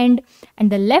reducing end and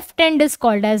the left end is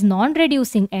called as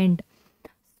non-reducing end.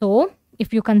 So if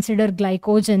you consider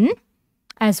glycogen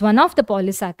as one of the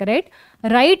polysaccharide,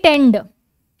 right end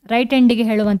ಗೆ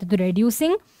ಹೇಳುವಂಥದ್ದು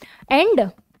reducing end,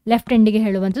 left end ಗೆ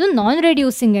ಹೇಳುವಂಥದ್ದು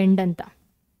non-reducing end ಅಂತ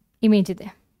image ಇದೆ.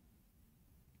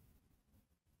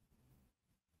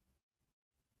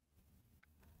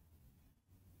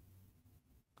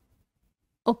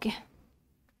 Okay.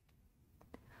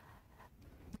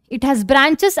 It has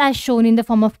branches as shown in the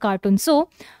form of cartoon. So,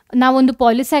 ನಾವೊಂದು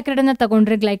polysaccharide ಅನ್ನು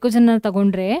ತಗೊಂಡ್ರೆ, glycogen ಅನ್ನು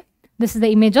ತಗೊಂಡ್ರೆ, this is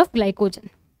the image of glycogen.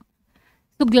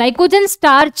 So, glycogen,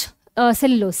 starch,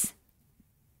 cellulose.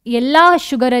 ಎಲ್ಲ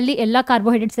ಶುಗರಲ್ಲಿ, ಎಲ್ಲ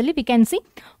ಕಾರ್ಬೋಹೈಡ್ರೇಟ್ಸ್ ಅಲ್ಲಿ we can see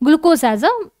glucose as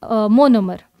a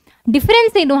monomer.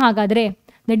 Difference ಏನು ಹಾಗಾದರೆ?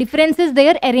 The difference is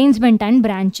their arrangement and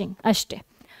branching ಅಷ್ಟೇ.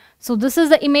 So, this is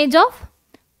the image of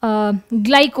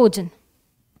glycogen.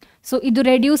 So, ಇದು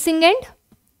reducing end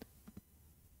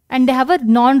and they have a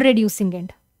non-reducing end.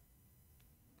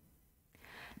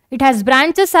 It has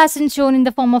branches as shown in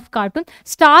the form of cartoon.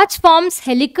 Starch forms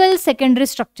helical secondary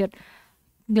structure.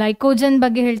 Glycogen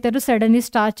ಬಗ್ಗೆ ಹೇಳ್ತಾರೆ, suddenly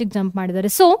starch ಗೆ jump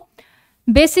ಮಾಡಿದ್ದಾರೆ. So,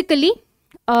 basically,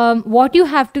 what you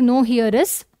have to know here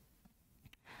is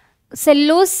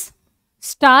cellulose,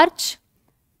 starch,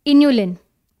 inulin.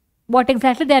 What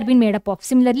exactly they are being made up of.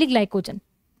 Similarly, glycogen.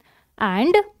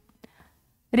 And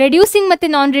reducing ಮತ್ತು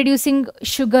ನಾನ್ reducing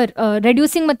sugar,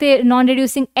 reducing ಮತ್ತು ನಾನ್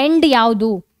reducing end ಯಾವುದು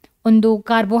ಒಂದು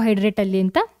ಕಾರ್ಬೋಹೈಡ್ರೇಟಲ್ಲಿ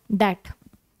ಅಂತ that.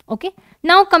 Okay,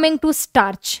 Now coming to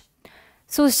starch.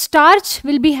 So starch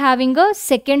will be having a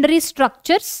secondary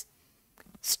structures.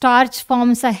 Starch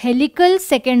forms a helical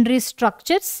secondary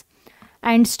structures,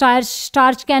 and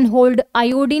starch can hold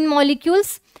iodine molecules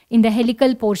in the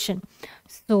helical portion.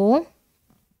 So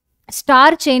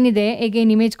starch enide,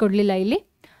 again image kodlilla illi.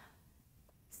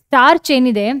 Starch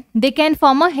enide, they can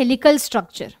form a helical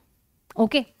structure.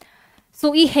 Okay.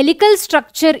 So ee helical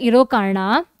structure iro karana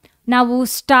ನಾವು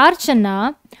starch ಅನ್ನ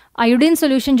iodine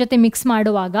solution ಜೊತೆ mix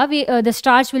ಮಾಡುವಾಗ the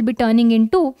starch will be turning in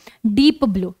to deep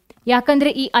blue. ಯಾಕಂದರೆ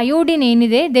ಈ iodine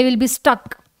ಏನಿದೆ they will be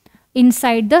stuck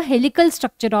inside the helical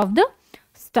structure of the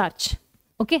starch.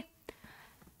 Okay,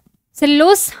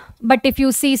 cellulose, but if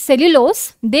you see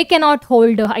cellulose, they cannot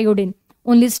hold iodine.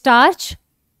 Only starch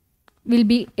will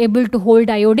be able to hold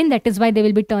iodine. That is why they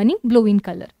will be turning blue in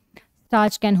color.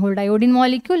 Starch can hold iodine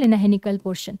molecule in a helical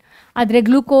portion. Adre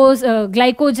glucose,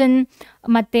 glycogen,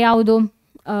 matte yaudu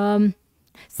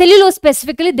cellulose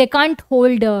specifically, they can't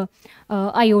hold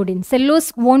iodine. Cellulose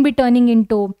won't be turning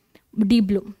into deep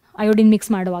blue iodine mix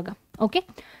maduvaga. Okay,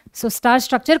 so starch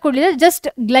structure kodidare, just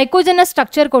glycogen na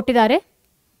structure kottidare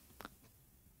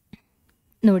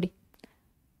nodi.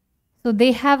 So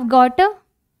they have got a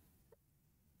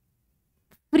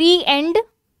free end,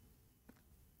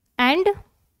 and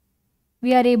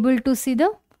we are able to see the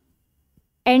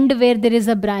end where there is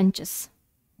a branches.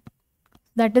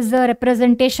 That is the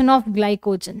representation of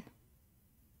glycogen.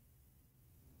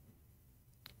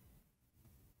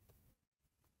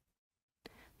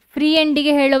 Free end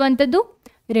ಗೆ ಹೇಳುವಂತದ್ದು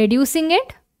reducing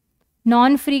end,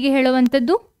 non free ಗೆ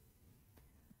ಹೇಳುವಂತದ್ದು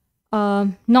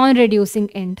non reducing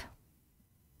end.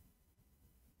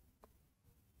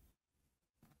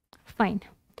 Fine.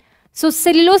 So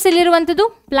cellulose illiruvanthadu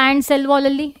plant cell wall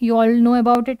alli, you all know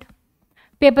about it.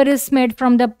 Paper is made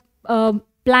from the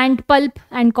plant pulp,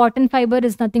 and cotton fiber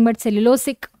is nothing but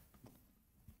cellulosic.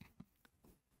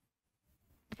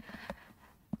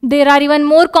 There are even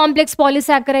more complex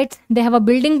polysaccharides. They have a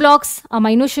building blocks,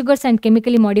 amino sugars and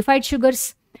chemically modified sugars.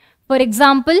 For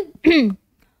example,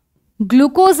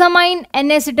 glucosamine,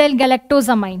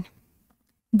 N-acetyl-galactosamine.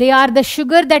 They are the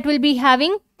sugar that will be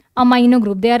having amino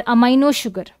group. They are amino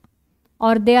sugar,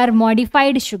 or they are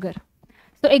modified sugar.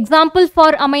 So example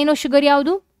for amino sugar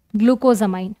yaudu?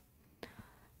 Glucosamine.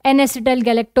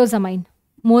 N-acetyl-galactosamine,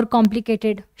 more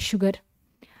complicated sugar.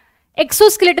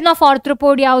 Exoskeleton of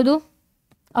arthropod yaudu?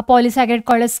 A polysaccharide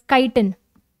called as chitin.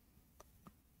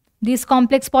 These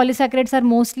complex polysaccharides are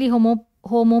mostly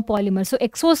homopolymers. So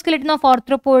exoskeleton of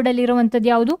arthropod alliruvanthadu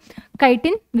yaudu?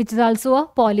 Chitin, which is also a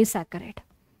polysaccharide.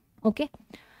 Okay,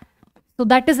 so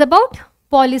that is about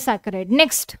polysaccharide.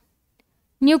 Next,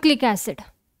 nucleic acid.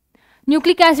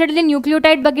 Nucleic acid ಅಲ್ಲಿ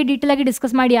nucleotide ಬಗ್ಗೆ detail ಆಗಿ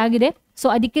discuss ಮಾಡಿ ಆಗಿದೆ. So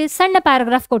ಅದಕ್ಕೆ ಸಣ್ಣ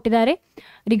paragraph ಕೊಟ್ಟಿದ್ದಾರೆ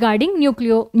regarding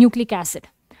nucleic acid.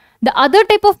 The other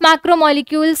type of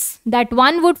macromolecules that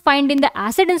one would find in the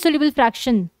acid insoluble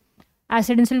fraction.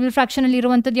 Acid insoluble fraction ಅಲ್ಲಿ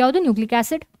ಇರುವಂತದ್ದು ಯಾವುದು? Nucleic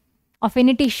acid. Of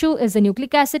any tissue is a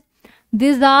nucleic acid.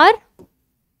 These are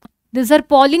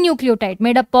polynucleotide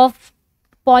made up of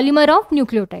polymer of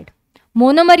nucleotide.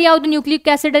 Monomer ಯಾವುದು nucleic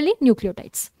acid ಅಲ್ಲಿ?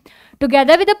 Nucleotides.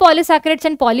 Together with the polysaccharides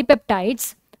and polypeptides,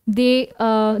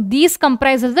 these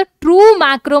comprises the true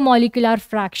macromolecular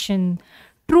fraction.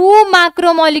 True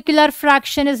macromolecular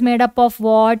fraction is made up of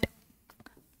what?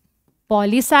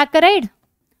 Polysaccharide,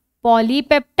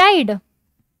 polypeptide.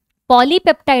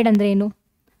 Polypeptide andre enu?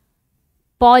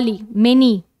 Poly,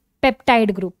 many,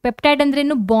 peptide group. Peptide andre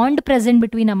enu? Bond present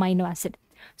between amino acid.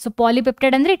 So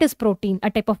polypeptide andre it is protein, a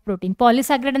type of protein.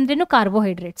 Polysaccharide andre enu?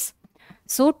 Carbohydrates.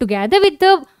 So together with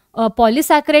the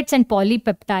polysaccharides and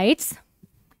polypeptides,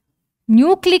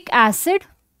 nucleic acid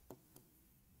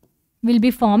will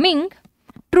be forming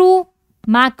true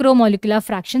macromolecular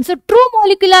fraction. So true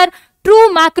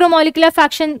macromolecular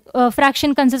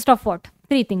fraction consists of what?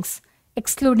 Three things,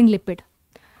 excluding lipid.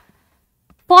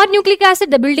 For nucleic acid,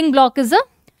 the building block is a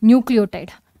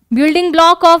nucleotide. Building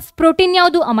block of protein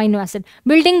yaudu? Amino acid.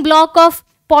 Building block of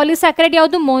polysaccharide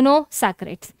yaudu?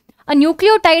 Monosaccharides. A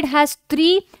nucleotide has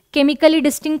three chemically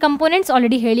distinct components.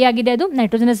 Already heli agide adu.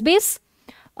 Nitrogenous base,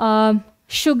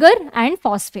 sugar and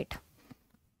phosphate.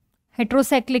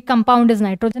 Heterocyclic compound is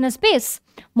nitrogenous base.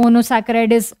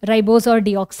 Monosaccharide is ribose or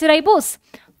deoxyribose.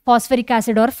 Phosphoric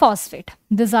acid or phosphate.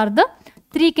 These are the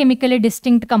three chemically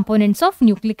distinct components of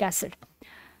nucleic acid.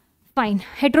 Fine.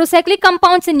 Heterocyclic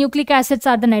compounds in nucleic acids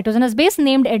are the nitrogenous base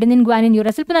named adenine, guanine,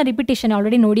 uracil. Puna repetition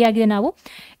already nodi agide navu.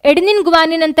 Adenine,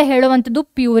 guanine anta ಹೇಳುವಂತದ್ದು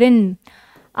purine.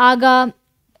 ಆಗ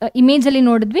image ಅಲ್ಲಿ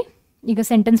ನೋಡಿದ್ವಿ, ಈಗ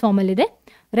sentence form ಅಲ್ಲಿ ಇದೆ.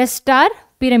 Rest are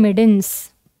pyrimidines.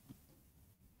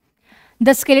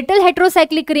 The skeletal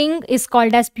heterocyclic ring is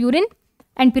called as purine.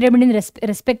 and pyrimidine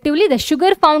respectively. The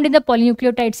sugar found in the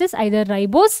polynucleotides is either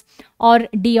ribose or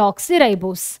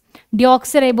deoxyribose.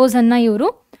 Deoxyribose anna iವರು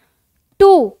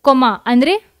 2,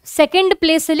 ಅಂದ್ರೆ second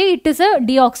place ಅಲ್ಲಿ it is a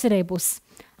deoxyribose.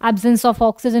 Absence of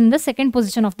oxygen in the second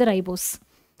position of the ribose.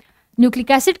 Nucleic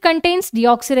acid contains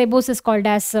deoxyribose is called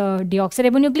as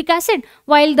deoxyribonucleic acid,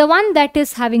 while the one that is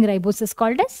having ribose is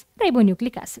called as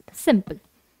ribonucleic acid. Simple.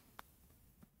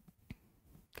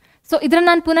 So ಇದನ್ನು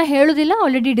ನಾನು ಪುನಃ ಹೇಳೋದಿಲ್ಲ,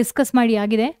 already discuss ಮಾಡಿ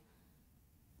ಆಗಿದೆ.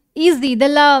 Easy,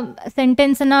 ಇದೆಲ್ಲ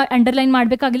ಸೆಂಟೆನ್ಸನ್ನು underline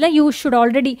ಮಾಡಬೇಕಾಗಿಲ್ಲ. You should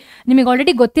already, ನಿಮಗೆ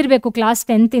already ಗೊತ್ತಿರಬೇಕು ಕ್ಲಾಸ್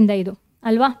 10th ಇದು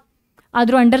ಅಲ್ವಾ.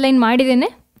 ಆದರೂ ಅಂಡರ್ಲೈನ್ ಮಾಡಿದ್ದೇನೆ.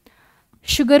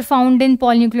 Sugar found in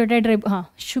ಪಾಲಿನ್ಯೂಕ್ಲಿಯೋಟೈಡ್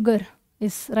sugar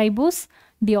is ribose,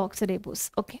 deoxyribose.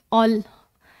 Okay, all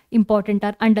important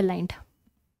are underlined.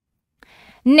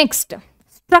 Next,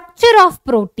 structure of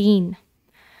protein.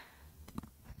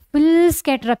 Full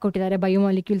scatter ಕೊಟ್ಟಿದ್ದಾರೆ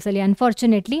ಬಯೋಮಾಲಿಕ್ಯೂಲ್ಸ್ ಅಲ್ಲಿ.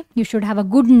 Unfortunately you should have a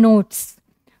good notes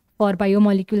for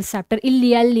biomolecules chapter.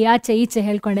 ಇಲ್ಲಿ ಅಲ್ಲಿ ಆಚೆ ಈಚೆ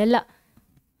ಹೇಳ್ಕೊಂಡೆಲ್ಲ.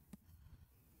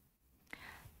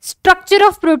 Structure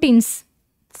of proteins.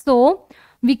 So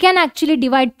we can actually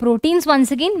divide proteins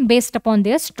once again based upon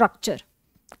there structure.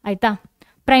 ಆಯ್ತಾ,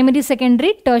 primary,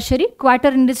 secondary, tertiary,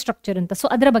 quaternary structure ಅಂತ. So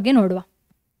ಅದರ ಬಗ್ಗೆ ನೋಡುವ.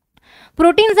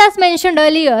 Proteins as mentioned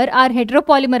earlier R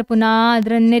ಹೆಟ್ರೋಪಾಲಿಮರ್. ಪುನಃ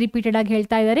ಅದರನ್ನೇ ರಿಪೀಟೆಡ್ ಆಗಿ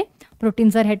ಹೇಳ್ತಾ ಇದ್ದಾರೆ.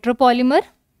 Proteins R ಹೆಟ್ರೋಪಾಲಿಮರ್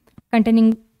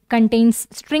contains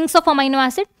strings of amino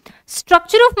acid.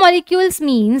 Structure of molecules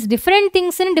means different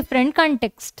things in different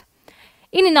context.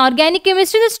 In inorganic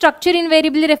chemistry, the structure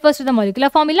invariably refers to the molecular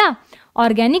formula.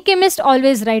 Organic chemists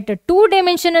always write a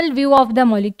two-dimensional view of the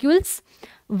molecules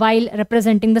while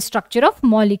representing the structure of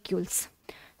molecules.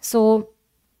 So,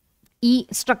 ಈ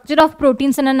structure of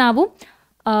ಪ್ರೋಟೀನ್ಸನ್ನು ನಾವು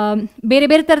ಬೇರೆ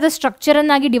ಬೇರೆ ಥರದ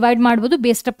ಸ್ಟ್ರಕ್ಚರನ್ನಾಗಿ divide ಮಾಡ್ಬೋದು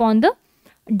based upon the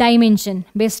dimension,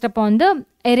 based upon the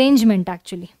arrangement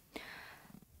actually.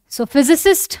 So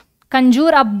physicists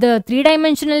conjure up the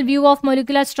three-dimensional view of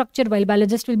molecular structure, while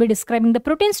biologists will be describing the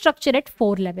protein structure at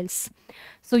 4 levels.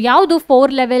 So ಯಾವುದು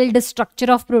 4-leveled structure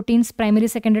of proteins? Primary,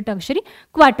 secondary, tertiary,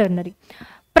 quaternary.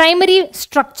 Primary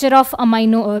structure of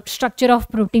structure of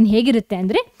protein ಹೇಗಿರುತ್ತೆ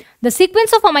ಅಂದರೆ, the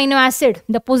sequence of amino acid,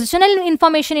 the positional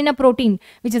information in a protein,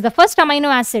 which is the first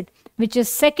amino acid, which is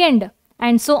second,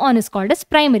 and so on, is called as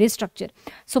primary structure.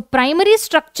 So primary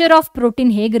structure of protein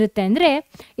ಹೇಗಿರುತ್ತೆ ಅಂದರೆ,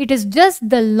 it is just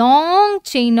the long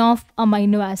chain of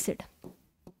amino acid.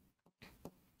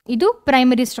 ಇದು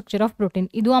primary structure of protein.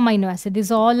 ಇದು amino acid.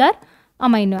 These all are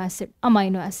amino acid,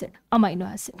 amino acid, amino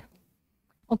acid.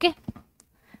 Okay.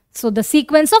 So the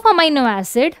sequence of amino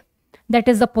acid, that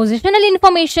is the positional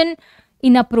information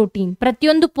in a protein.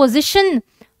 ಪ್ರತಿಯೊಂದು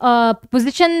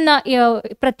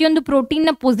ಪ್ರತಿಯೊಂದು ಪ್ರೋಟೀನ್ನ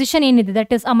position ಏನಿದೆ,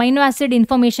 that is amino acid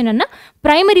information ಅನ್ನು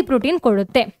primary protein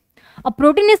ಕೊಡುತ್ತೆ. ಅ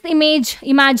protein is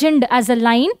imagined as a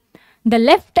line, the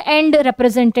left end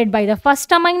represented by the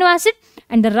first amino acid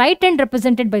and the right end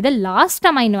represented by the last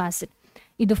amino acid.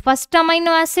 ಇದು first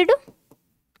amino acid,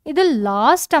 ಇದು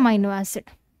last amino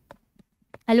acid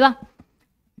ಅಲ್ವಾ.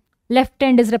 Left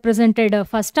end is represented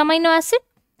first amino acid,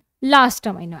 last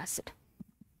amino acid.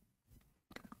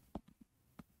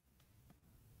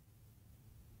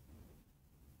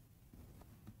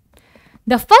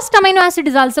 The first amino acid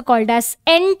is also called as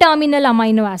N-terminal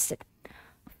amino acid.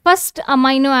 First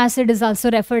amino acid is also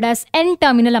referred as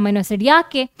N-terminal amino acid.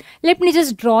 Yake? Let me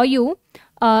just draw you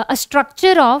a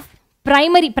structure of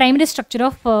primary structure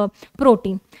of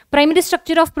protein. Primary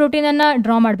structure of protein anna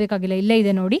draw madbekagilla. Ille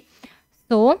ide nodi.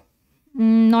 So,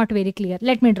 not very clear.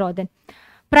 Let me draw then.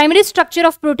 Primary structure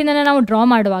of protein anna ನಾವು draw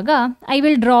ಮಾಡುವಾಗ,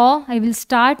 I will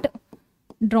start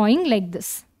drawing like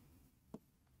this.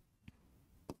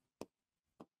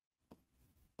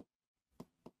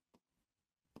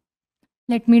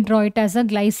 Let me draw it as a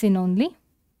glycine only.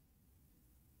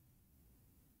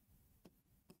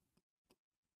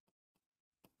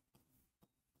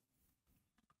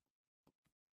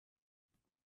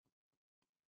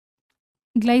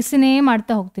 Glycine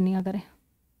ಮಾಡ್ತಾ ಹೋಗ್ತೀನಿ ಹಾಗಾದ್ರೆ.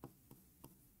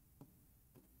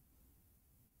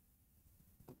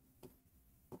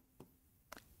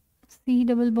 C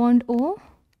double bond O,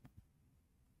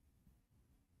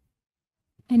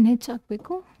 NH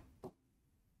ಹಾಕಬೇಕು.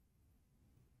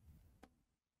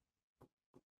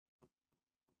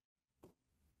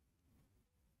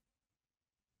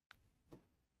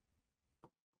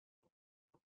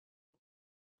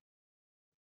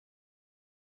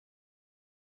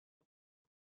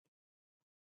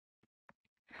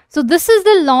 So this is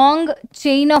the long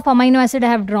chain of amino acid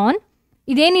I have drawn.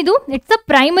 Idenidu, it's a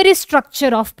primary structure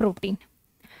of protein.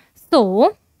 So,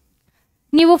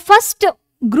 ನೀವು first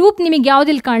group ನಿಮಗೆ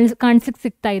ಯಾವುದಿಲ್ಲಿ ಕಾಣಿಸಕ್ಕೆ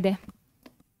ಸಿಗ್ತಾ ಇದೆ,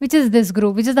 which is this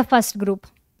group, which is the first group.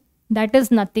 That is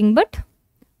nothing but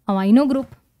amino group.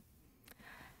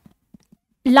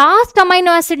 Last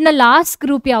amino ಆಸಿಡ್ನ last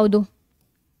group ಯಾವುದು?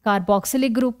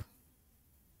 Carboxylic group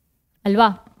ಅಲ್ವಾ?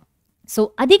 So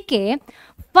ಅದಕ್ಕೆ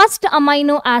first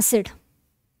amino acid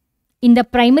in the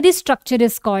primary structure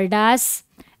is called as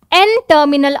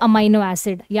N-terminal amino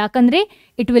acid. ಯಾಕಂದ್ರೆ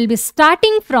it will be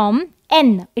starting from N.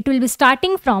 It will be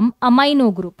starting from amino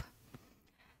group.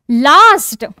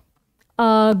 Last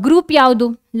group ಯಾವುದು?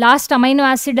 Last amino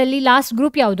acid ಅಲ್ಲಿ last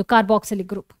group ಯಾವುದು? Carboxylic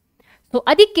group. So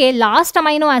ಅದಕ್ಕೆ last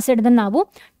amino acid ನಾವು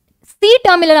C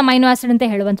terminal amino acid ಅಂತ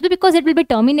ಹೇಳುವಂಥದ್ದು, because it will be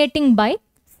terminating by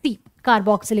C,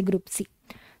 carboxylic group C.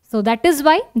 So that is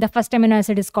why the first amino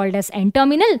acid is called as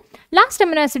N-terminal. Last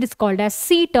amino acid is called as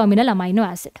C-terminal amino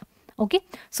acid. Okay,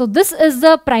 so this is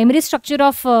the primary structure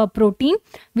of protein,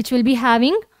 which will be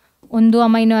having ಒಂದು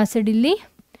amino acid ಇಲ್ಲಿ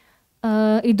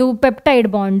ಇದು peptide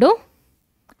bond,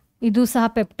 ಇದು ಸಹ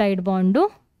peptide bond.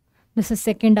 This is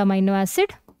second amino acid.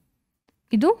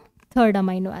 ಇದು third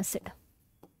amino acid.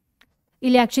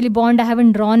 ಇಲ್ಲಿ actually bond I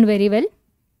haven't drawn very well.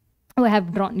 Oh, I have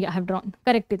drawn. Yeah, I have drawn.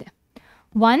 Correct ಇದೆ.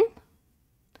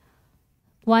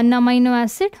 One amino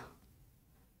acid,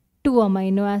 2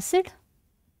 amino acid,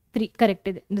 3. Correct.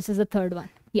 This is the third one.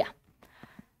 Yeah.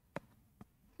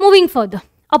 Moving further.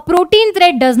 A protein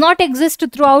thread does not exist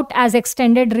throughout as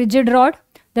extended rigid rod.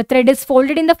 The thread is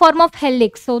folded in the form of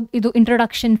helix. So, this is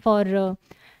introduction for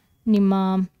Nima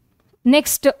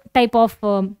next type of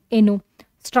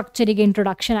structure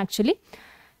introduction actually.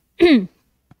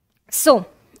 So,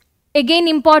 again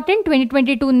important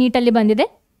 2022 NEET alli bandide.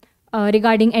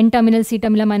 Regarding N-terminal,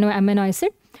 C-terminal amino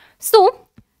acid. So,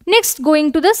 next going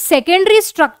to the secondary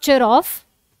structure of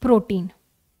protein.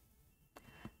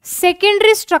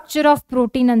 Secondary structure of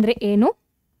protein andre enu?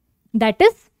 That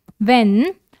is when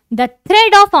the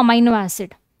thread of amino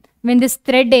acid, when this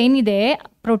thread enide,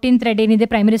 protein thread enide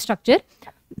primary structure,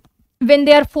 when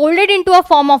they are folded into a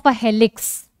form of a helix.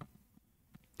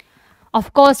 Of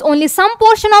course, only some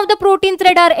portion of the protein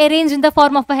thread are arranged in the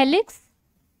form of a helix.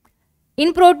 In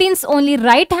proteins, only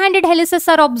right-handed helices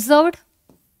are observed.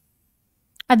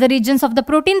 Other regions of the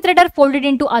protein thread are folded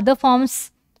into other forms,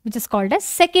 which is called as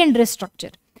secondary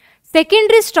structure.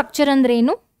 Secondary structure andre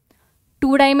enu?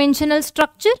 Two-dimensional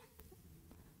structure.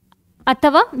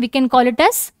 Athava we can call it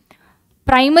as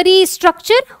primary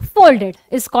structure folded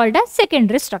is called as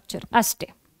secondary structure. Aste.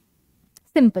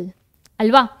 Simple.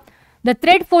 Alva? The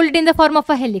thread folded in the form of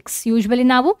a helix. Usually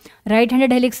navu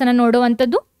right-handed helix anna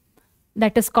noduvantadu.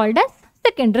 That is called as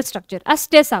secondary structure.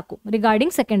 Aste saku regarding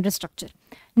secondary structure.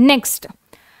 Next,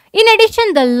 in addition,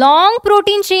 the long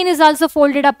protein chain is also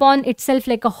folded upon itself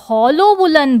like a hollow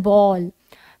woolen ball.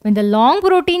 When the long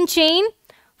protein chain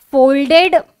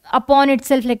folded upon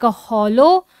itself like a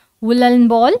hollow woolen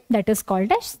ball, that is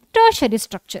called as tertiary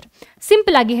structure.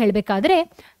 Simple agi helbekadre,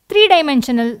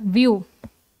 3-dimensional view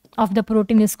of the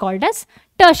protein is called as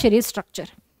tertiary structure.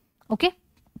 Okay.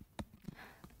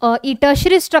 ಈ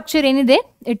tertiary structure ಏನಿದೆ,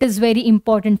 it is very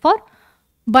important for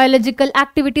biological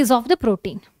activities of the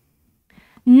protein.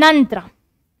 ನಂತರ,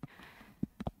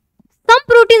 some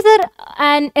proteins are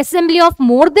an assembly of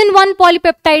more than one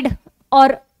polypeptide or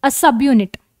a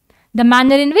subunit. The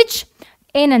manner in which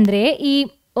ಏನಂದ್ರೆ ಈ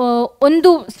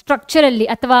ಒಂದು structure ಅಲ್ಲಿ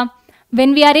ಅಥವಾ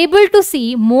when we are able to see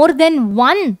more than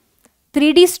one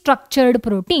 3D structured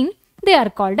protein, they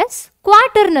are called as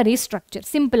quaternary structure.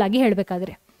 Simple ಆಗಿ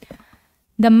ಹೇಳಬೇಕಾದ್ರೆ,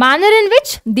 the manner in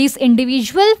which these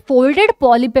individual folded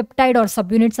polypeptide or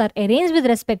subunits are arranged with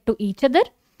respect to each other.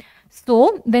 So,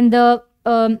 when the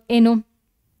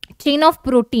chain of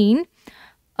protein,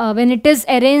 when it is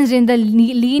arranged in the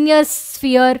linear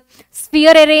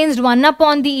sphere arranged one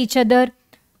upon the each other,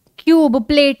 cube,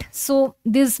 plate, so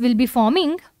this will be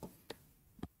forming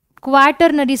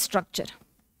quaternary structure.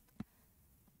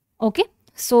 Okay,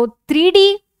 so 3D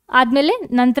ಆದಮೇಲೆ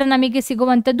ನಂತರ ನಮಗೆ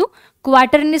ಸಿಗುವಂಥದ್ದು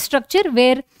quaternary structure,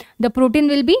 wear the protein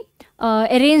will be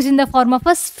arranged in the form of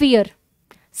a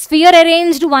sphere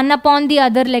arranged one upon the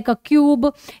other like a cube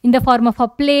in the form of a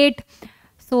plate.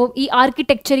 So ಈ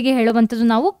ಆರ್ಕಿಟೆಕ್ಚರ್ಗೆ ಹೇಳುವಂಥದ್ದು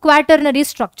ನಾವು quaternary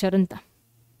structure ಅಂತ.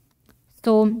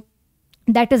 So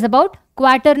that is about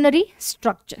quaternary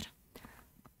structure.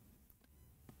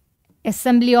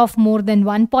 Assembly of more than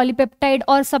one polypeptide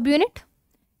or subunit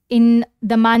in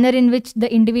the manner in which the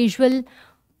individual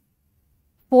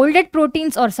folded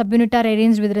proteins or subunit are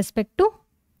arranged with respect to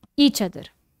each other,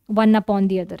 one upon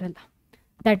the other.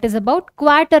 That is about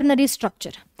quaternary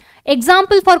structure.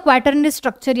 Example for quaternary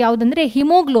structure yaudandre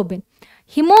hemoglobin.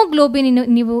 Hemoglobin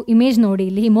ನೀವು image ನೋಡಿ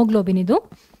ಇಲ್ಲಿ, hemoglobin ಇದು.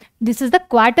 This is the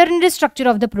quaternary structure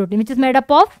of the protein, which is made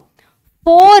up of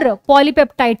 4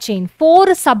 polypeptide chain, 4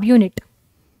 subunit.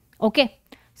 Okay,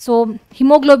 so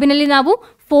hemoglobin ಅಲ್ಲಿ ನಾವು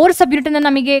 4 subunit ಅನ್ನು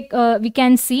ನಮಗೆ we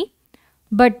can see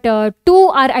but two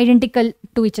are identical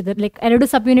to each other. Like ಎರಡು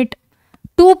subunit,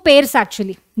 two pairs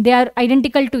actually, they are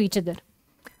identical to each other.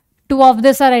 Two of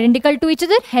this are identical to each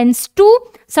other, hence two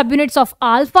subunits of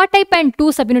alpha type and two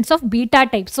subunits of beta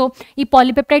type. So ಈ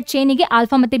polypeptide chain ಗೆ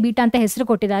alpha ಮತ್ತೆ beta ಅಂತ ಹೆಸರು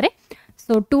ಕೊಟ್ಟಿದ್ದಾರೆ.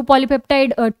 So two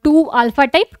polypeptide, two alpha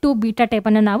type, two beta type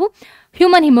ಅನ್ನು ನಾವು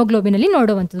human hemoglobin ಅಲ್ಲಿ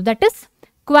ನೋಡುವಂಥದ್ದು. That is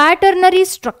quaternary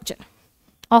structure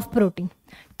of protein.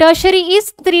 Tertiary is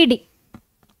 3D.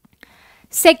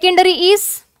 Secondary is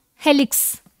helix.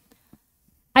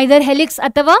 Either helix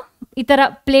ಅಥವಾ ಈ ಥರ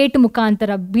ಪ್ಲೇಟ್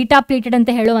ಮುಖಾಂತರ ಬೀಟಾ ಪ್ಲೇಟೆಡ್ ಅಂತ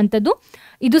ಹೇಳುವಂಥದ್ದು.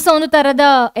 ಇದು ಸಹ ಒಂದು ಥರದ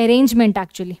arrangement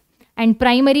actually. And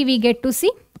primary we get to C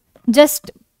just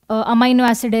amino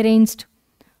acid arranged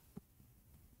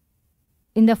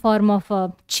in the form of a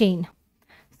chain.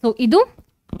 So, idu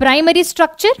primary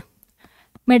structure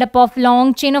made up of long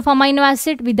chain of amino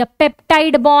acid with a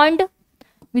peptide bond.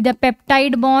 Idu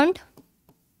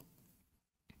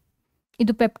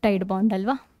peptide bond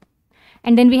alva.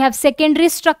 And then we have secondary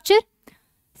structure.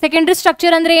 Secondary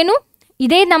structure andre enu?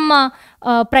 Ide namma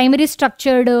primary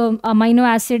structured amino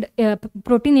acid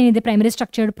protein enide, primary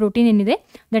structured protein enide,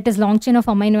 that is long chain of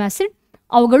amino acid.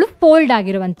 Avugalu fold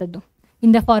agiruvantaddu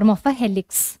in the form of a helix.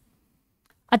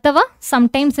 Athava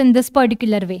sometimes in this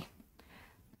particular way.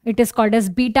 It is called as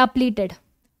beta pleated.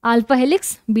 Alpha helix,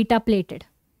 beta plated.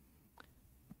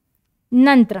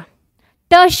 Nantra.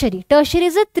 Tertiary. Tertiary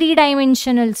is a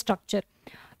three-dimensional structure.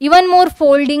 Even more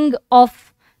folding of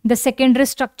the secondary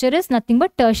structure is nothing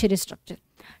but tertiary structure.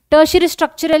 Tertiary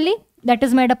structurally, that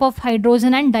is made up of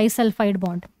hydrogen and disulfide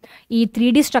bond. Ee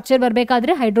 3D structure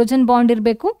barbekadre hydrogen bond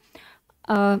irbeku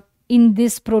in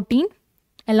this protein.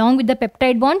 Along with the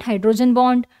peptide bond, hydrogen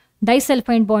bond,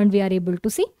 disulfide bond we are able to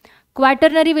see.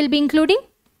 Quaternary will be including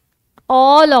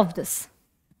all of this.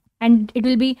 And it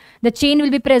will be, the chain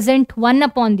will be present one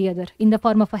upon the other in the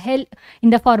form of a in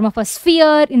the form of a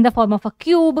sphere, in the form of a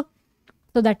cube.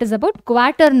 So that is about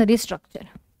quaternary structure.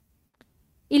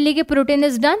 Illige protein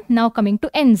is done. Now coming to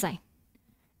enzyme.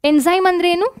 Enzyme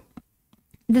andrenu?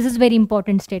 This is very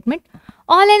important statement.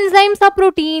 All enzymes are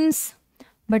proteins,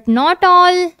 but not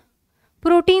all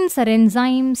proteins are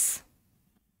enzymes.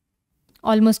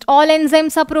 Almost all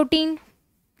enzymes are protein.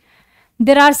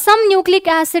 There are some nucleic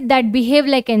acid that behave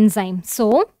like enzyme. So,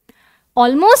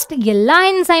 almost yella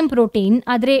enzyme protein,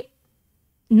 adre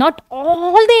not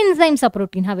all the enzymes are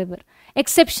protein, however.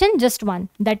 Exception just one,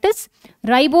 that is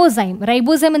ribozyme.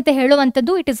 Ribozyme ante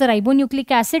heluvanthadu, it is a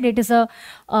ribonucleic acid. It is a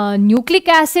nucleic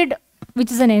acid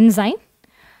which is an enzyme.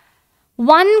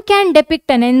 One can depict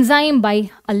an enzyme by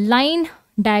a line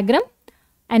diagram.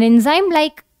 An enzyme,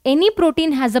 like any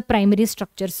protein, has a primary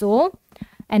structure. So,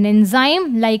 an enzyme,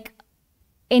 like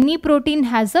any protein,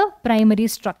 has a primary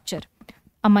structure.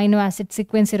 Amino acid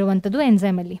sequence iruvantadu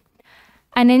enzyme alli.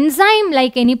 An enzyme,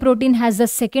 like any protein, has a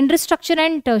secondary structure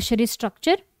and tertiary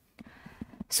structure.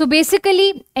 So, basically,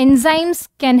 enzymes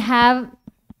can have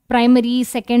primary,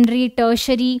 secondary,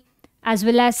 tertiary, as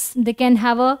well as they can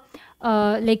have a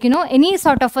any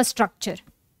sort of a structure.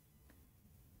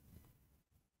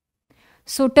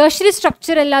 So tertiary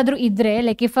structure elladru idre,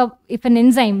 like if an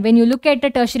enzyme, when you look at a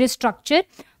tertiary structure,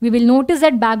 we will notice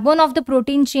that backbone of the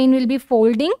protein chain will be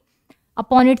folding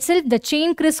upon itself. The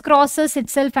chain crisscrosses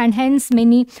itself and hence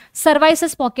many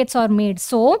services pockets are made.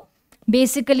 So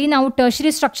basically now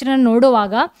tertiary structure and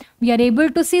nodovaga, we are able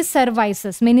to see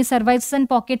services. Many services and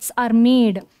pockets are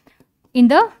made in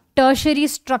the tertiary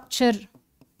structure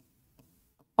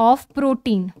of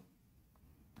protein.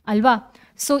 Alva?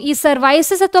 So, ಈ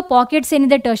services ಅಥವಾ pockets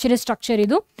ಏನಿದೆ tertiary structure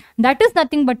ಇದು, that is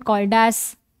nothing but called as,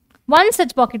 one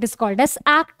such pocket is called as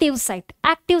active site.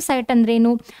 Active site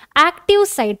ಅಂದ್ರೇನು? Active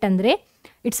site ಅಂದ್ರೆ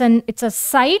it's a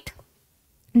site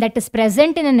that is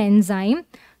present in an enzyme.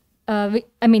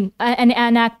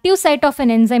 An active site of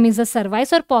an enzyme is a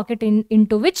service or pocket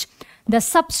into which the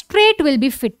substrate will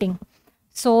be fitting.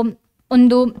 So,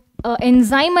 ಒಂದು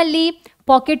enzyme ಅಲ್ಲಿ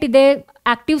pocket ಇದೆ,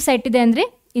 active site ಇದೆ ಅಂದ್ರೆ,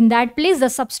 in that place the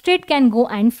substrate can go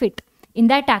and fit in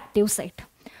that active site.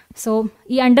 So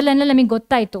ee underline alli namige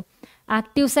gottaytu,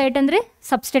 active site andre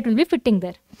substrate will be fitting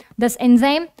there. Thus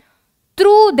enzyme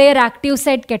through their active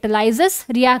site catalyzes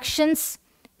reactions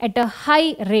at a high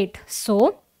rate. So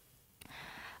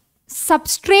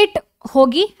substrate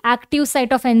hogi active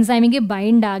site of enzyme ಗೆ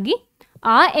bind agi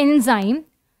ಆ enzyme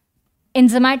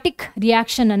enzymatic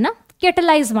reaction anna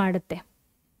catalyze ಮಾಡುತ್ತೆ.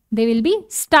 They will be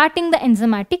starting the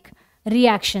enzymatic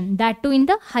reaction, that too in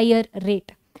the higher rate.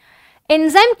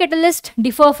 Enzyme catalyst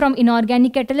differ from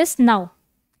inorganic catalyst. Now,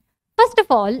 first of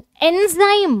all,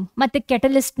 enzyme matte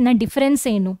catalyst na difference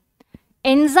enu?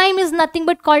 Enzyme is nothing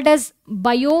but called as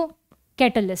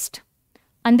biocatalyst.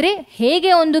 ಅಂದರೆ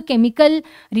ಹೇಗೆ ಒಂದು chemical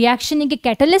ರಿಯಾಕ್ಷನಿಗೆ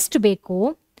catalyst ಬೇಕು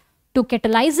to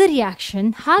ಕೆಟಲೈಸ್ a reaction,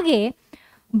 ಹಾಗೆ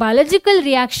biological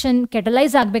reaction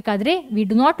ಕೆಟಲೈಸ್ ಆಗಬೇಕಾದ್ರೆ we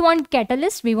do not want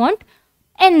catalyst, we want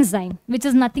enzyme, which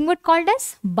is nothing but called as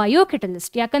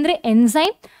biocatalyst. ಯಾಕಂದ್ರೆ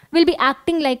enzyme will be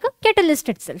acting like a catalyst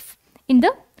itself in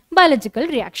the biological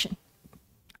reaction.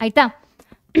 ಆಯ್ತಾ?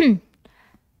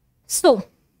 So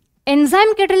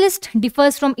enzyme catalyst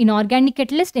differs from inorganic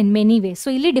catalyst in many ways. So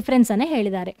ಇಲ್ಲಿ difference ಅನ್ನ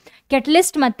ಹೇಳಿದ್ದಾರೆ.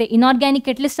 Catalyst ಮತ್ತೆ inorganic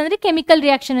catalyst ಅಂದ್ರೆ chemical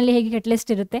reaction ಅಲ್ಲಿ ಹೇಗೆ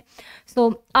catalyst ಇರುತ್ತೆ, ಸೊ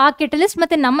ಆ ಕೆಟಲಿಸ್ಟ್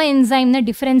ಮತ್ತೆ ನಮ್ಮ ಎನ್ಸೈಮ್ ನ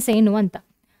ಡಿಫರೆನ್ಸ್ ಏನು ಅಂತ.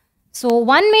 So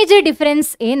one major difference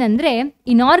ಏನಂದ್ರೆ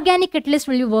inorganic catalyst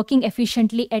will be working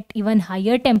efficiently at even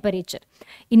higher temperature.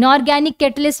 Inorganic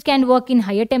catalyst can work in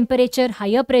higher temperature,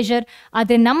 higher pressure.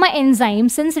 ಆದರೆ ನಮ್ಮ enzyme,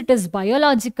 since it is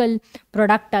biological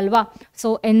product ಅಲ್ವಾ, so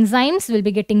enzymes will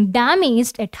be getting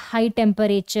damaged at high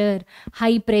temperature,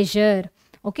 high pressure.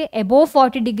 Okay, above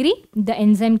 40 degree the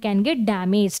enzyme can get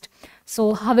damaged. So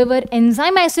however,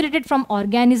 enzyme isolated from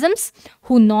organisms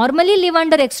who normally live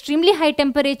under extremely high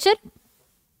temperature,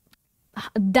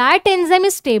 that enzyme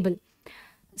is stable,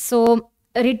 so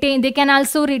they can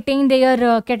also retain their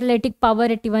catalytic power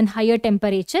at even higher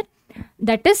temperature.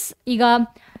 That is, ಈಗ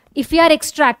if you are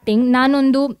extracting,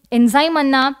 ನಾನೊಂದು enzyme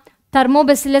ಅನ್ನ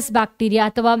ಥರ್ಮೋಬೆಸಿಲಸ್ bacteria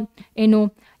ಅಥವಾ ಏನು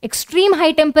extreme high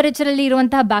temperature ಅಲ್ಲಿ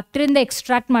ಇರುವಂತಹ ಬ್ಯಾಕ್ಟೀರಿಯಿಂದ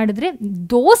extract ಮಾಡಿದ್ರೆ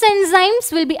ದೋಸ್ enzymes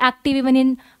will be active even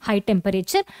in high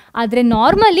temperature. ಆದರೆ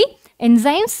normally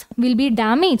enzymes will be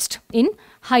damaged in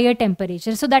higher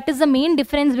temperature. So that is the main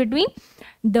difference between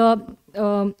the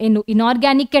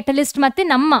inorganic catalyst ಮತ್ತೆ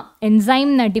ನಮ್ಮ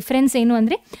enzyme ನ difference ಏನು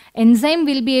ಅಂದರೆ enzyme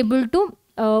will be able to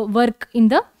work in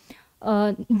the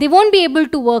they won't be able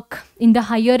to work in the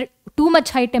higher too much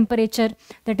high temperature,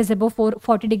 that is above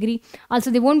 40 degree. Also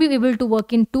they won't be able to work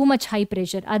in too much high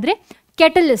pressure. ಆದರೆ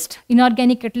catalyst,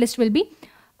 inorganic catalyst will be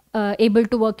able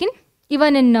to work in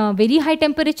even in very high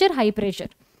temperature, high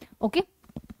pressure. Okay,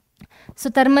 so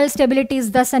thermal stability is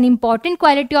thus an important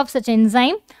quality of such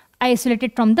enzyme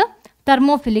isolated from the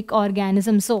thermophilic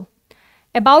organism. So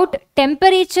about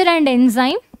temperature and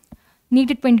enzyme,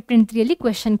 NEET 2023 ಅಲ್ಲಿ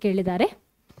question ಕೇಳಿದ್ದಾರೆ.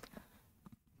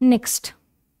 Next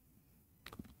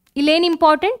ಇಲ್ಲೇನು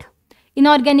important,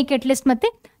 inorganic catalyst ಮತ್ತು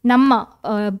ನಮ್ಮ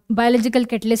biological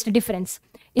catalyst difference.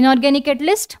 Inorganic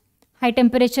catalyst high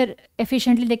temperature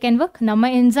efficiently they can work. Nama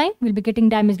enzyme will be getting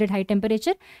damaged at high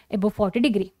temperature above 40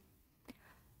 degree.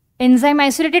 Enzyme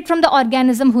isolated from the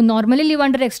organism who normally live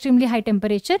under extremely high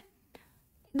temperature.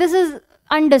 This is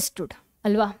understood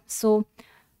alva. So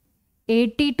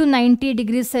 80 to 90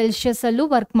 degrees Celsius allu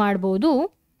work ಮಾಡಬಹುದು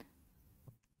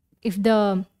if the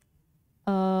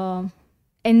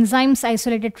enzymes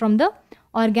isolated from the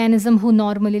organism who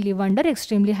normally live under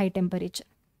extremely high temperature.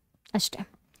 ಅಷ್ಟೇ.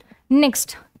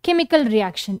 Next chemical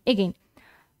reaction. Again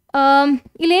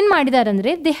ಇಲ್ಲೇನು ಮಾಡಿದ್ದಾರೆ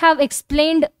ಅಂದರೆ they have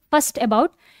explained first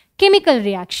about chemical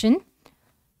reaction.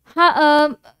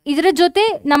 ಇದರ ಜೊತೆ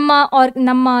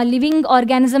ನಮ್ಮ living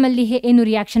ಆರ್ಗ್ಯಾನಿಸಮಲ್ಲಿ ಏನು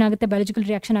reaction ಆಗುತ್ತೆ, ಬಯಾಲಜಿಕಲ್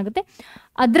ರಿಯಾಕ್ಷನ್ ಆಗುತ್ತೆ,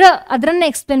 ಅದರನ್ನು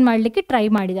ಎಕ್ಸ್ಪ್ಲೇನ್ ಮಾಡಲಿಕ್ಕೆ ಟ್ರೈ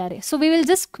ಮಾಡಿದ್ದಾರೆ. So we will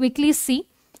just quickly C,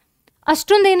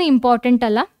 ಅಷ್ಟೊಂದೇನು important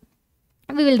ಅಲ್ಲ.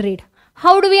 We will read.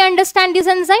 How do we understand this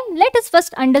enzyme? Let us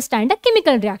first understand a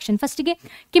chemical reaction. First ಗೆ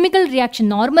chemical reaction,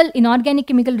 normal inorganic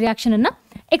chemical reaction ಅನ್ನ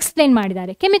explain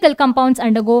ಮಾಡಿದ್ದಾರೆ. Chemical compounds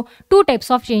undergo two types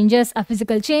of changes. A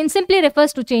physical change simply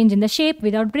refers to change in the shape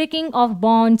without breaking of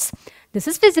bonds. This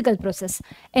is physical process.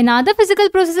 Another physical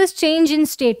process is change in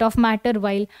state of matter,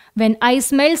 while when ice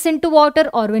melts into water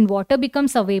or when water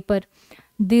becomes a vapor.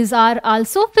 These are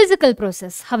also physical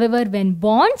process. However, when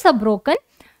bonds are broken,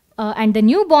 and the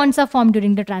new bonds are formed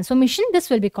during the transformation, this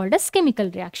will be called as chemical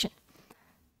reaction.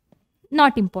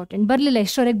 Not important. ಬರ್ಲಿಲ್ಲ,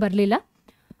 ಎಷ್ಟರವರೆಗೆ ಬರಲಿಲ್ಲ.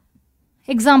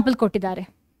 Example ಕೊಟ್ಟಿದ್ದಾರೆ.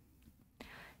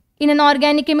 In an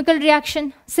organic chemical reaction,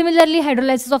 similarly,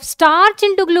 hydrolysis of starch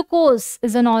into glucose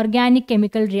is an organic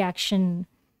chemical reaction.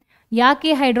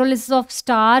 ಯಾಕೆ hydrolysis of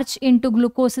starch into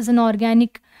glucose is an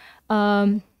organic,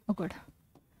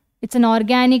 it's an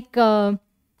organic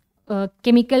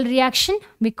chemical reaction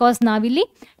because ನಾವಿಲ್ಲಿ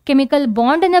chemical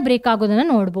bond ಅನ್ನ break ಆಗೋದನ್ನ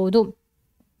ನೋಡಬಹುದು.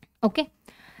 Okay,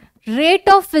 rate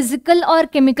of physical R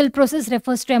chemical process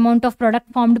refers to amount of product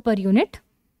formed per unit.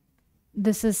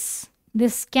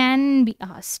 This can be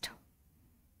asked.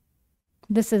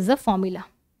 This is a formula.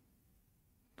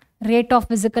 Rate of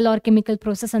physical R chemical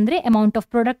process ಅಂದರೆ amount of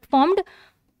product formed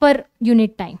per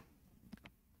unit time.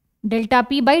 Delta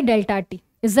P by delta T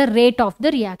is the rate of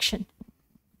the reaction,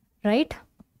 right?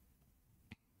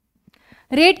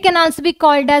 Rate can also be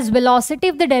called as velocity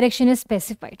if the direction is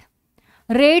specified.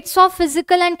 Rates of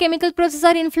physical and chemical processes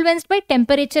are influenced by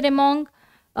temperature among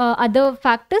other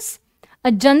factors.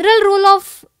 A general rule of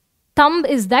thumb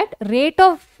is that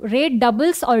rate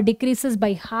doubles or decreases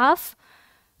by half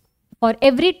for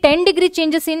every 10-degree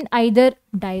changes in either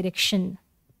direction.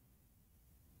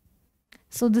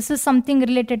 So this is something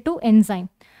related to enzyme.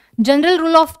 General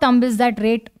rule of thumb is that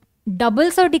rate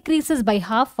doubles or decreases by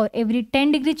half for every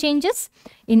 10-degree changes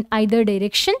in either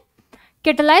direction.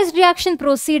 Catalyzed reaction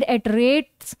proceed at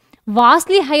rates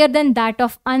vastly higher than that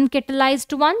of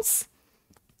uncatalyzed ones.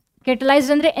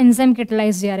 Catalyzed andre enzyme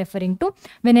catalyzed we are referring to.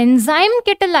 When enzyme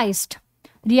catalyzed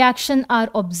reaction are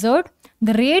observed,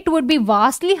 the rate would be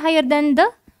vastly higher than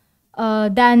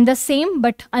the same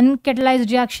but uncatalyzed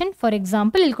reaction. For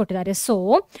example,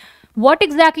 so what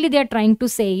exactly they are trying to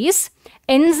say is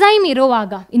enzyme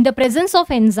irovaga, in the presence of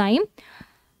enzyme,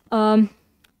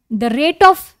 the rate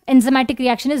of enzymatic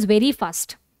reaction is very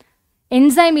fast.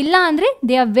 Enzyme illa andre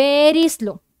they are very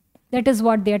slow. That is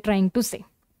what they are trying to say.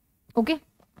 Okay.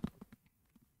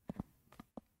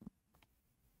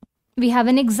 We have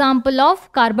an example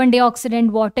of carbon dioxide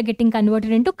and water getting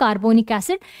converted into carbonic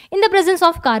acid in the presence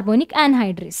of carbonic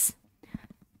anhydrase.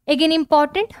 Again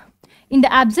important, in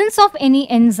the absence of any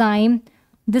enzyme,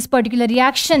 this particular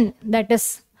reaction, that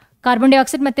is carbon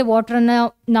dioxide ಮತ್ತೆ water ಅನ್ನು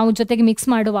ನಾವು ಜೊತೆಗೆ mix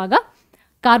ಮಾಡುವಾಗ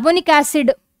carbonic acid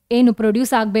ಏನು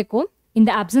produce ಆಗಬೇಕು, in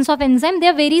the absence of enzyme they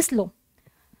are very slow.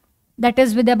 That is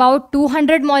with about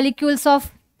 200 molecules of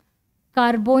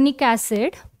carbonic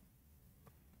acid,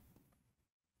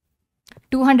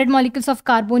 200 molecules of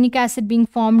carbonic acid being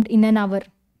formed in an hour.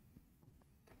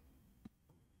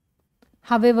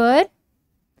 However,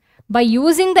 by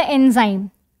using the enzyme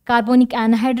carbonic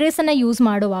anhydrase ಅನ್ನು use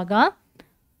ಮಾಡುವಾಗ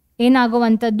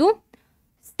ಏನಾಗುವಂಥದ್ದು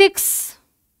 6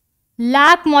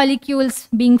 lakh molecules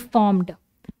being formed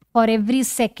for every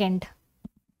second.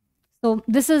 So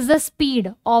this is the speed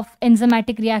of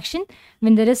enzymatic reaction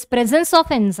when there is presence of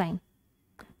enzyme.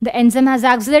 The enzyme has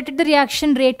accelerated the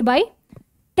reaction rate by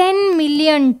 10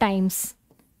 million times.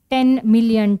 10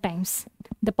 million times.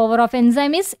 The power of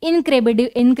enzyme is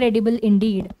incredible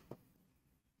indeed.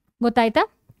 ಗೊತ್ತಾಯ್ತಾ?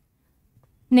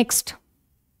 Next.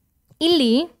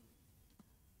 ಇಲ್ಲಿ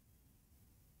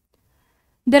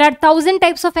there are 1000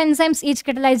 types of enzymes, each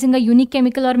catalyzing a unique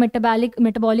chemical or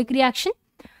metabolic reaction.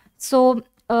 So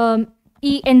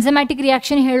ಈ enzymatic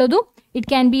reaction ಹೇಳೋದು it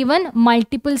can be one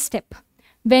multiple step.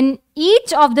 When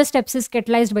each of the steps is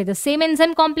catalyzed by the same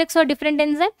enzyme complex or different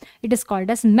enzyme, it is called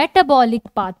as metabolic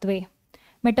pathway.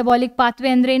 Metabolic pathway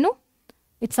andrenu?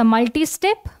 It's a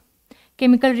multi-step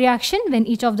chemical reaction when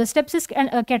each of the steps is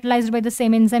catalyzed by the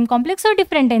same enzyme complex or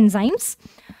different enzymes.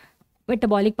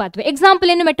 Metabolic pathway. Example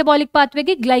in metabolic pathway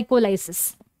ge glycolysis.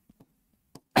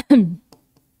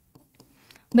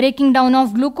 Breaking down of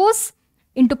glucose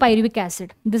into pyruvic acid.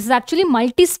 This is actually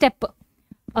multi-step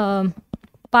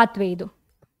pathway idu.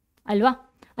 Alva?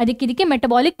 Adikidike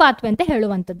metabolic pathway ante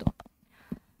heಳುವಂತದ್ದು.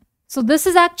 So this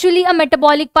is actually a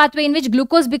metabolic pathway in which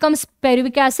glucose becomes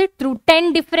pyruvic acid through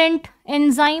 10 different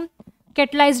enzyme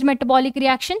catalyzed metabolic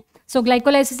reaction. So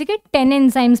glycolysis ಗೆ 10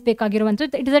 enzymes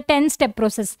ಬೇಕಾಗಿರುವಂತದ್ದು. It is a 10-step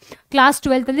process. Class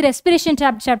 12th ಅಲ್ಲಿ respiration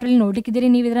chapter ಅಲ್ಲಿ ನೋಡ್ಲಿಕ್ಕಿದ್ದೀರಿ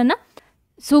ನೀವು ಇದನ್ನ.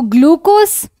 So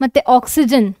glucose ಮತ್ತೆ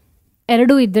oxygen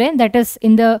ಎರಡು ಇದ್ರೆ, that is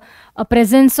in the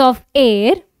presence of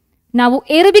air, ನಾವು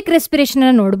aerobic respiration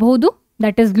ಅನ್ನು ನೋಡಬಹುದು.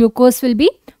 That is glucose will be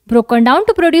broken down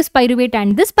to produce pyruvate, and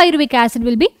this pyruvic acid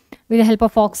will be with the help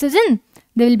of oxygen.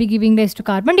 They will be giving rise to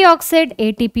carbon dioxide,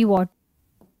 ATP, water.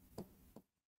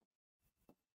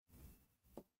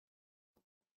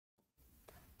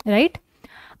 Right?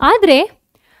 Adre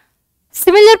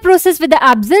similar process with the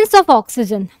absence of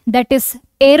oxygen, that is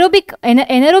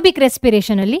anaerobic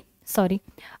respiration alli,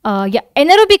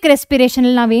 anaerobic respiration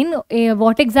alli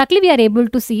what exactly we are able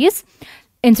to see is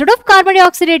instead of carbon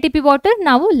dioxide, ATP, water,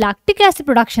 ನಾವು lactic acid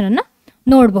production ಅನ್ನು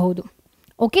ನೋಡಬಹುದು.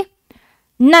 Okay?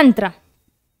 ನಂತರ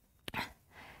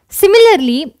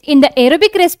similarly in the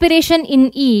aerobic respiration in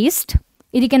yeast,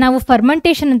 ಇದಕ್ಕೆ ನಾವು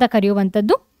fermentation ಅಂತ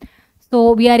ಕರೆಯುವಂತದ್ದು. So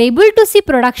we are able to see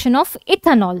production of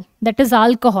ethanol, that is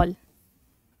alcohol.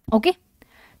 Okay?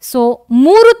 So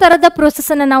ಮೂರು ತರದ process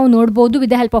ಅನ್ನು ನಾವು ನೋಡಬಹುದು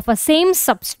with the help of a same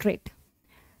substrate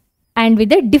and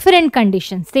with a different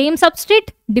condition. Same substrate,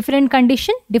 different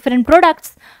condition, different products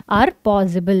are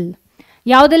possible.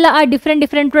 ಯಾವುದೆಲ್ಲ are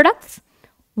different products?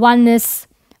 One is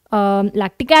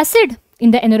lactic acid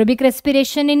in the anaerobic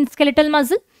respiration in skeletal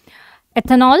muscle,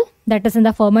 ethanol, that is in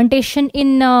the fermentation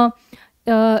in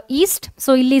yeast.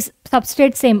 So ಇಲ್ಲಿ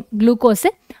substrate same glucose.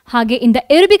 ಹಾಗೆ in the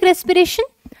aerobic respiration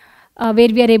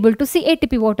where we are able to see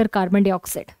ATP, water, carbon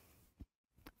dioxide.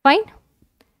 Fine.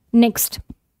 Next.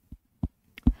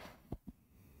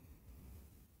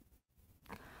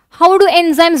 How do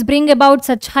enzymes bring about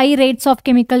such high rates of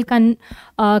chemical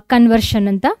conversion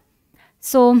anta?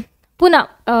 So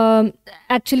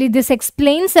actually this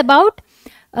explains about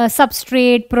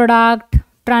substrate, product,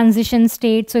 transition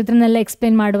state, so ಇದನ್ನೆಲ್ಲ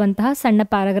explain ಮಾಡುವಂತಹ ಸಣ್ಣ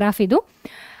paragraph ಇದು.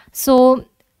 So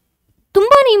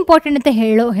ತುಂಬಾ important ಅಂತ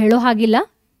ಹೇಳೋ ಹಾಗಿಲ್ಲ,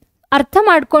 ಅರ್ಥ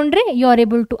ಮಾಡಿಕೊಂಡ್ರೆ you are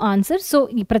able to answer. So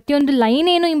ಈ ಪ್ರತಿಯೊಂದು ಲೈನ್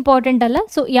ಏನು ಇಂಪಾರ್ಟೆಂಟ್ ಅಲ್ಲ,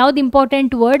 ಸೊ ಯಾವ್ದು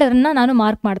ಇಂಪಾರ್ಟೆಂಟ್ ವರ್ಡ್ ಅದನ್ನು ನಾನು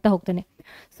ಮಾರ್ಕ್ ಮಾಡ್ತಾ ಹೋಗ್ತೇನೆ.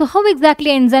 So how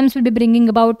exactly enzymes will be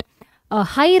bringing about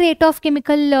high rate of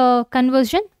chemical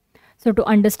conversion? So to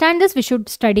understand this, we should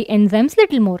study enzymes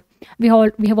little more.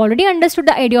 We have already understood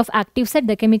the idea of active site.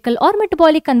 The chemical or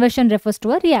metabolic conversion refers to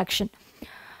a reaction.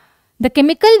 The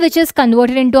chemical which is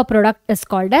converted into a product is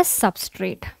called as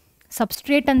substrate.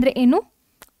 Substrate andre enu?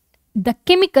 The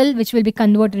chemical which will be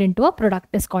converted into a product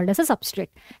is called as a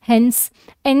substrate. Hence,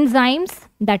 enzymes,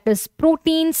 that is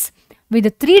proteins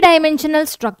with a 3-dimensional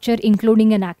structure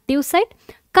including an active site,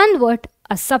 convert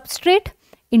a substrate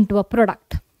into a product.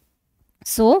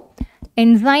 So,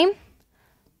 enzyme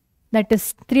that is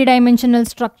 3-dimensional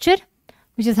structure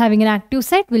which is having an active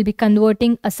site will be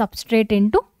converting a substrate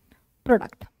into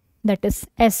product, that is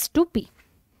S to P.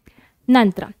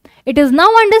 Nantra, it is now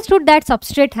understood that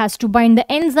substrate has to bind the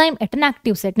enzyme at an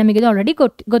active site. Namige idu already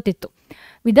gotittu,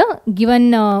 with a given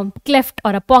cleft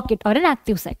or a pocket or an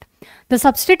active site. The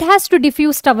substrate has to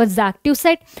diffuse towards the active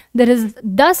site. There is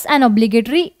thus an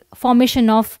obligatory formation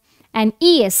of an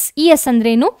ES. ES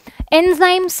andrenu?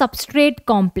 Enzyme substrate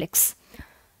complex.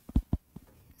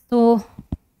 So,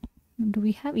 do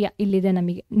we have? Yeah, illide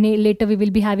namige. Later we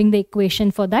will be having the equation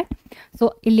for that. So,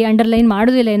 illi underline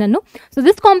madudilla enannu. So,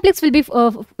 this complex will be,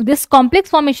 this complex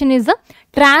formation is a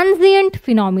transient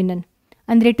phenomenon.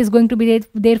 Andre it is going to be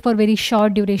there for very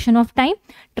short duration of time.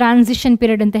 Transition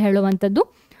period anta heluvantaddu.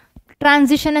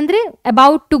 Transition andre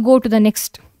about to go to the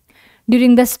next.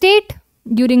 During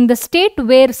the state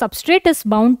where substrate is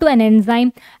bound to an enzyme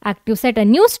active site, a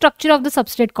new structure of the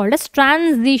substrate called as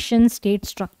transition state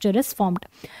structure is formed.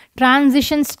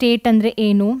 Transition state andre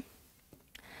enu?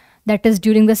 That is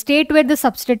during the state where the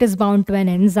substrate is bound to an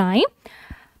enzyme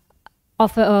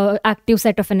of active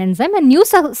site of an enzyme, a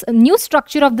new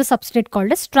structure of the substrate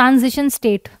called as transition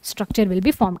state structure will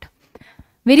be formed.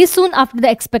 Very soon after the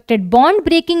expected bond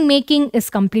breaking making is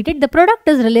completed, the product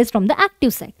is released from the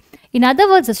active site. In other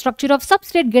words, the structure of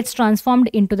substrate gets transformed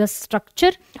into the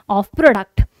structure of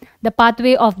product. The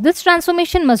pathway of this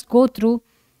transformation must go through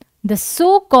the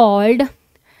so-called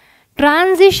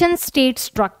transition state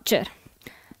structure.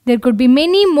 There could be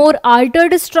many more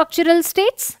altered structural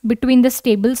states between the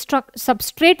stable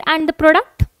substrate and the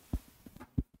product.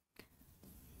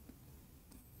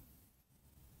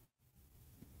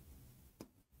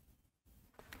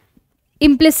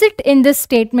 Implicit in this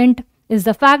statement is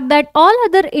the fact that all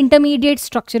other intermediate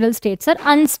structural states are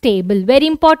unstable. Very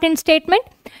important statement.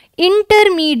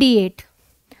 Intermediate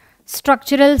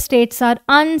structural states are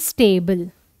unstable.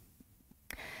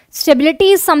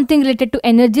 Stability is something related to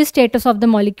energy status of the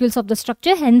molecules of the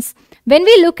structure. Hence, when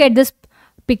we look at this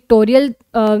pictorial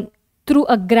through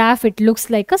a graph, it looks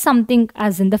like something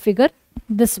as in the figure,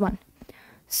 this one.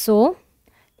 So,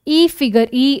 figure,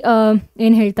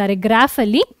 in heltare graph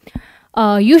alli,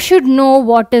 you should know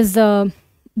what is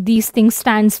these things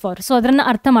stands for. So, adrana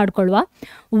artha madkolva.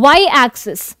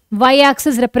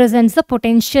 Y-axis represents the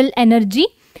potential energy.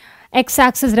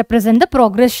 X-axis represents the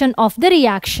progression of the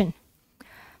reaction,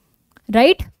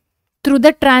 right, through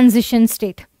the transition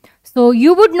state. So,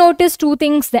 you would notice two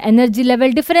things: the energy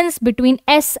level difference between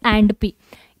S and P.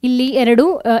 Illi eradu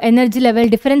energy level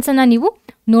difference anna neevu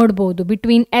nodbodu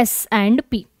between S and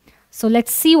P. So,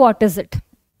 let's see what is it.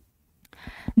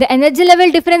 The energy level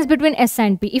difference between S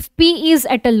and P. If P is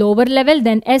at a lower level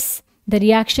than S, the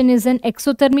reaction is an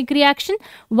exothermic reaction.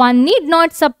 One need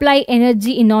not supply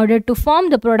energy in order to form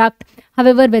the product.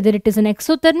 However, whether it is an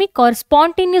exothermic or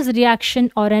spontaneous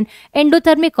reaction or an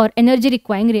endothermic or energy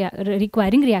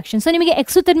requiring reaction. So, nimage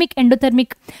exothermic,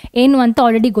 endothermic enu anta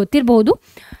already gottirbodu.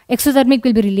 Exothermic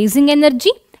will be releasing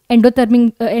energy.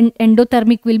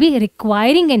 Endothermic will be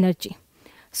requiring energy.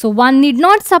 So, one need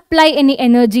not supply any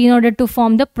energy in order to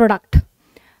form the product.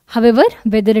 However,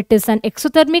 whether it is an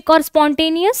exothermic or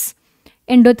spontaneous,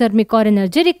 endothermic or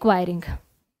energy requiring,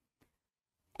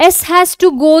 S has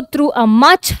to go through a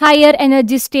much higher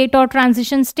energy state or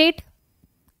transition state.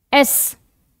 S,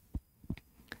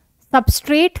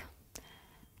 substrate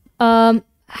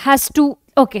has to,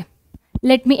 okay,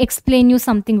 let me explain you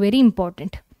something very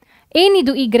important.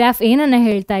 Enidu ee graph enana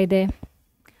helta ide?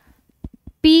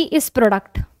 P is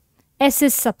product, S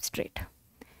is substrate.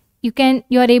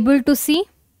 You are able to see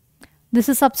this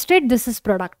is substrate, this is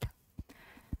product.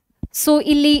 So,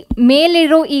 illi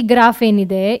meliro ee graph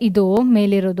enide, idu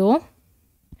melirodu.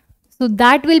 So,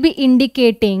 that will be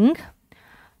indicating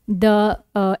the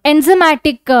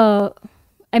enzymatic,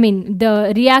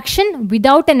 the reaction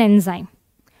without an enzyme.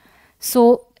 So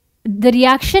the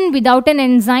reaction without an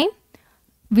enzyme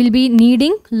will be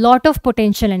needing lot of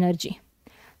potential energy.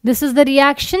 This is the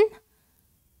reaction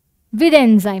with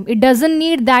enzyme. It doesn't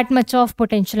need that much of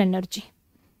potential energy.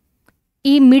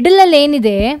 ಈ middle ಅಲ್ಲಿ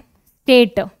ಏನಿದೆ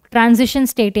state, transition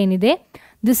state ಏನಿದೆ,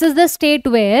 this is the state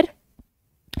where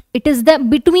it is the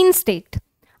between state.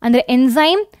 ಅಂದರೆ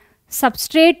enzyme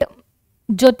substrate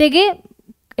ಜೊತೆಗೆ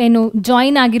ಏನು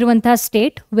join ಆಗಿರುವಂತಹ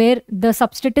state wear the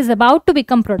substrate is about to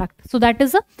become product. So that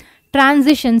is a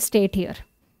transition state here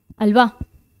ಅಲ್ವಾ.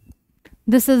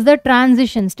 This is the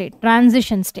transition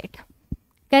state.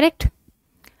 Correct?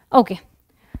 Okay.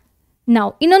 Now,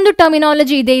 ಇನ್ನೊಂದು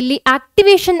terminology ಇದೆ ಇಲ್ಲಿ,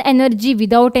 activation energy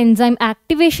without enzyme,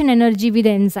 activation energy with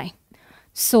enzyme.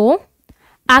 So,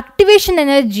 activation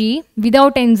energy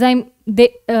without enzyme,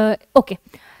 okay.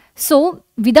 So,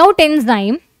 without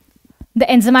enzyme, the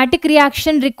enzymatic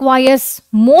reaction requires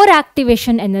more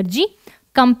activation energy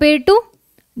compared to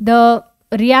the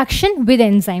reaction with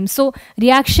enzyme. So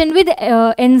reaction with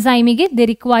enzyme they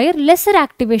require lesser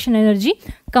activation energy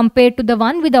compared to the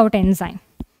one without enzyme.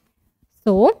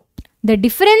 So the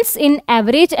difference in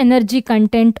average energy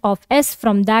content of S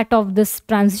from that of this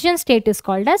transition state is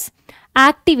called as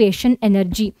activation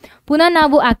energy. Puna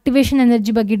navu activation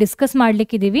energy ಬಗ್ಗೆ discuss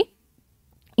ಮಾಡ್ಲಿಕ್ಕಿದ್ದೀವಿ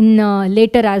in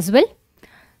later as well.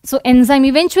 So enzyme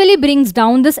eventually brings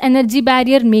down this energy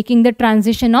barrier, making the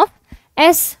transition of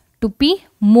S to P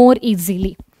more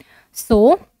easily. So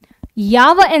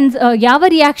ಯಾವ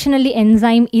reaction ಅಲ್ಲಿ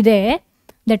enzyme ಇದೆ,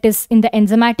 that is in the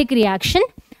enzymatic reaction,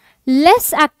 less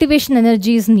activation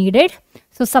energy is needed.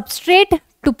 So substrate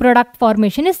to product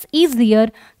formation is easier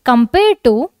compared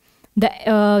to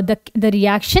the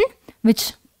reaction which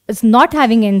is not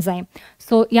having enzyme.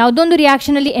 So ಯಾವುದೊಂದು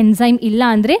reaction ಅಲ್ಲಿ enzyme ಇಲ್ಲ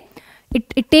ಅಂದ್ರೆ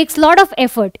it takes lot of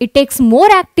effort, it takes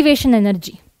more activation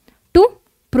energy to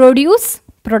produce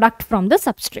product from the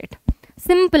substrate.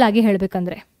 Simple ಆಗಿ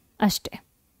ಹೇಳಬೇಕಂದ್ರೆ ಅಷ್ಟೇ.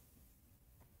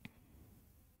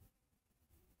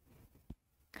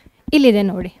 ಇಲ್ಲಿದೆ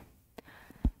ನೋಡಿ,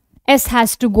 S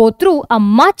has to go through a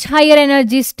much higher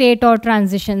energy state or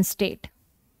transition state.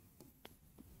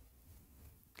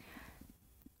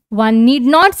 One need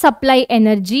not supply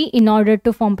energy in order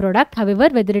to form product. However,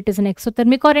 whether it is an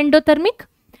exothermic or endothermic,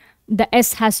 the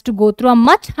S has to go through a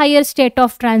much higher state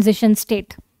of transition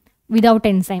state without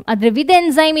enzyme. Adre with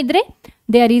enzyme idre,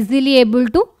 they are easily able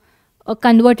to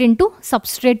convert into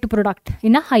substrate to product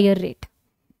in a higher rate.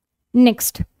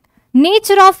 Next,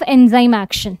 nature of enzyme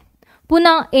action.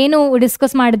 Puna ಏನು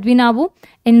discuss ಮಾಡಿದ್ವಿ ನಾವು,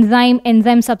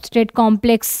 enzyme substrate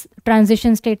complex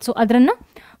transition state. So ಅದನ್ನು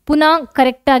ಪುನಃ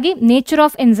ಕರೆಕ್ಟಾಗಿ nature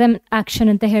of enzyme action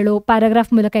ಅಂತ ಹೇಳೋ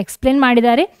paragraph ಮೂಲಕ explain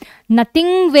ಮಾಡಿದ್ದಾರೆ.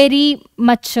 Nothing very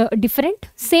much different,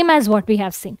 same as what we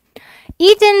have seen.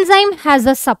 Each enzyme has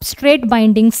a substrate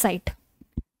binding site.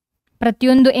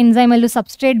 ಪ್ರತಿಯೊಂದು ಎನ್ಸೈಮಲ್ಲೂ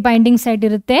ಸಬ್ಸ್ಟ್ರೇಟ್ ಬೈಂಡಿಂಗ್ ಸೈಟ್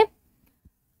ಇರುತ್ತೆ.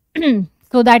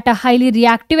 So that a highly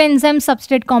reactive enzyme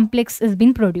substrate complex is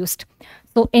been produced.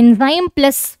 So enzyme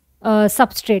plus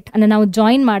substrate ಅನ್ನು ನಾವು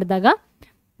join ಮಾಡಿದಾಗ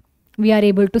we are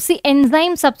able to C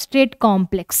enzyme substrate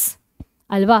complex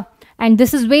ಅಲ್ವಾ. And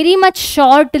this is very much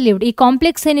short lived. ಈ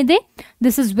complex ಏನಿದೆ,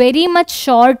 this is very much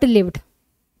short lived.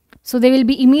 So they will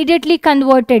be immediately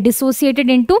converted,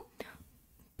 ಡಿಸೋಸಿಯೇಟೆಡ್ in to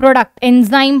product,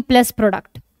 enzyme plus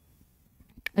product,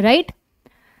 right?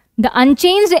 The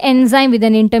unchanged enzyme with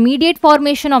an intermediate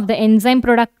formation of the enzyme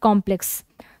product complex.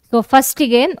 So first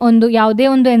again ಒಂದು ಯಾವುದೇ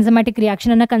ಒಂದು enzymatic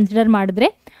reaction ಅನ್ನು consider ಮಾಡಿದ್ರೆ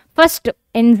first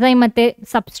enzyme ಮತ್ತು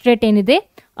substrate ಏನಿದೆ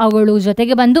ಅವುಗಳು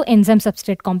ಜೊತೆಗೆ ಬಂದು ಎನ್ಸೈಮ್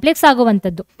ಸಬ್ಸ್ಟ್ರೇಟ್ ಕಾಂಪ್ಲೆಕ್ಸ್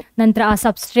ಆಗುವಂಥದ್ದು, ನಂತರ ಆ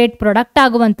ಸಬ್ಸ್ಟ್ರೇಟ್ ಪ್ರಾಡಕ್ಟ್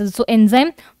ಆಗುವಂಥದ್ದು, ಸೊ ಎನ್ಸೈಮ್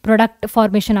ಪ್ರಾಡಕ್ಟ್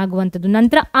ಫಾರ್ಮೇಷನ್ ಆಗುವಂಥದ್ದು.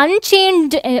 ನಂತರ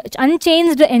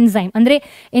ಅನ್ಚೇಂಜ್ಡ್ ಎನ್ಸೈಮ್ ಅಂದರೆ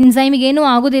ಎನ್ಸೈಮಿಗೆ ಏನೂ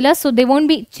ಆಗೋದಿಲ್ಲ, so they won't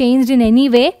be changed in any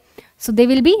way, so they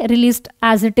will be released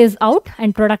as it is out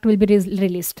and product will be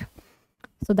released.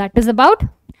 So that is about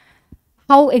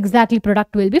how exactly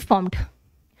product will be formed.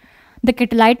 The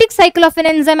catalytic cycle of an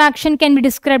enzyme action can be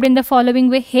described in the following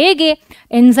way. ಹೇಗೆ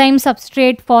enzyme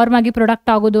substrate form ಆಗಿ product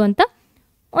ಆಗೋದು ಅಂತ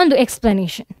ಒಂದು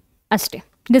explanation ಅಷ್ಟೇ,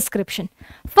 description.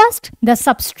 First, the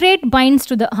substrate binds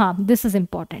to the, this is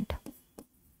important.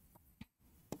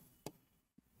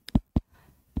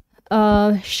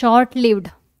 Short-lived.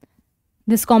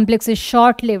 This complex is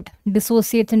short-lived,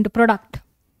 dissociates into product.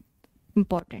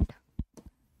 Important.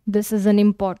 This is an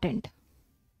important.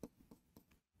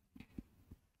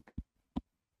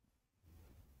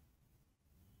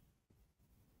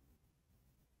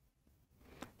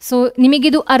 So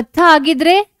ನಿಮಗಿದು ಅರ್ಥ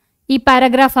ಆಗಿದ್ರೆ ಈ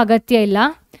paragraph ಅಗತ್ಯ ಇಲ್ಲ.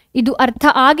 ಇದು ಅರ್ಥ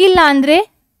ಆಗಿಲ್ಲ ಅಂದರೆ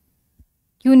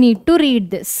you need to read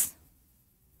this.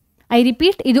 I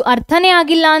repeat, ಇದು ಅರ್ಥನೇ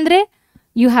ಆಗಿಲ್ಲ ಅಂದರೆ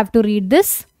you have to read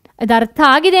this. ಅದು ಅರ್ಥ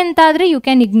ಆಗಿದೆ ಅಂತಾದರೆ you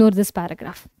can ignore this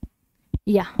paragraph.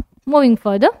 Yeah, moving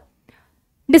further.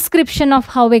 Description of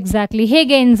how exactly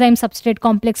ಹೇಗೆ ಎನ್ಸೈಮ್ ಸಬ್ಸ್ಟ್ರೇಟ್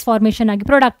ಕಾಂಪ್ಲೆಕ್ಸ್ ಫಾರ್ಮೇಷನ್ ಆಗಿ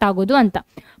ಪ್ರಾಡಕ್ಟ್ ಆಗೋದು ಅಂತ.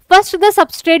 First the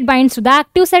substrate binds to the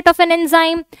active site of N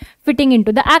enzyme, fitting in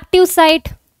to the active site.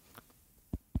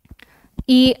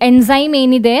 ಈ enzyme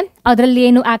ಏನಿದೆ ಅದರಲ್ಲಿ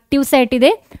ಏನು active site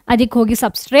ಇದೆ ಅದಕ್ಕೆ ಹೋಗಿ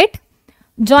ಸಬ್ಸ್ಟ್ರೇಟ್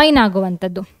ಜಾಯಿನ್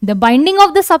ಆಗುವಂಥದ್ದು. The binding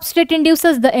of the substrate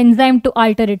induces the enzyme to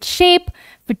altar it shape,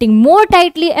 fitting more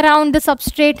tightly around the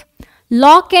substrate.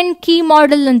 Lock and key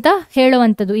model ಅಂತ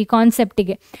ಹೇಳುವಂಥದ್ದು ಈ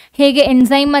ಕಾನ್ಸೆಪ್ಟಿಗೆ. ಹೇಗೆ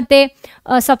ಎನ್ಸೈಮ್ ಮತ್ತು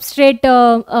ಸಬ್ಸ್ಟ್ರೇಟ್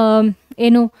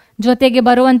ಏನು ಜೊತೆಗೆ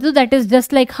ಬರುವಂಥದ್ದು, that is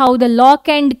just like how the lock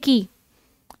and key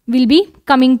will be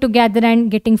coming together and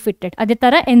getting fitted. ಅದೇ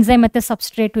ಥರ ಎನ್ಸೈಮ್ ಮತ್ತು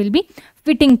substrate will be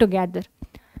fitting together.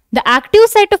 The active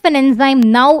site of an enzyme,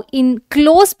 now in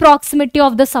close proximity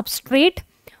of the substrate,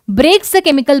 breaks the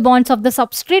chemical bonds of the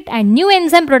substrate and new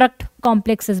enzyme product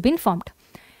complex has been formed.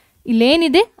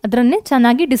 ಇಲ್ಲೇನಿದೆ ಅದರನ್ನೇ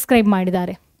ಚೆನ್ನಾಗಿ describe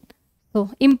ಮಾಡಿದ್ದಾರೆ. So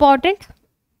important.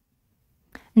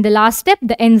 In the last step,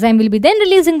 the enzyme will be then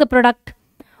releasing the product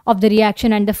of the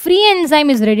reaction and the free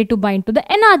enzyme is ready to bind to the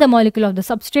another molecule of the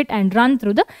substrate and run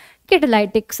through the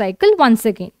catalytic cycle once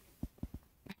again.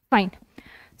 Fine.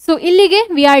 So ಇಲ್ಲಿಗೆ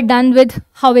we are done with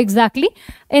how exactly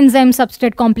enzyme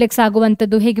substrate complex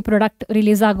ಆಗುವಂಥದ್ದು, ಹೇಗೆ product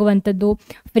release ಆಗುವಂಥದ್ದು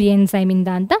free ಎನ್ಸೈಮಿಂದ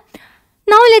ಅಂತ.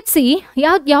 ನಾವು let's see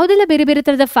ಯಾವುದೆಲ್ಲ ಬೇರೆ ಬೇರೆ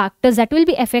ಥರದ factors that will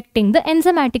be affecting the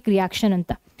ಎನ್ಸಮ್ಯಾಟಿಕ್ reaction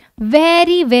ಅಂತ.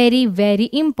 Very very very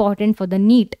important for the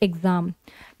NEET exam.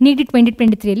 Neat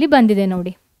 2023 ಬಂದಿದೆ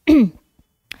ನೋಡಿ.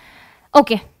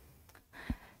 Okay,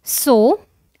 so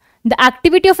the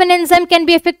activity of an enzyme can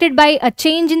be affected by a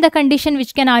change in the condition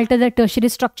which can alter the tertiary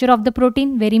structure of the protein.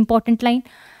 Very important line.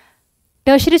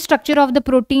 Tertiary structure of the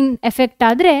protein effect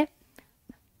adre,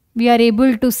 we are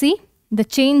able to see the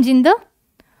change in the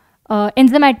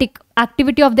enzymatic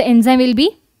activity of the enzyme will be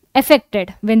affected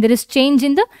when there is change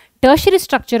in the tertiary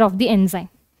structure of the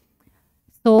enzyme.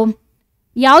 So,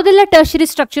 yaudella tertiary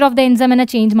structure of the enzyme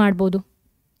ana change ಮಾಡಬಹುದು.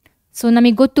 So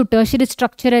ನಮಗೆ ಗೊತ್ತು tertiary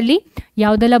ಸ್ಟ್ರಕ್ಚರಲ್ಲಿ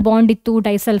ಯಾವುದೆಲ್ಲ bond ಇತ್ತು,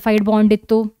 disulphide bond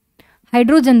ಇತ್ತು,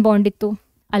 hydrogen bond ಇತ್ತು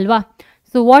ಅಲ್ವಾ.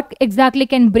 So what exactly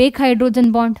can break hydrogen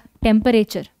bond?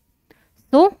 Temperature.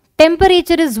 So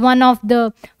temperature is one of the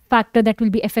factor that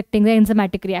will be affecting the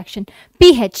ಎನ್ಸಮ್ಯಾಟಿಕ್ reaction.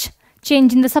 pH,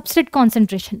 change in the substrate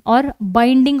concentration or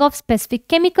binding of specific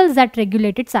chemicals that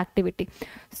regulate its activity.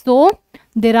 So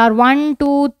there are 1,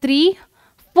 2, 3,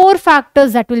 4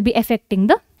 factors that will be affecting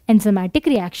the enzymatic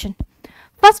reaction.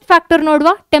 First factor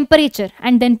nodva, temperature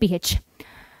and then pH.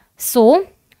 So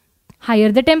higher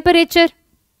the temperature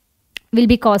will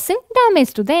be causing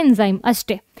damage to the enzyme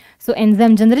ashte. So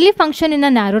enzyme generally function in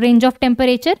a narrow range of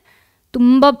temperature.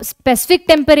 Tumba specific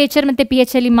temperature ಮತ್ತೆ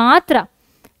pH ಅಲ್ಲಿ ಮಾತ್ರ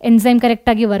enzyme correct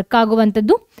ಆಗಿ work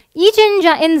ಆಗುವಂತದ್ದು. Each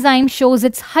enzyme shows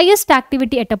its highest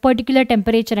activity at a particular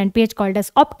temperature and pH called as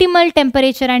optimal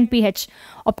temperature and pH.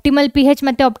 Optimal pH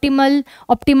ಮತ್ತೆ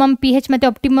optimum pH ಮತ್ತೆ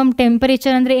optimum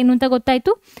temperature ಅಂದ್ರೆ ಏನು ಅಂತ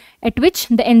ಗೊತ್ತಾಯ್ತು. At which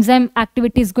the enzyme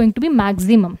activity is going to be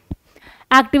maximum.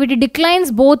 Activity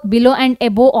declines both below and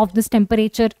above of this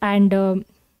temperature and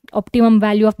optimum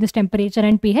value of this temperature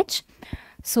and pH.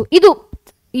 So ಇದು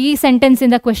ಈ sentence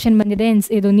ಇಂದ question ಬಂದಿದೆ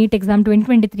ಇದು NEET exam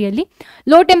 2023 ಅಲ್ಲಿ.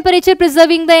 Low temperature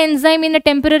preserving the enzyme in a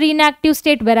temporary inactive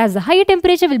state, ವೆರಾಸ್ the high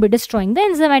temperature will be destroying the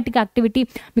ಎನ್ಸೈಮ್ಯಾಟಿಕ್ activity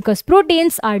because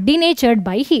proteins R ಡಿನೇಚರ್ಡ್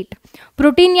by heat.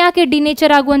 Protein ಯಾಕೆ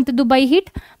denature ಆಗುವಂಥದ್ದು by heat?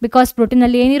 Because protein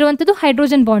ಅಲ್ಲಿ ಏನಿರುವಂಥದ್ದು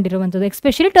hydrogen bond ಇರುವಂಥದ್ದು,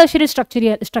 especially tertiary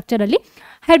ಸ್ಟ್ರಕ್ಚರಲ್ಲಿ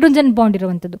hydrogen bond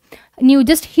ಇರುವಂಥದ್ದು. ನೀವು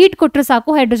just heat ಕೊಟ್ಟರೆ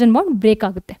ಸಾಕು hydrogen bond break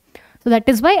ಆಗುತ್ತೆ. So that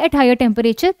is why at higher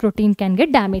temperature protein can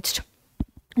get damaged.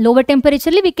 Lower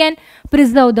temperature we can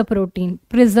preserve the protein,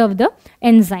 preserve the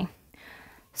enzyme.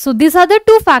 So these are the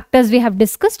two factors we have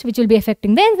discussed which will be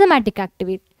affecting the enzymatic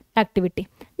activity.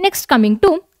 Next, coming to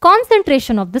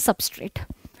concentration of the substrate.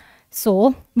 So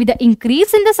with the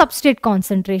increase in the substrate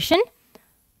concentration,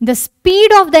 the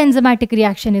speed of the enzymatic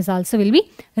reaction is also will be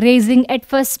raising at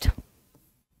first.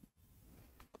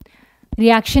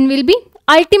 Reaction will be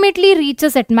ultimately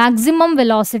reaches at maximum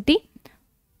velocity,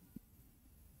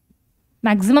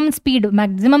 maximum speed,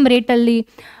 maximum rate alli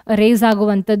raise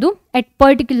ಆಗುವಂಥದ್ದು at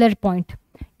particular point.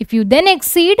 If you then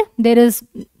exceed, there is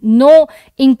no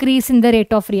increase in the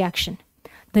rate of reaction.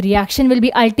 The reaction will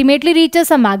be ultimately reaches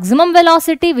a maximum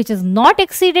velocity which is not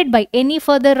exceeded by any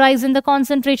further rise in the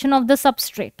concentration of the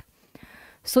substrate.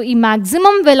 So ಈ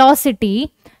maximum velocity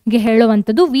ಗೆ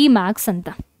ಹೇಳುವಂಥದ್ದು Vmax ಅಂತ.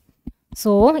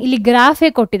 So ಇಲ್ಲಿ graph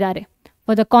ಕೊಟ್ಟಿದ್ದಾರೆ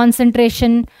for the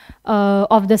concentration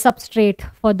of the substrate,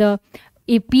 for the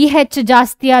ಈ pH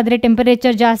ಜಾಸ್ತಿ ಆದರೆ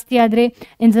temperature ಜಾಸ್ತಿ ಆದರೆ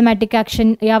ಎನ್ಸಮ್ಯಾಟಿಕ್ ಆಕ್ಷನ್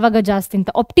ಯಾವಾಗ ಜಾಸ್ತಿ ಅಂತ.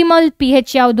 ಆಪ್ಟಿಮಲ್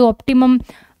pH ಯಾವುದು, ಆಪ್ಟಿಮಮ್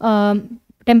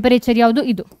ಟೆಂಪರೇಚರ್ ಯಾವುದು?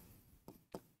 ಇದು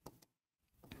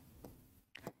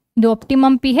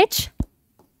ಆಪ್ಟಿಮಮ್ pH,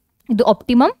 ಇದು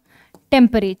ಆಪ್ಟಿಮಮ್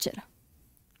ಟೆಂಪರೇಚರ್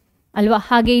ಅಲ್ವಾ.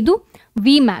 ಹಾಗೆ ಇದು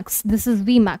Vmax, this is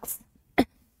Vmax.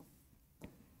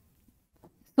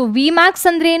 So Vmax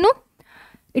ಅಂದ್ರೇನು?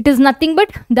 It is nothing but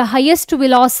the highest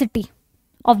velocity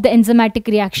of the enzymatic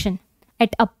reaction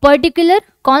at a particular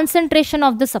concentration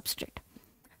of the substrate.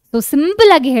 So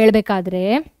simple ಆಗಿ ಹೇಳಬೇಕಾದ್ರೆ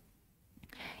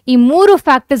ಈ ಮೂರು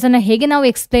ಫ್ಯಾಕ್ಟರ್ಸ್ ಅನ್ನು ಹೇಗೆ ನಾವು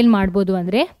ಎಕ್ಸ್ಪ್ಲೈನ್ ಮಾಡ್ಬೋದು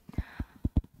ಅಂದರೆ,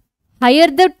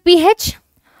 higher the pH,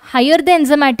 higher the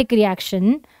enzymatic reaction,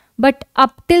 but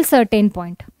up till certain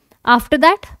point. After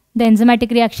that, the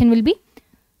enzymatic reaction will be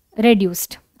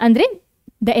reduced. Andre,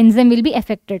 the enzyme will be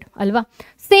affected. Alva.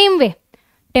 Same way,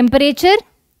 temperature,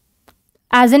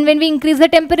 as and when we increase the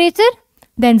temperature,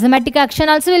 the enzymatic action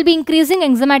also will be increasing,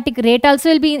 enzymatic rate also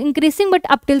will be increasing, but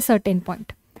up till certain point.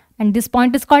 And this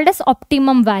point is called as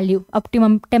optimum value,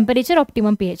 optimum temperature,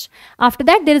 optimum pH. After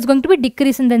that, there is going to be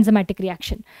decrease in the enzymatic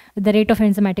reaction, the rate of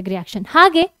enzymatic reaction.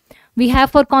 Hage, we have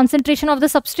for concentration of the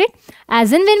substrate,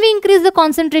 as and when we increase the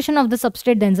concentration of the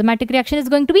substrate, the enzymatic reaction is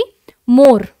going to be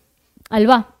more.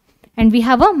 Alva. And we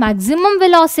have a maximum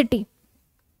velocity.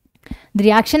 The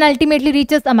reaction ultimately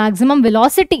reaches a maximum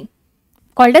velocity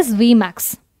called as Vmax.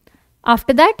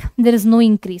 After that, there is no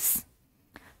increase.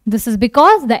 This is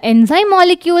because the enzyme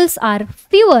molecules are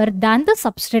fewer than the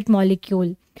substrate molecule.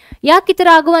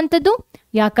 Yakitara aguvantadu?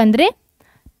 Yakandre,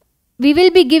 we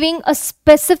will be giving a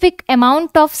specific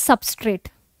amount of substrate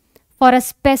for a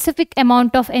specific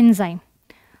amount of enzyme.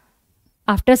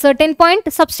 After a certain point,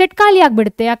 substrate ಖಾಲಿ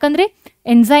ಆಗ್ಬಿಡುತ್ತೆ. ಯಾಕಂದ್ರೆ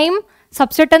enzyme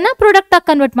substrate ಅನ್ನ product ಆಗಿ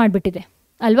convert ಮಾಡಿಬಿಟ್ಟಿದೆ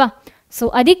ಅಲ್ವಾ? So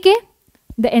ಅದಕ್ಕೆ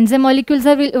the enzyme molecules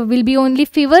will be only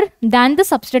fewer than the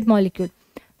substrate molecule.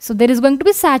 So there is going to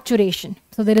be saturation.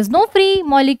 So there is no free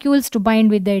molecules to bind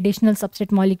with the additional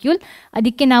substrate molecule.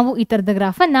 ಅದಕ್ಕೆ ನಾವು ಈ ತರದ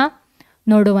graph ಅನ್ನ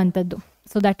ನೋಡುವಂತದ್ದು.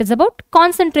 So that is about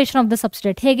concentration of the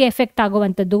substrate. ಹೇಗೆ effect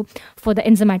ಆಗುವಂತದ್ದು for the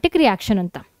enzymatic reaction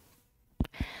ಅಂತ.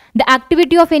 The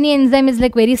activity of any enzyme is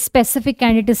like very specific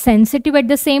and it is sensitive at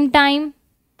the same time.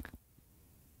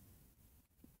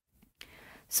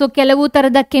 So ಕೆಲವು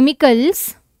ತರದ chemicals,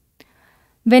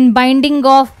 when binding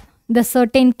of the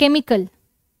certain chemical,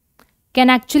 can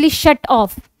actually shut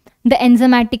off the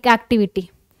enzymatic activity.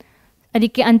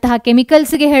 ಅದಕ್ಕೆ ಅಂತಹ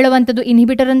ಕೆಮಿಕಲ್ಸ್ಗೆ ಹೇಳುವಂಥದ್ದು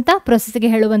inhibitor ಅಂತ, ಪ್ರೊಸೆಸ್ಗೆ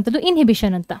ಹೇಳುವಂಥದ್ದು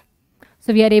inhibition ಅಂತ. So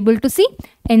we are able to see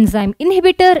enzyme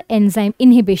inhibitor, enzyme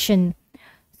inhibition.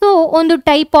 So ಒಂದು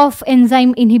type of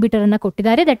enzyme inhibitor ಅನ್ನು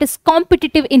ಕೊಟ್ಟಿದ್ದಾರೆ, that is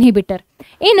competitive inhibitor.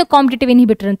 ಏನು competitive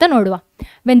inhibitor ಅಂತ ನೋಡುವ.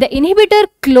 When the inhibitor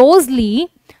closely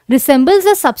resembles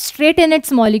a substrate in its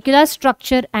molecular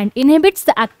structure and inhibits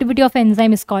the activity of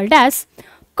enzyme is called as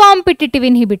competitive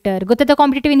inhibitor. ಗೊತ್ತಾಯ್ತಾ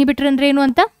competitive inhibitor ಅಂದ್ರೆ ಏನು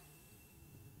ಅಂತ?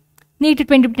 NEET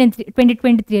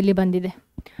 2023 ಅಲ್ಲಿ ಬಂದಿದೆ.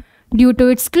 Due to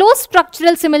its close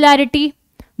structural similarity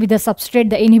with the substrate,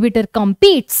 the inhibitor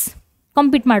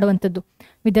compete ಮಾಡುವಂಥದ್ದು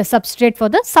with the substrate for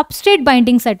the substrate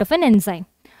binding site of an enzyme.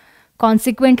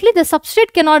 Consequently, the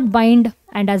substrate cannot bind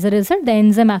and as a result, the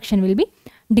enzyme action will be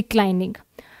declining.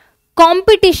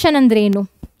 Competition andre ಏನು?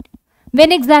 When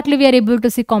exactly we are able to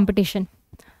see competition?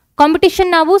 Competition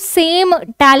ನಾವು same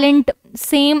talent,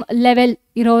 same level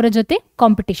ಇರೋರ ಜೊತೆ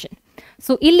competition.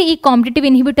 So ಇಲ್ಲಿ ಈ competitive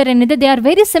inhibitor ಏನಿದೆ, they are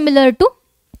very similar to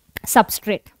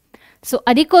substrate. So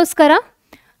ಅದಕ್ಕೋಸ್ಕರ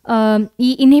ಈ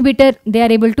inhibitor they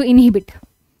are able to inhibit.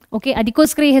 Okay,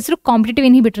 ಅದಕ್ಕೋಸ್ಕರ ಈ ಹೆಸರು ಕಾಂಪಿಟೇಟಿವ್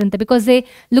ಇನ್ಹಿಬಿಟರ್ ಅಂತ, because they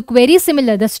look very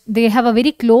similar, they have a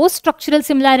very close structural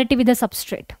similarity with the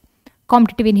substrate.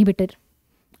 Competitive inhibitor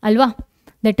ಅಲ್ವಾ?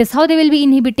 That is how they will be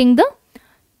inhibiting the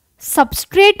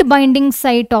substrate binding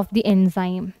site of the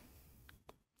enzyme.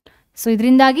 So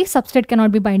idrindagi substrate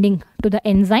cannot be binding to the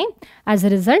enzyme. As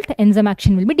a result, enzyme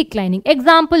action will be declining.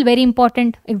 Example very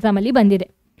important, exam alli bandide.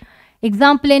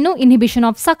 Example ಏನು? Inhibition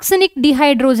of succinic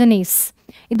dehydrogenase.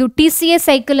 ಇದು TCA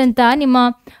cycle ಅಂತ ನಿಮ್ಮ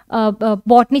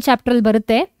botany chapter ಅಲ್ಲಿ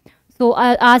ಬರುತ್ತೆ. So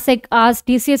ಆ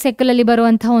TCA cycle ಅಲ್ಲಿ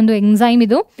ಬರುವಂತಹ ಒಂದು ಎಂಜೈಮ್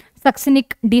ಇದು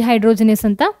ಸಕ್ಸಿನಿಕ್ ಡಿಹೈಡ್ರೋಜನೇಸ್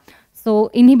ಅಂತ. So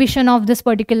inhibition of this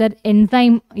particular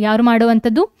enzyme yaru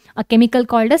maduvanthadu, a chemical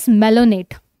called as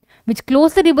malonate, which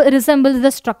closely resembles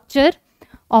the structure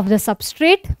of the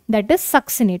substrate, that is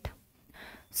succinate.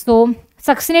 So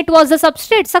succinate was the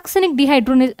substrate, succinic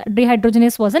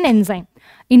dehydrogenase was an enzyme.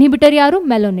 Inhibitor yaru?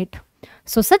 Malonate.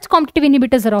 So such competitive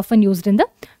inhibitors are often used in the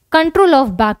control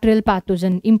of bacterial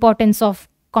pathogen. Importance of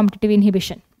competitive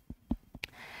inhibition.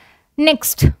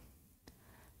 Next,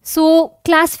 so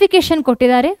classification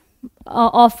kottidare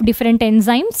of different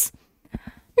enzymes.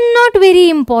 Not very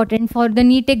important for the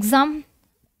NEET exam.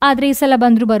 ಆದರೆ ಈ ಸಲ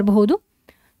ಬಂದರೂ ಬರಬಹುದು.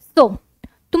 So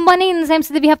ತುಂಬಾನೇ enzymes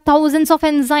ಇದೆ. We have thousands of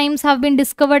enzymes have been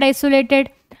discovered, isolated.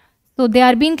 So they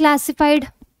are being classified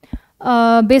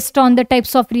based on the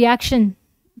types of reaction,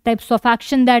 types of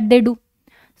action that they do.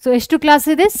 So ಎಷ್ಟು class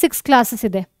ಇದೆ? 6 classes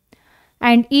ಇದೆ.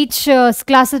 And each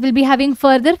classes will be having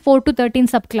further 4 to 13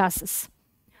 subclasses.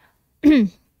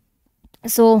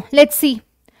 So let's see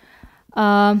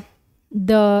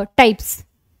the types.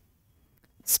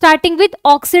 starting with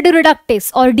oxidoreductase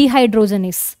or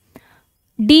dehydrogenase.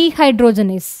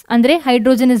 Dehydrogenase ಅಂದ್ರೆ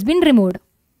hydrogen has been removed.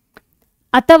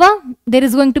 ಅಥವಾ there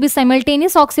is going to be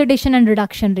simultaneous oxidation and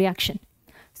reduction reaction.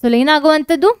 So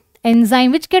ಏನಾಗುವಂಥದ್ದು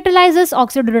enzyme which catalyzes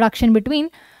oxidoreduction between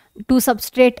two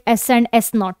substrate S and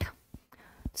S0.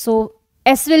 So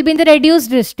S will be in the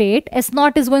reduced state,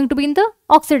 S0 is going to be in the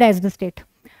oxidized state.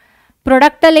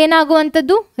 Product ಅಲ್ಲಿ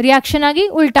ಏನಾಗುವಂಥದ್ದು reaction ಆಗಿ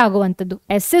ಉಲ್ಟಾ ಆಗುವಂಥದ್ದು.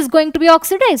 S is going to be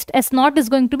oxidized, S0 is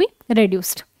going to be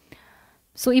reduced.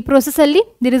 So ಈ process ಅಲ್ಲಿ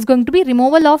there is going to be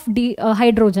removal of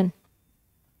hydrogen.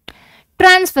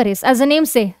 Transferase, as the name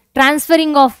say,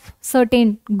 transferring of certain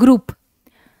group.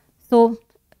 So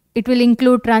it will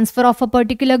include transfer of a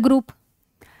particular group.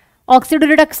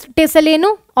 Oxidoreductase ಅಲ್ಲಿ ಏನು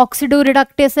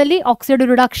oxidoreductase ಅಲ್ಲಿ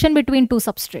oxidoreduction between two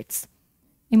substrates.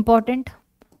 Important.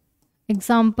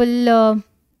 Example,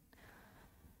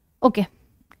 okay.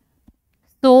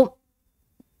 So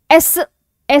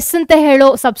S ಅಂತ ಹೇಳೋ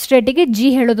ಸಬ್ಸ್ಟ್ರೇಟಿಗೆ G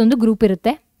ಹೇಳೋದೊಂದು group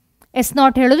ಇರುತ್ತೆ,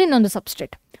 S0 ಹೇಳೋದು ಇನ್ನೊಂದು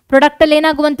substrate. ಪ್ರಾಡಕ್ಟಲ್ಲಿ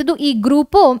ಏನಾಗುವಂಥದ್ದು ಈ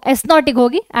group S0ಗೆ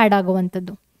ಹೋಗಿ ಆ್ಯಡ್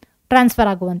ಆಗುವಂಥದ್ದು, ಟ್ರಾನ್ಸ್ಫರ್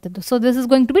ಆಗುವಂಥದ್ದು. So this is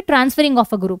going to B transferring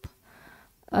of a group.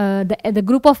 The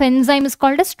group of enzyme is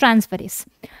called as transferase.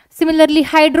 Similarly,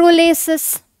 hydrolases.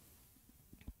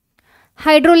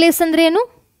 Hydrolase ಅಂದ್ರೆ ಏನು?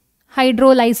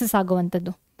 Hydrolysis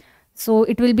ಆಗುವಂಥದ್ದು. So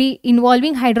it will be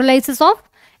involving hydrolysis of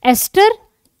ester,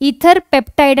 ether,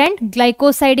 peptide and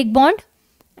glycosidic bond,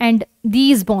 and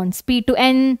these bonds P to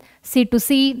N, C to C,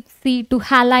 C to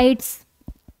halides.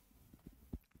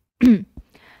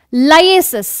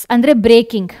 Lyases andre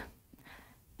breaking.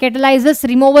 Catalyzes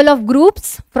removal of groups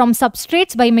from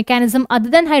substrates by mechanism other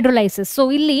than hydrolysis. So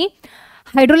illi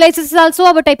hydrolysis is also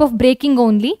a type of breaking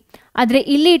only. Adre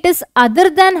illi it is other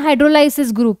than hydrolysis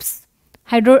groups.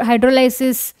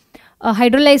 Hydrolysis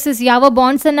ಯಾವ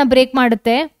bonds ಅನ್ನ break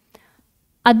ಮಾಡುತ್ತೆ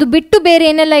ಅದು ಬಿಟ್ಟು ಬೇರೆ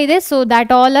ಏನೆಲ್ಲ ಇದೆ. So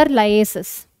that all are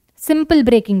ಲಯೇಸಸ್. Simple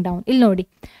breaking down. ಇಲ್ಲಿ ನೋಡಿ,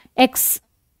 X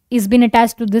is been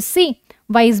attach to this C,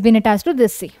 Y is been attach to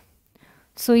this C.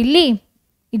 So ಇಲ್ಲಿ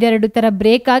ಇದೆರಡು ಥರ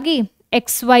ಬ್ರೇಕ್ ಆಗಿ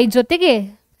ಎಕ್ಸ್ ವೈ ಜೊತೆಗೆ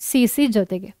ಸಿ ಸಿ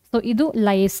ಜೊತೆಗೆ. ಸೊ ಇದು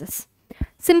ಲಯೇಸಸ್.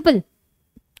 ಸಿಂಪಲ್.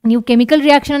 ನೀವು ಕೆಮಿಕಲ್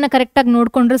ರಿಯಾಕ್ಷನನ್ನು ಕರೆಕ್ಟಾಗಿ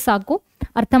ನೋಡಿಕೊಂಡ್ರೆ ಸಾಕು,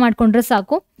 ಅರ್ಥ ಮಾಡಿಕೊಂಡ್ರೆ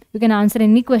ಸಾಕು. You can answer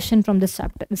any question from this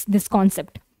chapter, this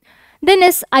concept. Then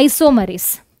is isomerase.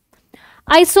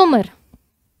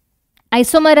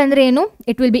 Isomer ಅಂದ್ರೆ ಏನು?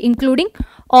 It will be including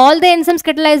all the enzymes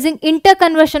catalyzing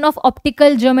interconversion of optical,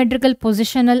 geometrical,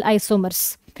 positional isomers.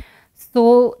 So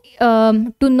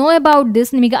to know about this,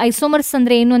 ನಿಮಗೆ isomers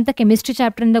ಅಂದ್ರೆ ಏನು ಅಂತ chemistry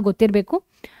chapter ಇಂದ ಗೊತ್ತಿರಬೇಕು,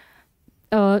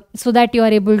 so that you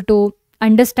are able to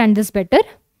understand this better.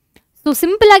 So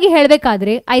simple ಆಗಿ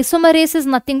ಹೇಳಬೇಕಾದ್ರೆ isomerase is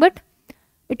nothing but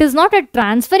it is not a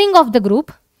transferring of the group.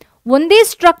 ಒಂದೇ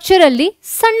structure ಅಲ್ಲಿ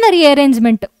ಸಣ್ಣ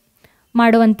ರಿಅರೇಂಜ್ಮೆಂಟ್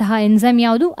ಮಾಡುವಂತಹ ಎನ್ಸೈಮ್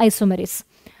ಯಾವುದು? ಐಸೋಮರೇಸ್.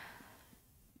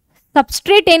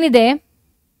 ಸಬ್ಸ್ಟ್ರೇಟ್ ಏನಿದೆ,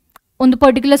 ಒಂದು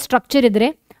ಪರ್ಟಿಕ್ಯುಲರ್ ಸ್ಟ್ರಕ್ಚರ್ ಇದ್ರೆ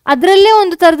ಅದರಲ್ಲೇ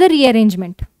ಒಂದು ಥರದ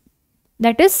rearrangement,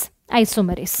 that is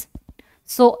isomerase.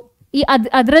 So ಈ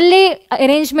ಅದರಲ್ಲೇ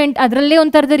ಅರೇಂಜ್ಮೆಂಟ್, ಅದರಲ್ಲೇ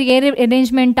ಒಂದು ಥರದ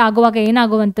ಅರೇಂಜ್ಮೆಂಟ್ ಆಗುವಾಗ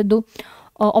ಏನಾಗುವಂಥದ್ದು,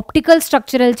 ಆಪ್ಟಿಕಲ್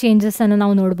ಸ್ಟ್ರಕ್ಚರಲ್ ಚೇಂಜಸನ್ನು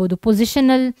ನಾವು ನೋಡ್ಬೋದು,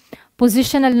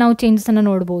 ಪೊಸಿಷನಲ್ಲಿ ನಾವು ಚೇಂಜಸನ್ನು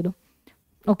ನೋಡ್ಬೋದು,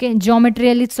 ಓಕೆ,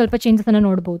 ಜಿಯೋಮೆಟ್ರಿಯಲ್ಲಿ ಸ್ವಲ್ಪ ಚೇಂಜಸನ್ನು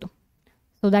ನೋಡ್ಬೋದು.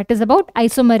 So that is about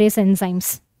isomerase enzymes.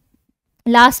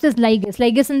 Last is ಲೈಗೇಸ್.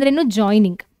 ಲೈಗೇಸ್ ಅಂದ್ರೇನು?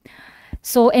 Joining.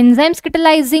 So enzymes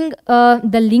catalyzing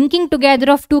the linking together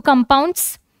of two compounds.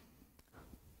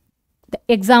 The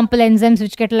example enzymes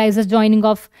which catalyzes joining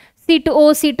of C2O,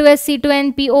 C2S, C2N,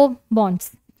 PO bonds.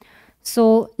 So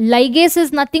ligase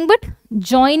is nothing but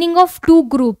joining of two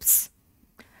groups.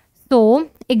 So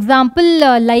example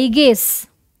ligase,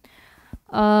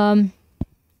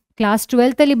 class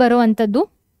 12th ಅಲ್ಲಿ ಬರುವಂಥದ್ದು,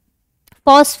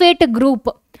 phosphate group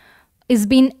is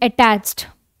been attached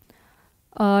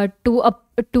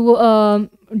to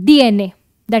DNA,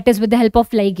 that is with the help of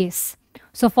ligase.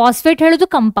 So phosphate ಹೇಳೋದು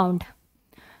compound,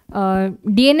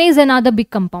 DNA is another big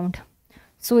compound.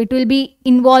 So it will be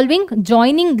involving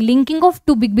joining, linking of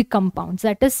two big compounds,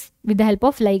 that is with the help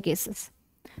of ligases.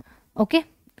 Okay,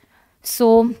 so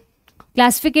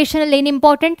classification ಅಲ್ಲಿ ಏನು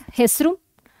important? ಹೆಸರು,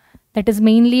 that is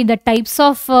mainly the types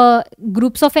of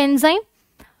groups of enzyme.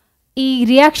 ಈ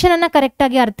ರಿಯಾಕ್ಷನನ್ನು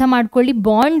ಕರೆಕ್ಟಾಗಿ ಅರ್ಥ ಮಾಡ್ಕೊಳ್ಳಿ,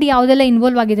 bond ಯಾವುದೆಲ್ಲ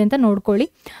involve ಆಗಿದೆ ಅಂತ ನೋಡ್ಕೊಳ್ಳಿ.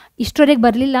 ಇಷ್ಟವರೆಗೆ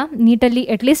ಬರಲಿಲ್ಲ ನೀಟಲ್ಲಿ,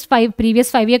 at least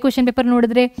previous 5 year question paper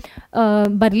ನೋಡಿದ್ರೆ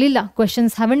ಬರಲಿಲ್ಲ,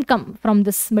 questions haven't come from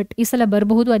this, but ಈ ಸಲ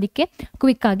ಬರಬಹುದು, ಅದಕ್ಕೆ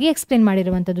ಕ್ವಿಕ್ ಆಗಿ ಎಕ್ಸ್ಪ್ಲೇನ್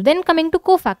ಮಾಡಿರುವಂಥದ್ದು. Then coming to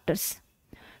cofactors.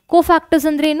 Cofactors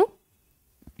ಅಂದ್ರೆ ಏನು?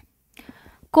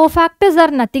 Cofactors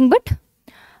are nothing but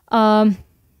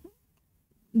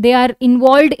they are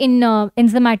involved in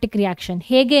enzymatic reaction.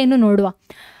 ಹೇಗೆ ಏನು ನೋಡುವ.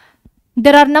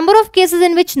 There are number of cases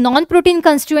in which non-protein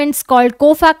constituents called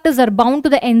cofactors are bound to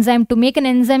the enzyme to make an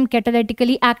enzyme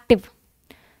catalytically active.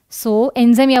 So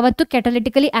enzyme yavattu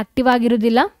catalytically active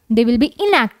ಆಗಿರುವುದಿಲ್ಲ, they will be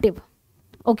inactive.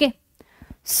 Okay,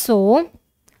 so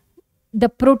the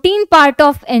protein part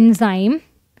of enzyme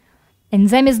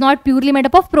is not purely made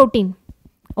up of protein.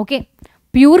 Okay,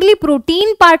 purely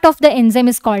protein part of the enzyme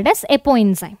is called as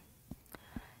apoenzyme.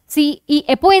 See, ಈ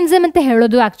apoenzyme ಅಂತ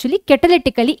ಹೇಳೋದು actually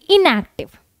catalytically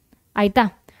inactive. ಆಯ್ತಾ?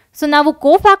 So ನಾವು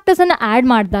cofactors ಅನ್ನು add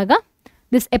ಮಾಡಿದಾಗ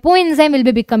this apoenzyme will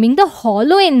be becoming the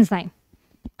hollow enzyme.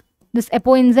 This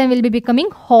apoenzyme will be becoming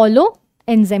hollow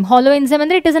enzyme. Hollow enzyme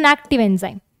ಅಂದ್ರೆ it is an active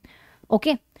enzyme.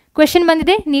 Okay, question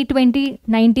ಬಂದಿದೆ NEET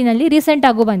 2019 ಅಲ್ಲಿ recent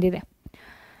ಆಗು ಬಂದಿದೆ.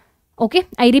 Okay,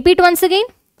 I repeat once again.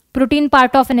 Protein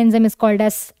part of an enzyme is called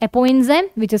as apoenzyme,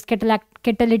 which is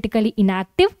catalytically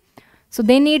inactive. So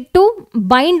they need to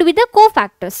bind with the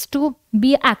cofactors to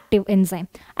be active enzyme.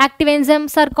 Active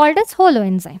enzymes are called as hollow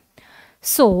enzyme.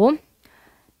 So,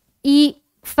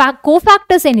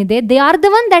 cofactors enide, they are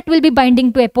the one that will be binding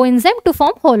to apoenzyme to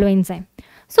form hollow enzyme.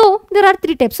 So there are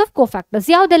three types of cofactors.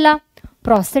 Yavudella?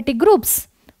 Prosthetic groups,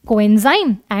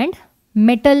 coenzyme and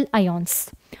metal ions.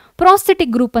 Prosthetic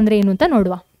group andre enu anta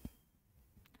noduva.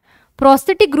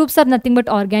 Prosthetic groups are nothing but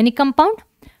organic compound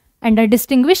and are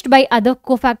distinguished by other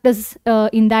cofactors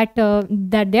in that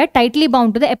they are tightly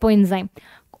bound to the apoenzyme.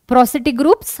 Prosthetic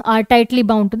groups are tightly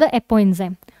bound to the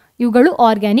apoenzyme. Ivugalu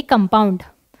organic compound.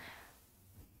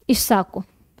 Ish saku.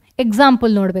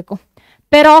 Example nodbeku.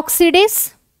 Peroxidase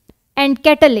and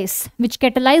catalase, which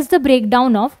catalyze the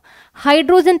breakdown of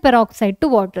hydrogen peroxide to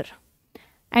water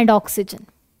and oxygen.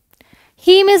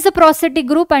 Heme is the prosthetic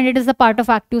group and it is a part of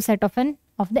active site of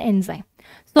the enzyme.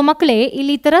 So ಮಕ್ಕಳೇ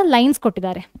ಇಲ್ಲಿ ಈ ಥರ lines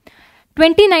ಕೊಟ್ಟಿದ್ದಾರೆ.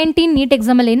 2019 neat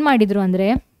ಎಕ್ಸಾಮಲ್ಲಿ ಏನು ಮಾಡಿದ್ರು ಅಂದರೆ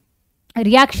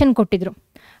reaction ಕೊಟ್ಟಿದ್ರು.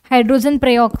 Hydrogen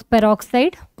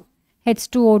peroxide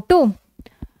H2O2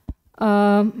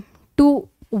 to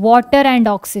water and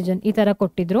oxygen ಈ ಥರ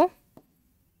ಕೊಟ್ಟಿದ್ರು.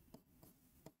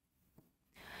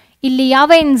 ಇಲ್ಲಿ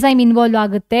ಯಾವ ಎನ್ಸೈಮ್ ಇನ್ವಾಲ್ವ್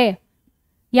ಆಗುತ್ತೆ,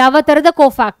 ಯಾವ ಥರದ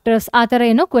ಕೋಫ್ಯಾಕ್ಟರ್ಸ್, ಆ ಥರ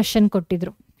ಏನೋ ಕ್ವೆಶನ್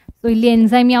ಕೊಟ್ಟಿದ್ರು. ಸೊ ಇಲ್ಲಿ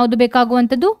ಎನ್ಸೈಮ್ ಯಾವುದು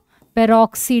ಬೇಕಾಗುವಂಥದ್ದು?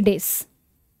 ಪೆರಾಕ್ಸಿಡೇಸ್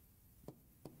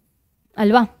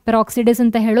ಅಲ್ವಾ? ಪೆರಾಕ್ಸಿಡೇಸ್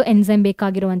ಅಂತ ಹೇಳೋ enzyme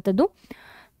ಬೇಕಾಗಿರುವಂಥದ್ದು.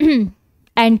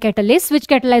 And ಕೆಟಲೇಸ್ which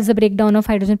ಕೆಟಲೈಸ್ the break down off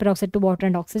hydrogen peroxide to water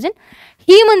and oxygen.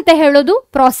 Him ಅಂತ ಹೇಳೋದು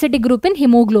prosthetic group in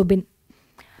haemoglobin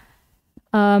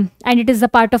and it is the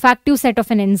part of active set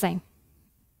of N enzyme.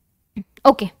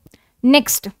 Okay,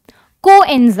 next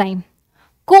coenzyme.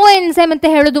 Coenzyme ಅಂತ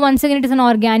ಹೇಳೋದು once again it is an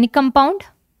organic compound,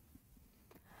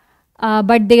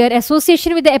 but their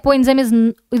association with the apoenzyme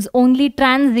is only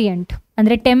transient,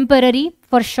 ಅಂದರೆ temporary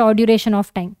for short duration of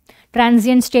time.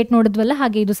 Transient state ನೋಡಿದ್ವಲ್ಲ,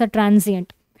 ಹಾಗೆ ಇದು ಸಹ transient.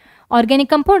 Organic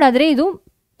compound ಆದರೆ ಇದು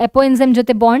apoenzyme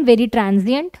ಜೊತೆ bond very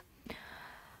transient.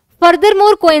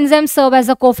 Furthermore, coenzymes serve as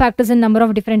a cofactors in number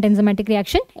of different enzymatic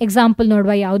reaction. Example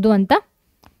ನೋಡುವ ಯಾವುದು ಅಂತ.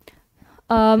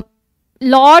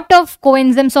 Lot of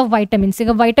ಕೋಎನ್ಸೈಮ್ಸ್ of vitamins.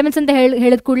 ಈಗ ವೈಟಮಿನ್ಸ್ ಅಂತ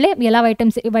ಹೇಳಿದ ಕೂಡಲೇ ಎಲ್ಲ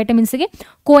ವೈಟಮಿನ್ಸ್ಗೆ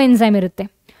ಕೋಎನ್ಸೈಮ್ ಇರುತ್ತೆ.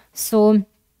 ಸೊ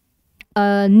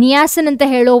ನಿಯಾಸಿನ್ ಅಂತ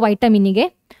ಹೇಳೋ ವೈಟಮಿನಿಗೆ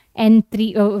N3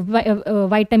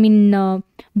 ವೈಟಮಿನ್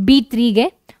B3ಗೆ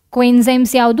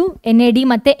ಕೋಎನ್ಸೈಮ್ಸ್ ಯಾವುದು? NAD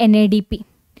ಮತ್ತು NADP.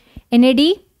 NAD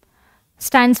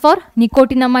stands for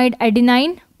nicotinamide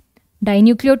adenine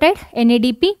ಡೈನ್ಯೂಕ್ಲಿಯೋಟೈಡ್,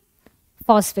 NADP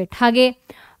phosphate. ಹಾಗೆ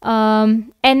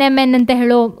NMN ಅಂತ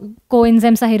ಹೇಳೋ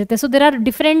ಕೋಎನ್ಸೈಮ್ ಸಹ ಇರುತ್ತೆ. So there are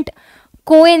different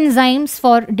coenzymes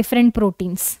for different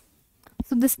proteins.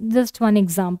 So this is just one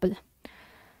example.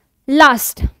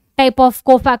 Last type of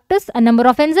cofactors, a number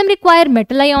of enzymes require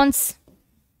metal ions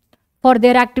for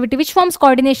their activity, which forms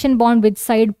coordination bond with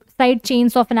side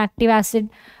chains of an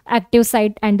active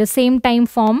site, and the same time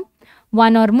form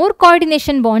one or more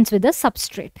coordination bonds with the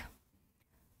substrate.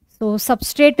 So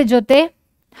substrate jote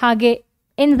hage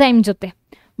enzyme jote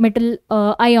metal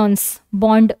ions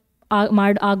bond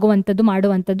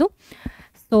ಮಾಡುವಂಥದ್ದು.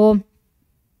 So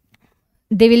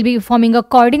they will be forming a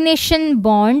coordination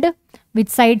bond with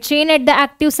side chain at the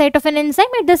active site of an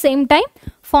enzyme, at the same time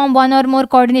form one or more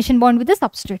coordination bond with the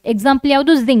substrate. Example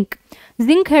ಯಾವುದು? zinc.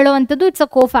 Zinc ಹೇಳುವಂಥದ್ದು it's a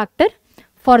cofactor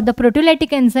for the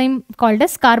proteolytic enzyme called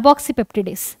as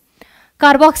carboxypeptidase.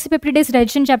 Carboxypeptidase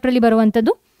digestion chapter ಅಲ್ಲಿ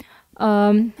ಬರುವಂಥದ್ದು.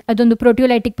 ಅದೊಂದು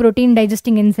proteolytic protein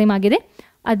digesting enzyme ಆಗಿದೆ.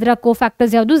 ಅದರ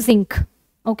cofactors ಯಾವುದು? zinc.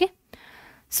 Okay,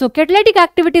 so catalytic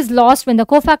activity is lost when the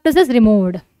cofactors is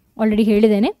removed. Already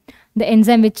ಹೇಳಿದ್ದೇನೆ. The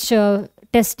enzyme which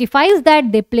testifies that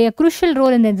they play a crucial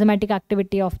role in the enzymatic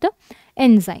activity of the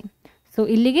enzyme. So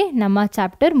ಇಲ್ಲಿಗೆ ನಮ್ಮ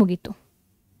chapter ಮುಗೀತು.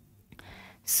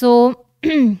 So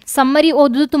summary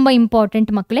ಓದೋದು ತುಂಬ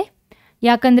important ಮಕ್ಕಳೇ.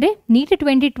 ಯಾಕಂದರೆ neat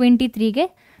 2023ಗೆ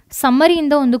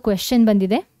ಸಮ್ಮರಿಯಿಂದ ಒಂದು question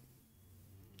ಬಂದಿದೆ.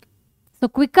 ಸೊ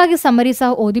ಕ್ವಿಕ್ಕಾಗಿ ಸಮ್ಮರಿ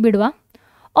ಸಹ ಓದಿ ಬಿಡುವ.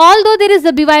 Although there is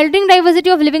a bewildering diversity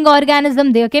of living organisms,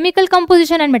 their chemical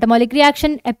composition and metabolic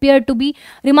reaction appear to be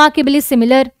remarkably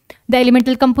similar. The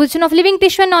elemental composition of living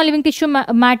tissue and non-living tissue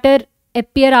matter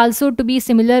appear also to be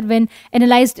similar when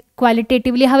analyzed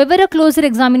qualitatively. However, a closer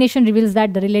examination reveals that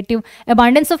the relative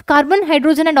abundance of carbon,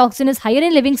 hydrogen and oxygen is higher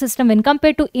in living system when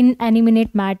compared to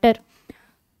inanimate matter.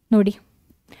 ನೋಡಿ,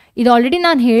 ಇದು already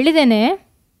ನಾನು ಹೇಳಿದ್ದೇನೆ,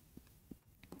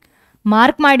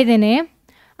 mark ಮಾಡಿದ್ದೇನೆ.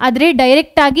 ಆದರೆ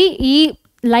ಡೈರೆಕ್ಟಾಗಿ ಈ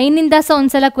ಲೈನಿಂದ ಸಹ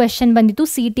ಒಂದ್ಸಲ ಕ್ವೆಶನ್ ಬಂದಿತ್ತು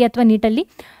CET ಅಥವಾ ನೀಟಲ್ಲಿ.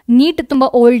 ನೀಟ್ ತುಂಬ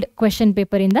old question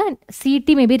ಪೇಪರಿಂದ, CET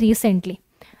may be recently.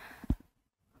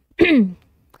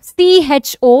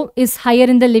 CHO is higher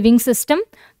in the living system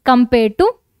compared to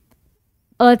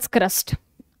Earth's crust.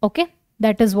 Okay,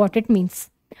 that is what it means.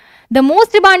 The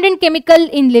most abundant chemical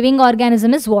in living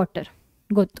organism is water.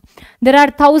 Good. There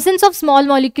are thousands of small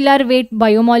molecular weight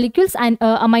biomolecules and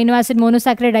amino acid,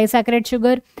 monosaccharide, disaccharide,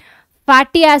 sugar,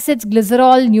 fatty acids,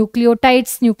 glycerol,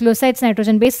 nucleotides, nucleosides,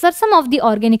 nitrogen bases are some of the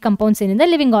organic compounds in the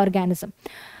living organism.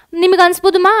 ನಿಮಗೆ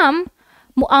ಅನ್ಸ್ಬೋದು ma'am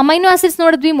amino acids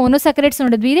ನೋಡಿದ್ವಿ, ಮೋನೋಸ್ಯಾಕರೈಡ್ಸ್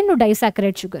ನೋಡಿದ್ವಿ, ಇದೇನು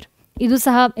ಡೈಸ್ಯಾಕರೈಡ್ sugar. ಇದು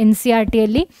ಸಹ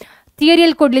NCERTಯಲ್ಲಿ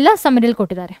ಥಿಯರಿಯಲ್ಲಿ ಕೊಡಲಿಲ್ಲ, ಸಮರಿಯಲ್ಲಿ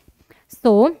ಕೊಟ್ಟಿದ್ದಾರೆ.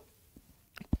 So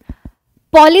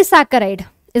polysaccharide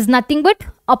is nothing but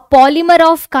a polymer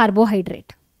of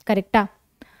carbohydrate. ಕರೆಕ್ಟಾ?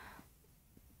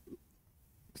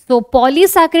 So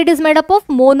polysaccharide is made up of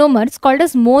ಮೋನೋಮರ್ಸ್ called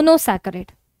as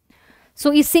monosaccharide. So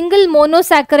ಈ ಸಿಂಗಲ್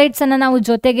ಮೋನೋಸ್ಯಾಕರೈಡ್ಸ್ ಅನ್ನು ನಾವು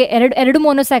ಜೊತೆಗೆ ಎರಡು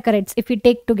ಮೋನೋಸ್ಯಾಕರೈಡ್ಸ್ if you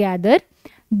take together,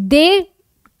 they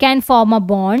can form a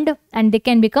bond and they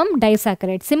can become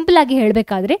disaccharide. Simple agi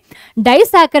helbekadre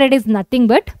disaccharide is nothing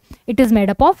but it is made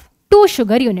up of 2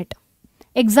 sugar unit.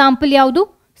 Example yaudu?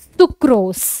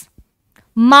 Sucrose,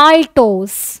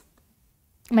 maltose,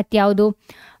 matte yaudu?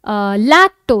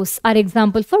 Lactose are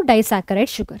example for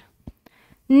disaccharide sugar.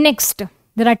 Next,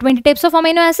 there are 20 types of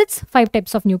amino acids, 5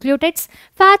 types of nucleotides.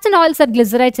 Fats and oils are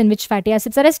glycerides in which fatty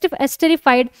acids are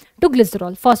esterified to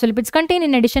glycerol. Phospholipids contain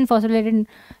in addition phospholipid.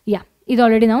 Yeah, ಇದು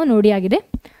already ನಾವು ನೋಡಿ ಆಗಿದೆ.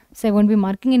 So I want B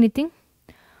marking anything.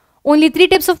 Only 3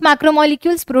 types of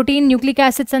macromolecules, protein, nucleic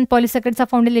acids and polysaccharides are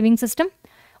found in living system.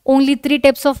 Only 3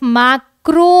 types of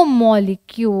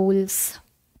macromolecules.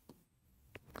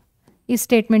 Is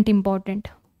statement important.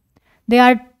 They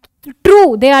are true.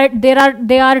 They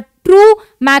are true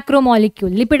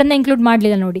macromolecule. Lipid anna include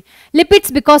ಮಾಡಲಿಲ್ಲ ನೋಡಿ. Lipids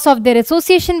because of their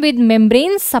association with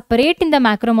membranes separate in the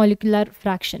macromolecular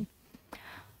fraction.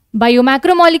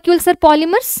 Biomacromolecules are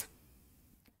polymers.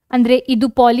 ಅಂದರೆ ಇದು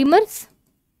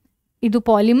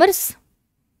polymers.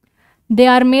 They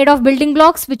are made of building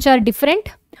blocks which are different.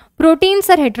 Proteins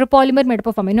are heteropolymer made up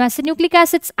of amino acid, nucleic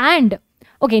acids and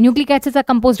nucleic acids are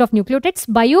composed of nucleotides.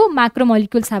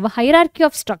 Biomacromolecules have a hierarchy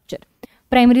of structure.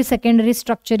 Primary, secondary,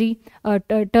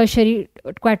 tertiary,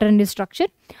 quaternary structure.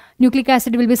 Nucleic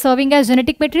acid will be serving as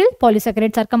genetic material.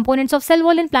 Polysaccharides are components of cell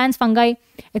wall in plants, fungi,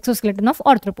 exoskeleton of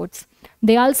arthropods.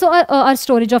 They also are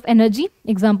storage of energy.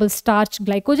 Example, starch,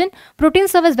 glycogen.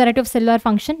 Proteins serve as variety of cellular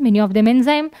function. Many of them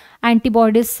enzyme,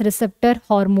 antibodies, receptor,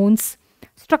 hormones,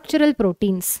 structural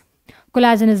proteins.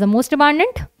 Collagen is the most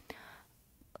abundant.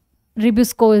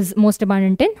 Ribosco is most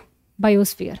abundant in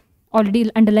biosphere. Already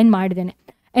underline ಮಾಡಿದ್ದೇನೆ.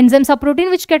 Enzymes are protein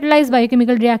which catalyze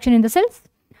biochemical reaction in the cells.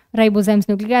 Ribozymes,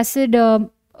 nucleic acid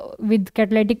with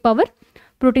catalytic power.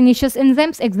 Proteinaceous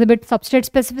enzymes exhibit substrate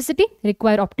specificity,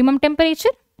 require optimum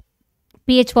temperature,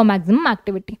 pH for maximum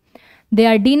activity. They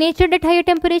are denatured at higher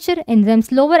temperature. Enzymes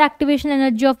lower activation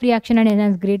energy of reaction and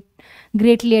enhance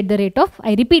greatly at the rate of,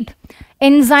 I repeat,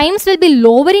 enzymes will be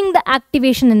lowering the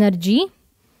activation energy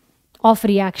of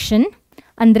reaction.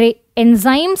 Andre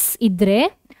enzymes idre,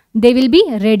 they will be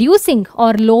reducing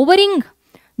or lowering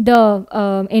the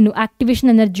activation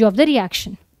energy of the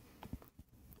reaction,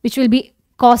 which will be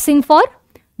causing for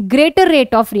greater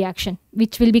rate of reaction,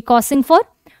 which will be causing for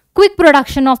quick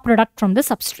production of product from the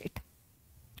substrate.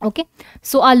 Okay,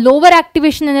 so our lower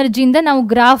activation energy in the now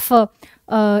graph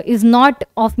is not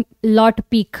of lot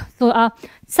peak. So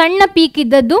sanna peak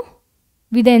iddadu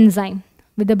with enzyme,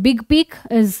 with the big peak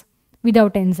is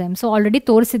without enzyme. So already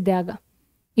ತೋರಿಸಿದ್ದೆ ಆಗ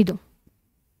ಇದು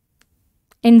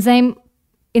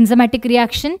enzymatic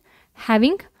reaction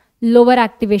having lower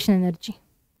activation energy.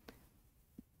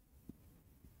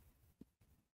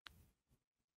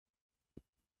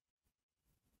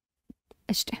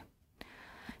 ಅಷ್ಟೇ.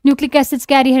 Nucleic acids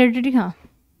carry heredity.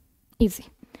 Easy.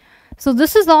 So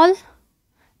this is all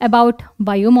about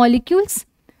biomolecules.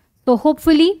 So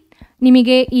hopefully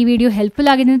ನಿಮಗೆ ಈ video helpful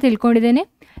ಆಗಿದೆ ಅಂತ ತಿಳ್ಕೊಂಡಿದ್ದೇನೆ.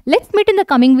 Let's meet in the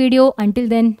coming video. Until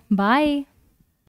then, bye.